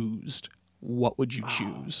used, what would you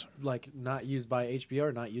choose? Like not used by HBO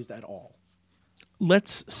or not used at all.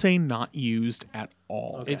 let's say not used at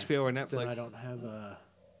all. Okay. HBO or Netflix. Then I don't have a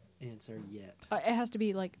answer yet. It has to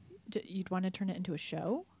be like you'd want to turn it into a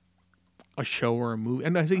show. A show or a movie.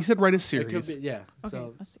 And he said write a It series. could be, yeah. Okay.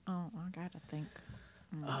 So I gotta think.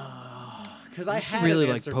 because I had really an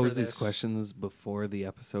like answer pose for these this. questions before the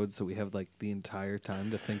episode, so we have like the entire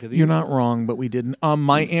time to think of these. You're not wrong, but we didn't.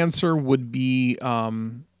 My answer would be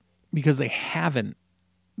because they haven't.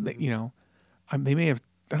 They may have.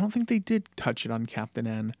 I don't think they did touch it on Captain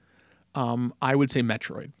N. I would say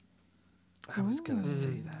Metroid. I was gonna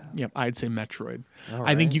say that. Yep, I'd say Metroid. All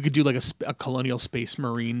I think right. you could do like a Colonial Space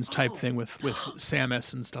Marines type thing with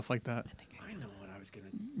Samus and stuff like that. I know what I was gonna.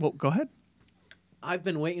 Well, go ahead. I've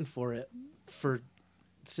been waiting for it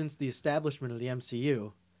since the establishment of the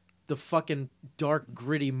MCU. The fucking dark,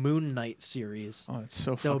 gritty Moon Knight series. Oh, it's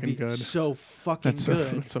so That would be fucking good. so fucking That's so, good.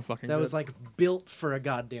 that's so fucking That good. was like built for a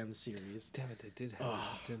goddamn series. Damn it, they did have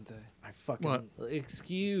it, didn't they? I fucking. What?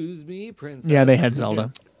 Excuse me, princess. Yeah, they had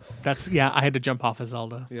Zelda. I had to jump off of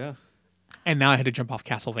Zelda. Yeah. And now I had to jump off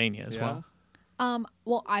Castlevania as well.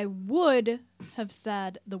 Well, I would have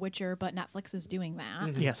said The Witcher, but Netflix is doing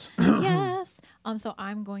that. Yes. Yes. So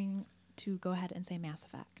I'm going to go ahead and say Mass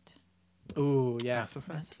Effect. Ooh, yeah. Mass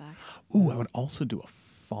Effect. Ooh, I would also do a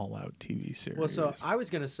Fallout TV series. Well, so I was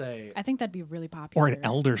gonna say. I think that'd be really popular. or an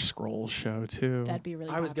Elder Scrolls show too. That'd be really.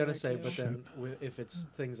 I was gonna popular, say, too. but then if it's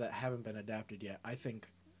things that haven't been adapted yet, I think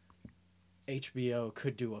HBO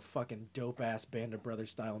could do a fucking dope ass Band of Brothers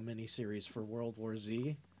style miniseries for World War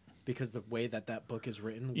Z, because the way that book is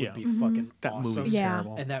written would Yeah. be fucking That awesome. movie's Yeah.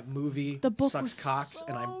 terrible. And that movie The book sucks was cocks,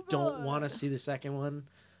 and I so don't want to good. see the second one.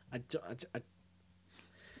 I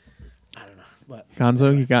don't know, but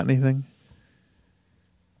Gonzo, you got anything?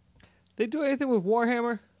 They do anything with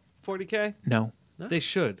Warhammer 40K? No. They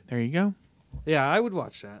should. There you go. Yeah, I would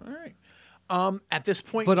watch that. All right. At this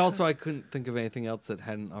point, But also, I couldn't think of anything else that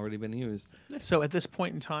hadn't already been used. so at this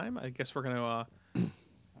point in time, I guess we're gonna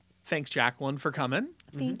thanks Jacqueline for coming.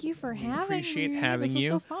 Thank you for having appreciate me. having this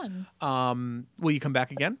you. was so fun. Will you come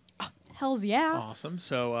back again? Hell's yeah. Awesome.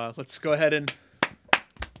 So let's go ahead and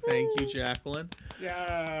thank you, Jacqueline.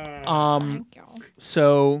 Yeah. Thank you.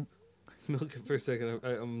 So I'm looking for a second.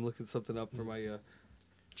 I'm looking something up for my.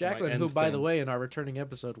 Jacqueline, end who by the thing. way in our returning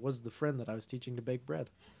episode was the friend that I was teaching to bake bread.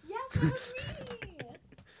 Yes, that was me.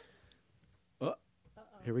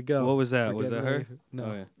 Here we go. What was that? We're Was that getting her? ready for- No.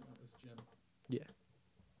 Oh, yeah.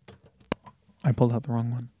 Yeah. I pulled out the wrong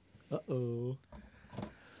one. Uh-oh.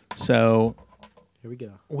 So Here we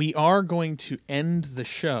go. we are going to end the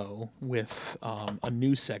show with a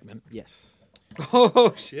new segment. Yes.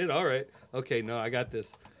 Oh shit! All right. Okay. No, I got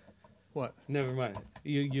this. What? Never mind.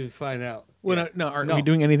 You find out. Well, Yeah. no, are No. we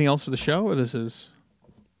doing anything else for the show, or this is?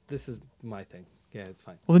 This is my thing. Yeah, it's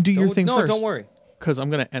fine. Well, then do your Don't- thing no, first. don't worry. Because I'm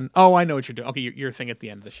gonna end. Oh, I know what you're doing. Okay, your thing at the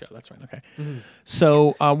end of the show. That's right. Okay.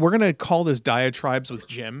 So we're gonna call this Diatribes with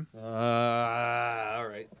Jim, All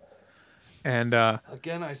right. and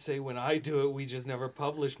Again, I say when I do it, we just never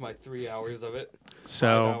publish my 3 hours of it. 5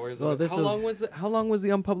 so hours. Well, Of it. this How is- long was it? How long was the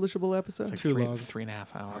unpublishable episode? it's like too three, long. 3.5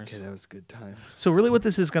 hours. Okay, that was a good time. So really, what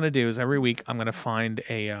this is gonna do is every week I'm gonna find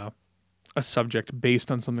a subject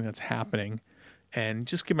based on something that's happening, and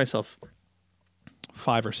just give myself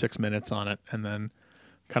 5 or 6 minutes on it, and then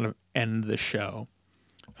kind of end the show.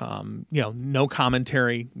 No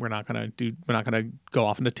commentary. We're not gonna go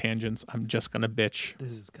off into tangents. I'm just gonna bitch.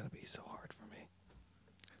 This is gonna be so hard for me.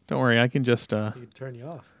 Don't worry, I can just You can turn you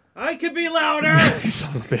off. I could be louder. you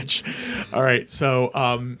son of a bitch. All right, so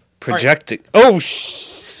Projecting. Oh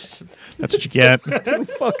that's what you get. too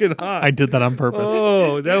fucking hot. I did that on purpose.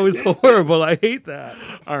 Oh, that was horrible. I hate that.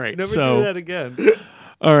 All right, Never so do that again.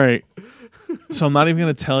 all right. So I'm not even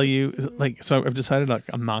gonna tell you. Like, so I've decided like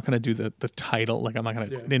I'm not gonna do the title. Like I'm not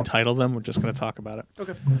gonna entitle them. We're just gonna talk about it.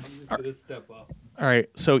 Okay. I'm just gonna step up. All right.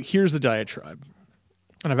 So here's the diatribe,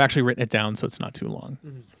 and I've actually written it down so it's not too long.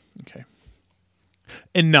 Okay.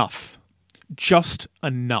 Enough. Just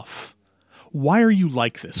enough. Why are you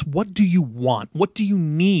like this? What do you want? What do you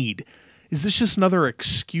need? Is this just another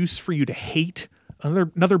excuse for you to hate?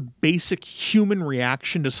 Another basic human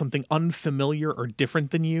reaction to something unfamiliar or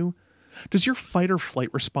different than you? Does your fight or flight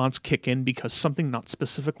response kick in because something not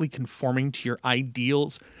specifically conforming to your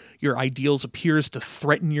ideals appears to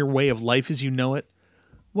threaten your way of life as you know it?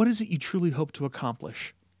 What is it you truly hope to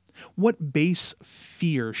accomplish? What base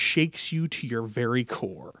fear shakes you to your very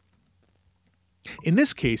core? In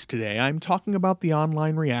this case today, I'm talking about the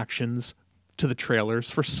online reactions to the trailers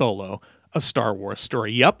for Solo, a Star Wars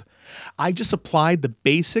story. Yup, I just applied the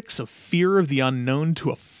basics of fear of the unknown to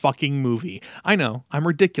a fucking movie. I know, I'm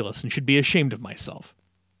ridiculous and should be ashamed of myself.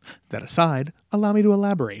 That aside, allow me to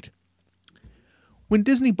elaborate. When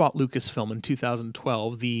Disney bought Lucasfilm in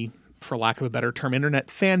 2012, the, for lack of a better term, internet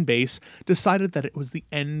fan base decided that it was the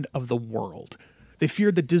end of the world. They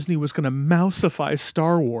feared that Disney was going to mousify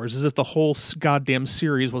Star Wars as if the whole goddamn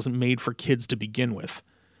series wasn't made for kids to begin with.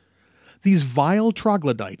 These vile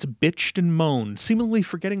troglodytes bitched and moaned, seemingly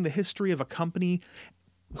forgetting the history of a company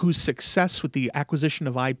whose success with the acquisition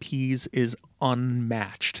of IPs is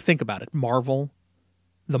unmatched. Think about it. Marvel,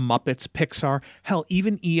 the Muppets, Pixar, hell,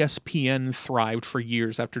 even ESPN thrived for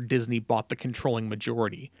years after Disney bought the controlling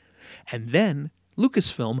majority. And then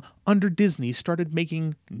Lucasfilm, under Disney, started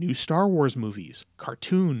making new Star Wars movies,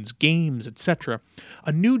 cartoons, games, etc.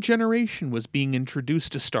 A new generation was being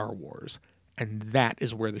introduced to Star Wars, and that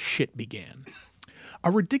is where the shit began.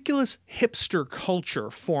 A ridiculous hipster culture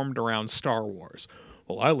formed around Star Wars.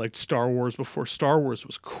 Well, I liked Star Wars before Star Wars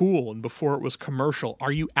was cool and before it was commercial.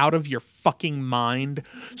 Are you out of your fucking mind?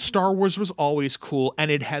 Star Wars was always cool,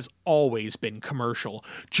 and it has always been commercial.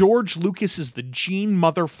 George Lucas is the Gene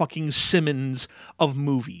motherfucking Simmons of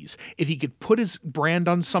movies. If he could put his brand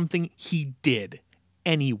on something, he did.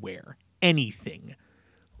 Anywhere. Anything.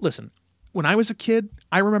 Listen, when I was a kid,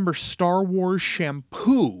 I remember Star Wars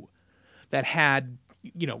shampoo that had,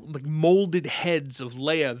 you know, like molded heads of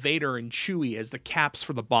Leia, Vader, and Chewie as the caps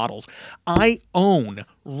for the bottles. I own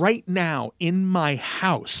right now in my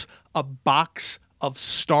house a box of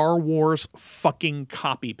Star Wars fucking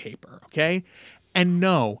copy paper, okay? And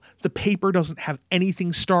no, the paper doesn't have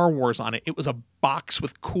anything Star Wars on it. It was a box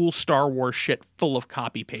with cool Star Wars shit full of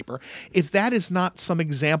copy paper. If that is not some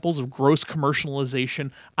examples of gross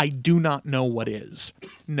commercialization, I do not know what is.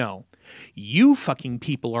 No. You fucking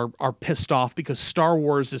people are pissed off because Star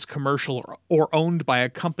Wars is commercial or owned by a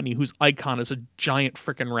company whose icon is a giant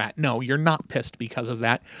frickin' rat. No, you're not pissed because of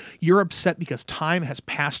that. You're upset because time has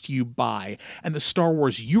passed you by, and the Star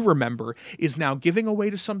Wars you remember is now giving away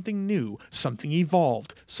to something new, something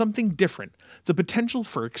evolved, something different. The potential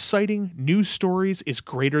for exciting new stories is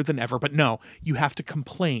greater than ever, but no, you have to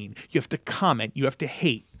complain, you have to comment, you have to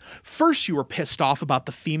hate. First, you were pissed off about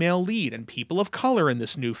the female lead and people of color in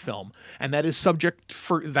this new film, and that is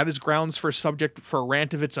grounds for a subject for a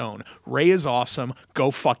rant of its own. Rey is awesome. Go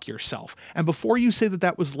fuck yourself. And before you say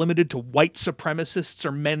that was limited to white supremacists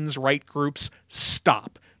or men's right groups,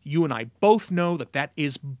 stop. You and I both know that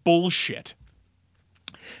is bullshit.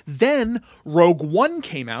 Then Rogue One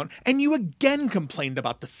came out, and you again complained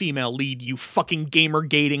about the female lead, you fucking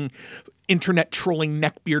gamer-gating, internet-trolling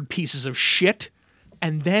neckbeard pieces of shit.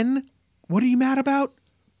 And then, what are you mad about?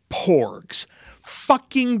 Porgs.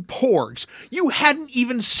 Fucking porgs. You hadn't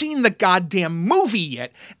even seen the goddamn movie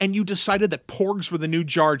yet, and you decided that porgs were the new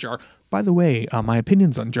Jar Jar. By the way, my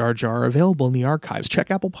opinions on Jar Jar are available in the archives. Check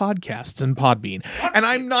Apple Podcasts and Podbean. And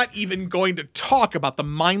I'm not even going to talk about the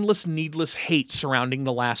mindless, needless hate surrounding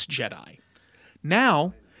The Last Jedi.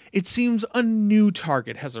 Now, it seems a new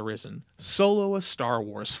target has arisen, Solo, a Star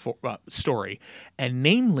Wars story, and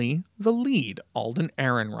namely the lead, Alden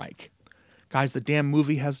Ehrenreich. Guys, the damn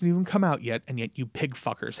movie hasn't even come out yet, and yet you pig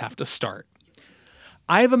fuckers have to start.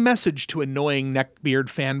 I have a message to annoying neckbeard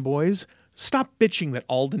fanboys. Stop bitching that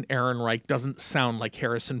Alden Ehrenreich doesn't sound like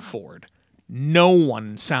Harrison Ford. No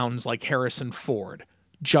one sounds like Harrison Ford.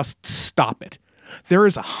 Just stop it. There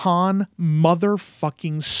is a Han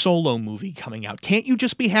motherfucking Solo movie coming out. Can't you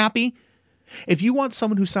just be happy? If you want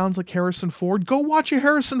someone who sounds like Harrison Ford, go watch a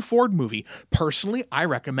Harrison Ford movie. Personally, I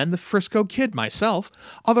recommend The Frisco Kid myself.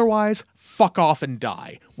 Otherwise, fuck off and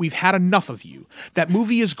die. We've had enough of you. That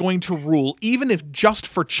movie is going to rule, even if just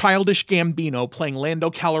for Childish Gambino playing Lando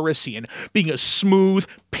Calrissian, being a smooth,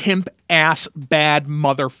 pimp-ass, bad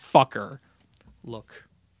motherfucker. Look,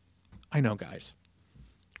 I know, guys.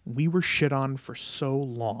 We were shit on for so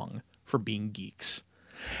long for being geeks.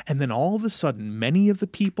 And then all of a sudden, many of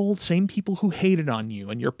the same people who hated on you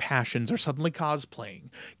and your passions are suddenly cosplaying,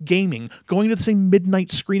 gaming, going to the same midnight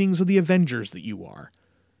screenings of the Avengers that you are.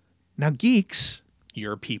 Now geeks,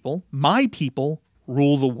 your people, my people,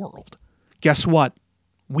 rule the world. Guess what?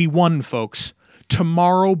 We won, folks.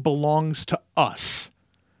 Tomorrow belongs to us.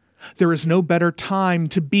 There is no better time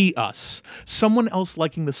to be us. Someone else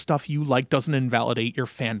liking the stuff you like doesn't invalidate your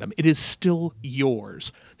fandom. It is still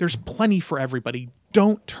yours. There's plenty for everybody.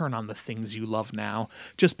 Don't turn on the things you love now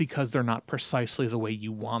just because they're not precisely the way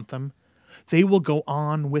you want them. They will go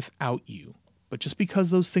on without you. But just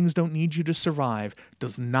because those things don't need you to survive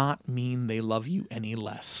does not mean they love you any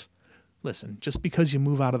less. Listen, just because you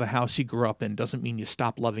move out of the house you grew up in doesn't mean you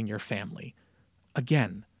stop loving your family.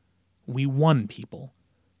 Again, we won, people.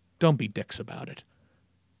 Don't be dicks about it.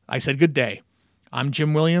 I said good day. I'm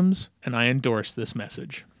Jim Williams, and I endorse this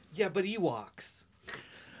message. Yeah, but Ewoks.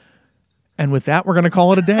 And with that, we're going to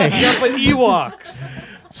call it a day. Yeah, but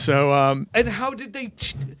Ewoks. So, And how did they?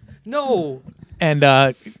 No,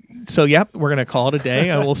 and so, yep, we're going to call it a day,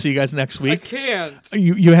 and we'll see you guys next I week. can't.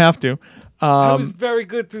 You have to. I was very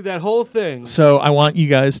good through that whole thing. So I want you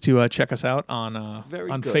guys to check us out on Very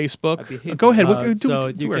on good. Facebook. I'd be happy. Go ahead.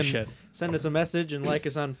 So do you our can shit. send us a message and like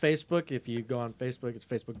us on Facebook. If you go on Facebook, it's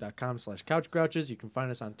facebook.com/couchgrouches. You can find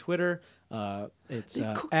us on Twitter. It's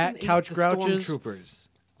They cooked at and ate the couchgrouches. Stormtroopers.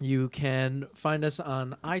 You can find us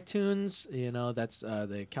on iTunes. That's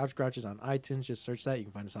the Couch Grouches on iTunes. Just search that. You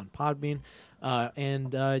can find us on Podbean.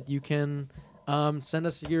 And you can send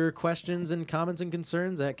us your questions and comments and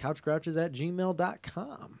concerns at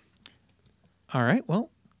couchgrouches@gmail.com. All right. Well,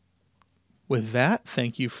 with that,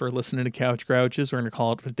 thank you for listening to Couch Grouches. We're going to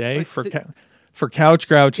call it a day Wait, for Couch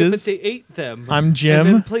Yeah, but Grouches. they ate them. I'm Jim.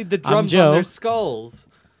 And then played the drums Joe. on their skulls.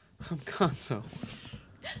 I'm Gonzo.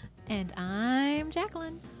 And I'm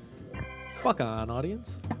Jacqueline. Fuck on,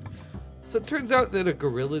 audience. So it turns out that a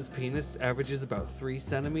gorilla's penis averages about 3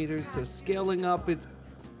 centimeters. So scaling up,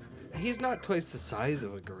 he's not twice the size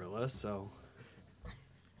of a gorilla. So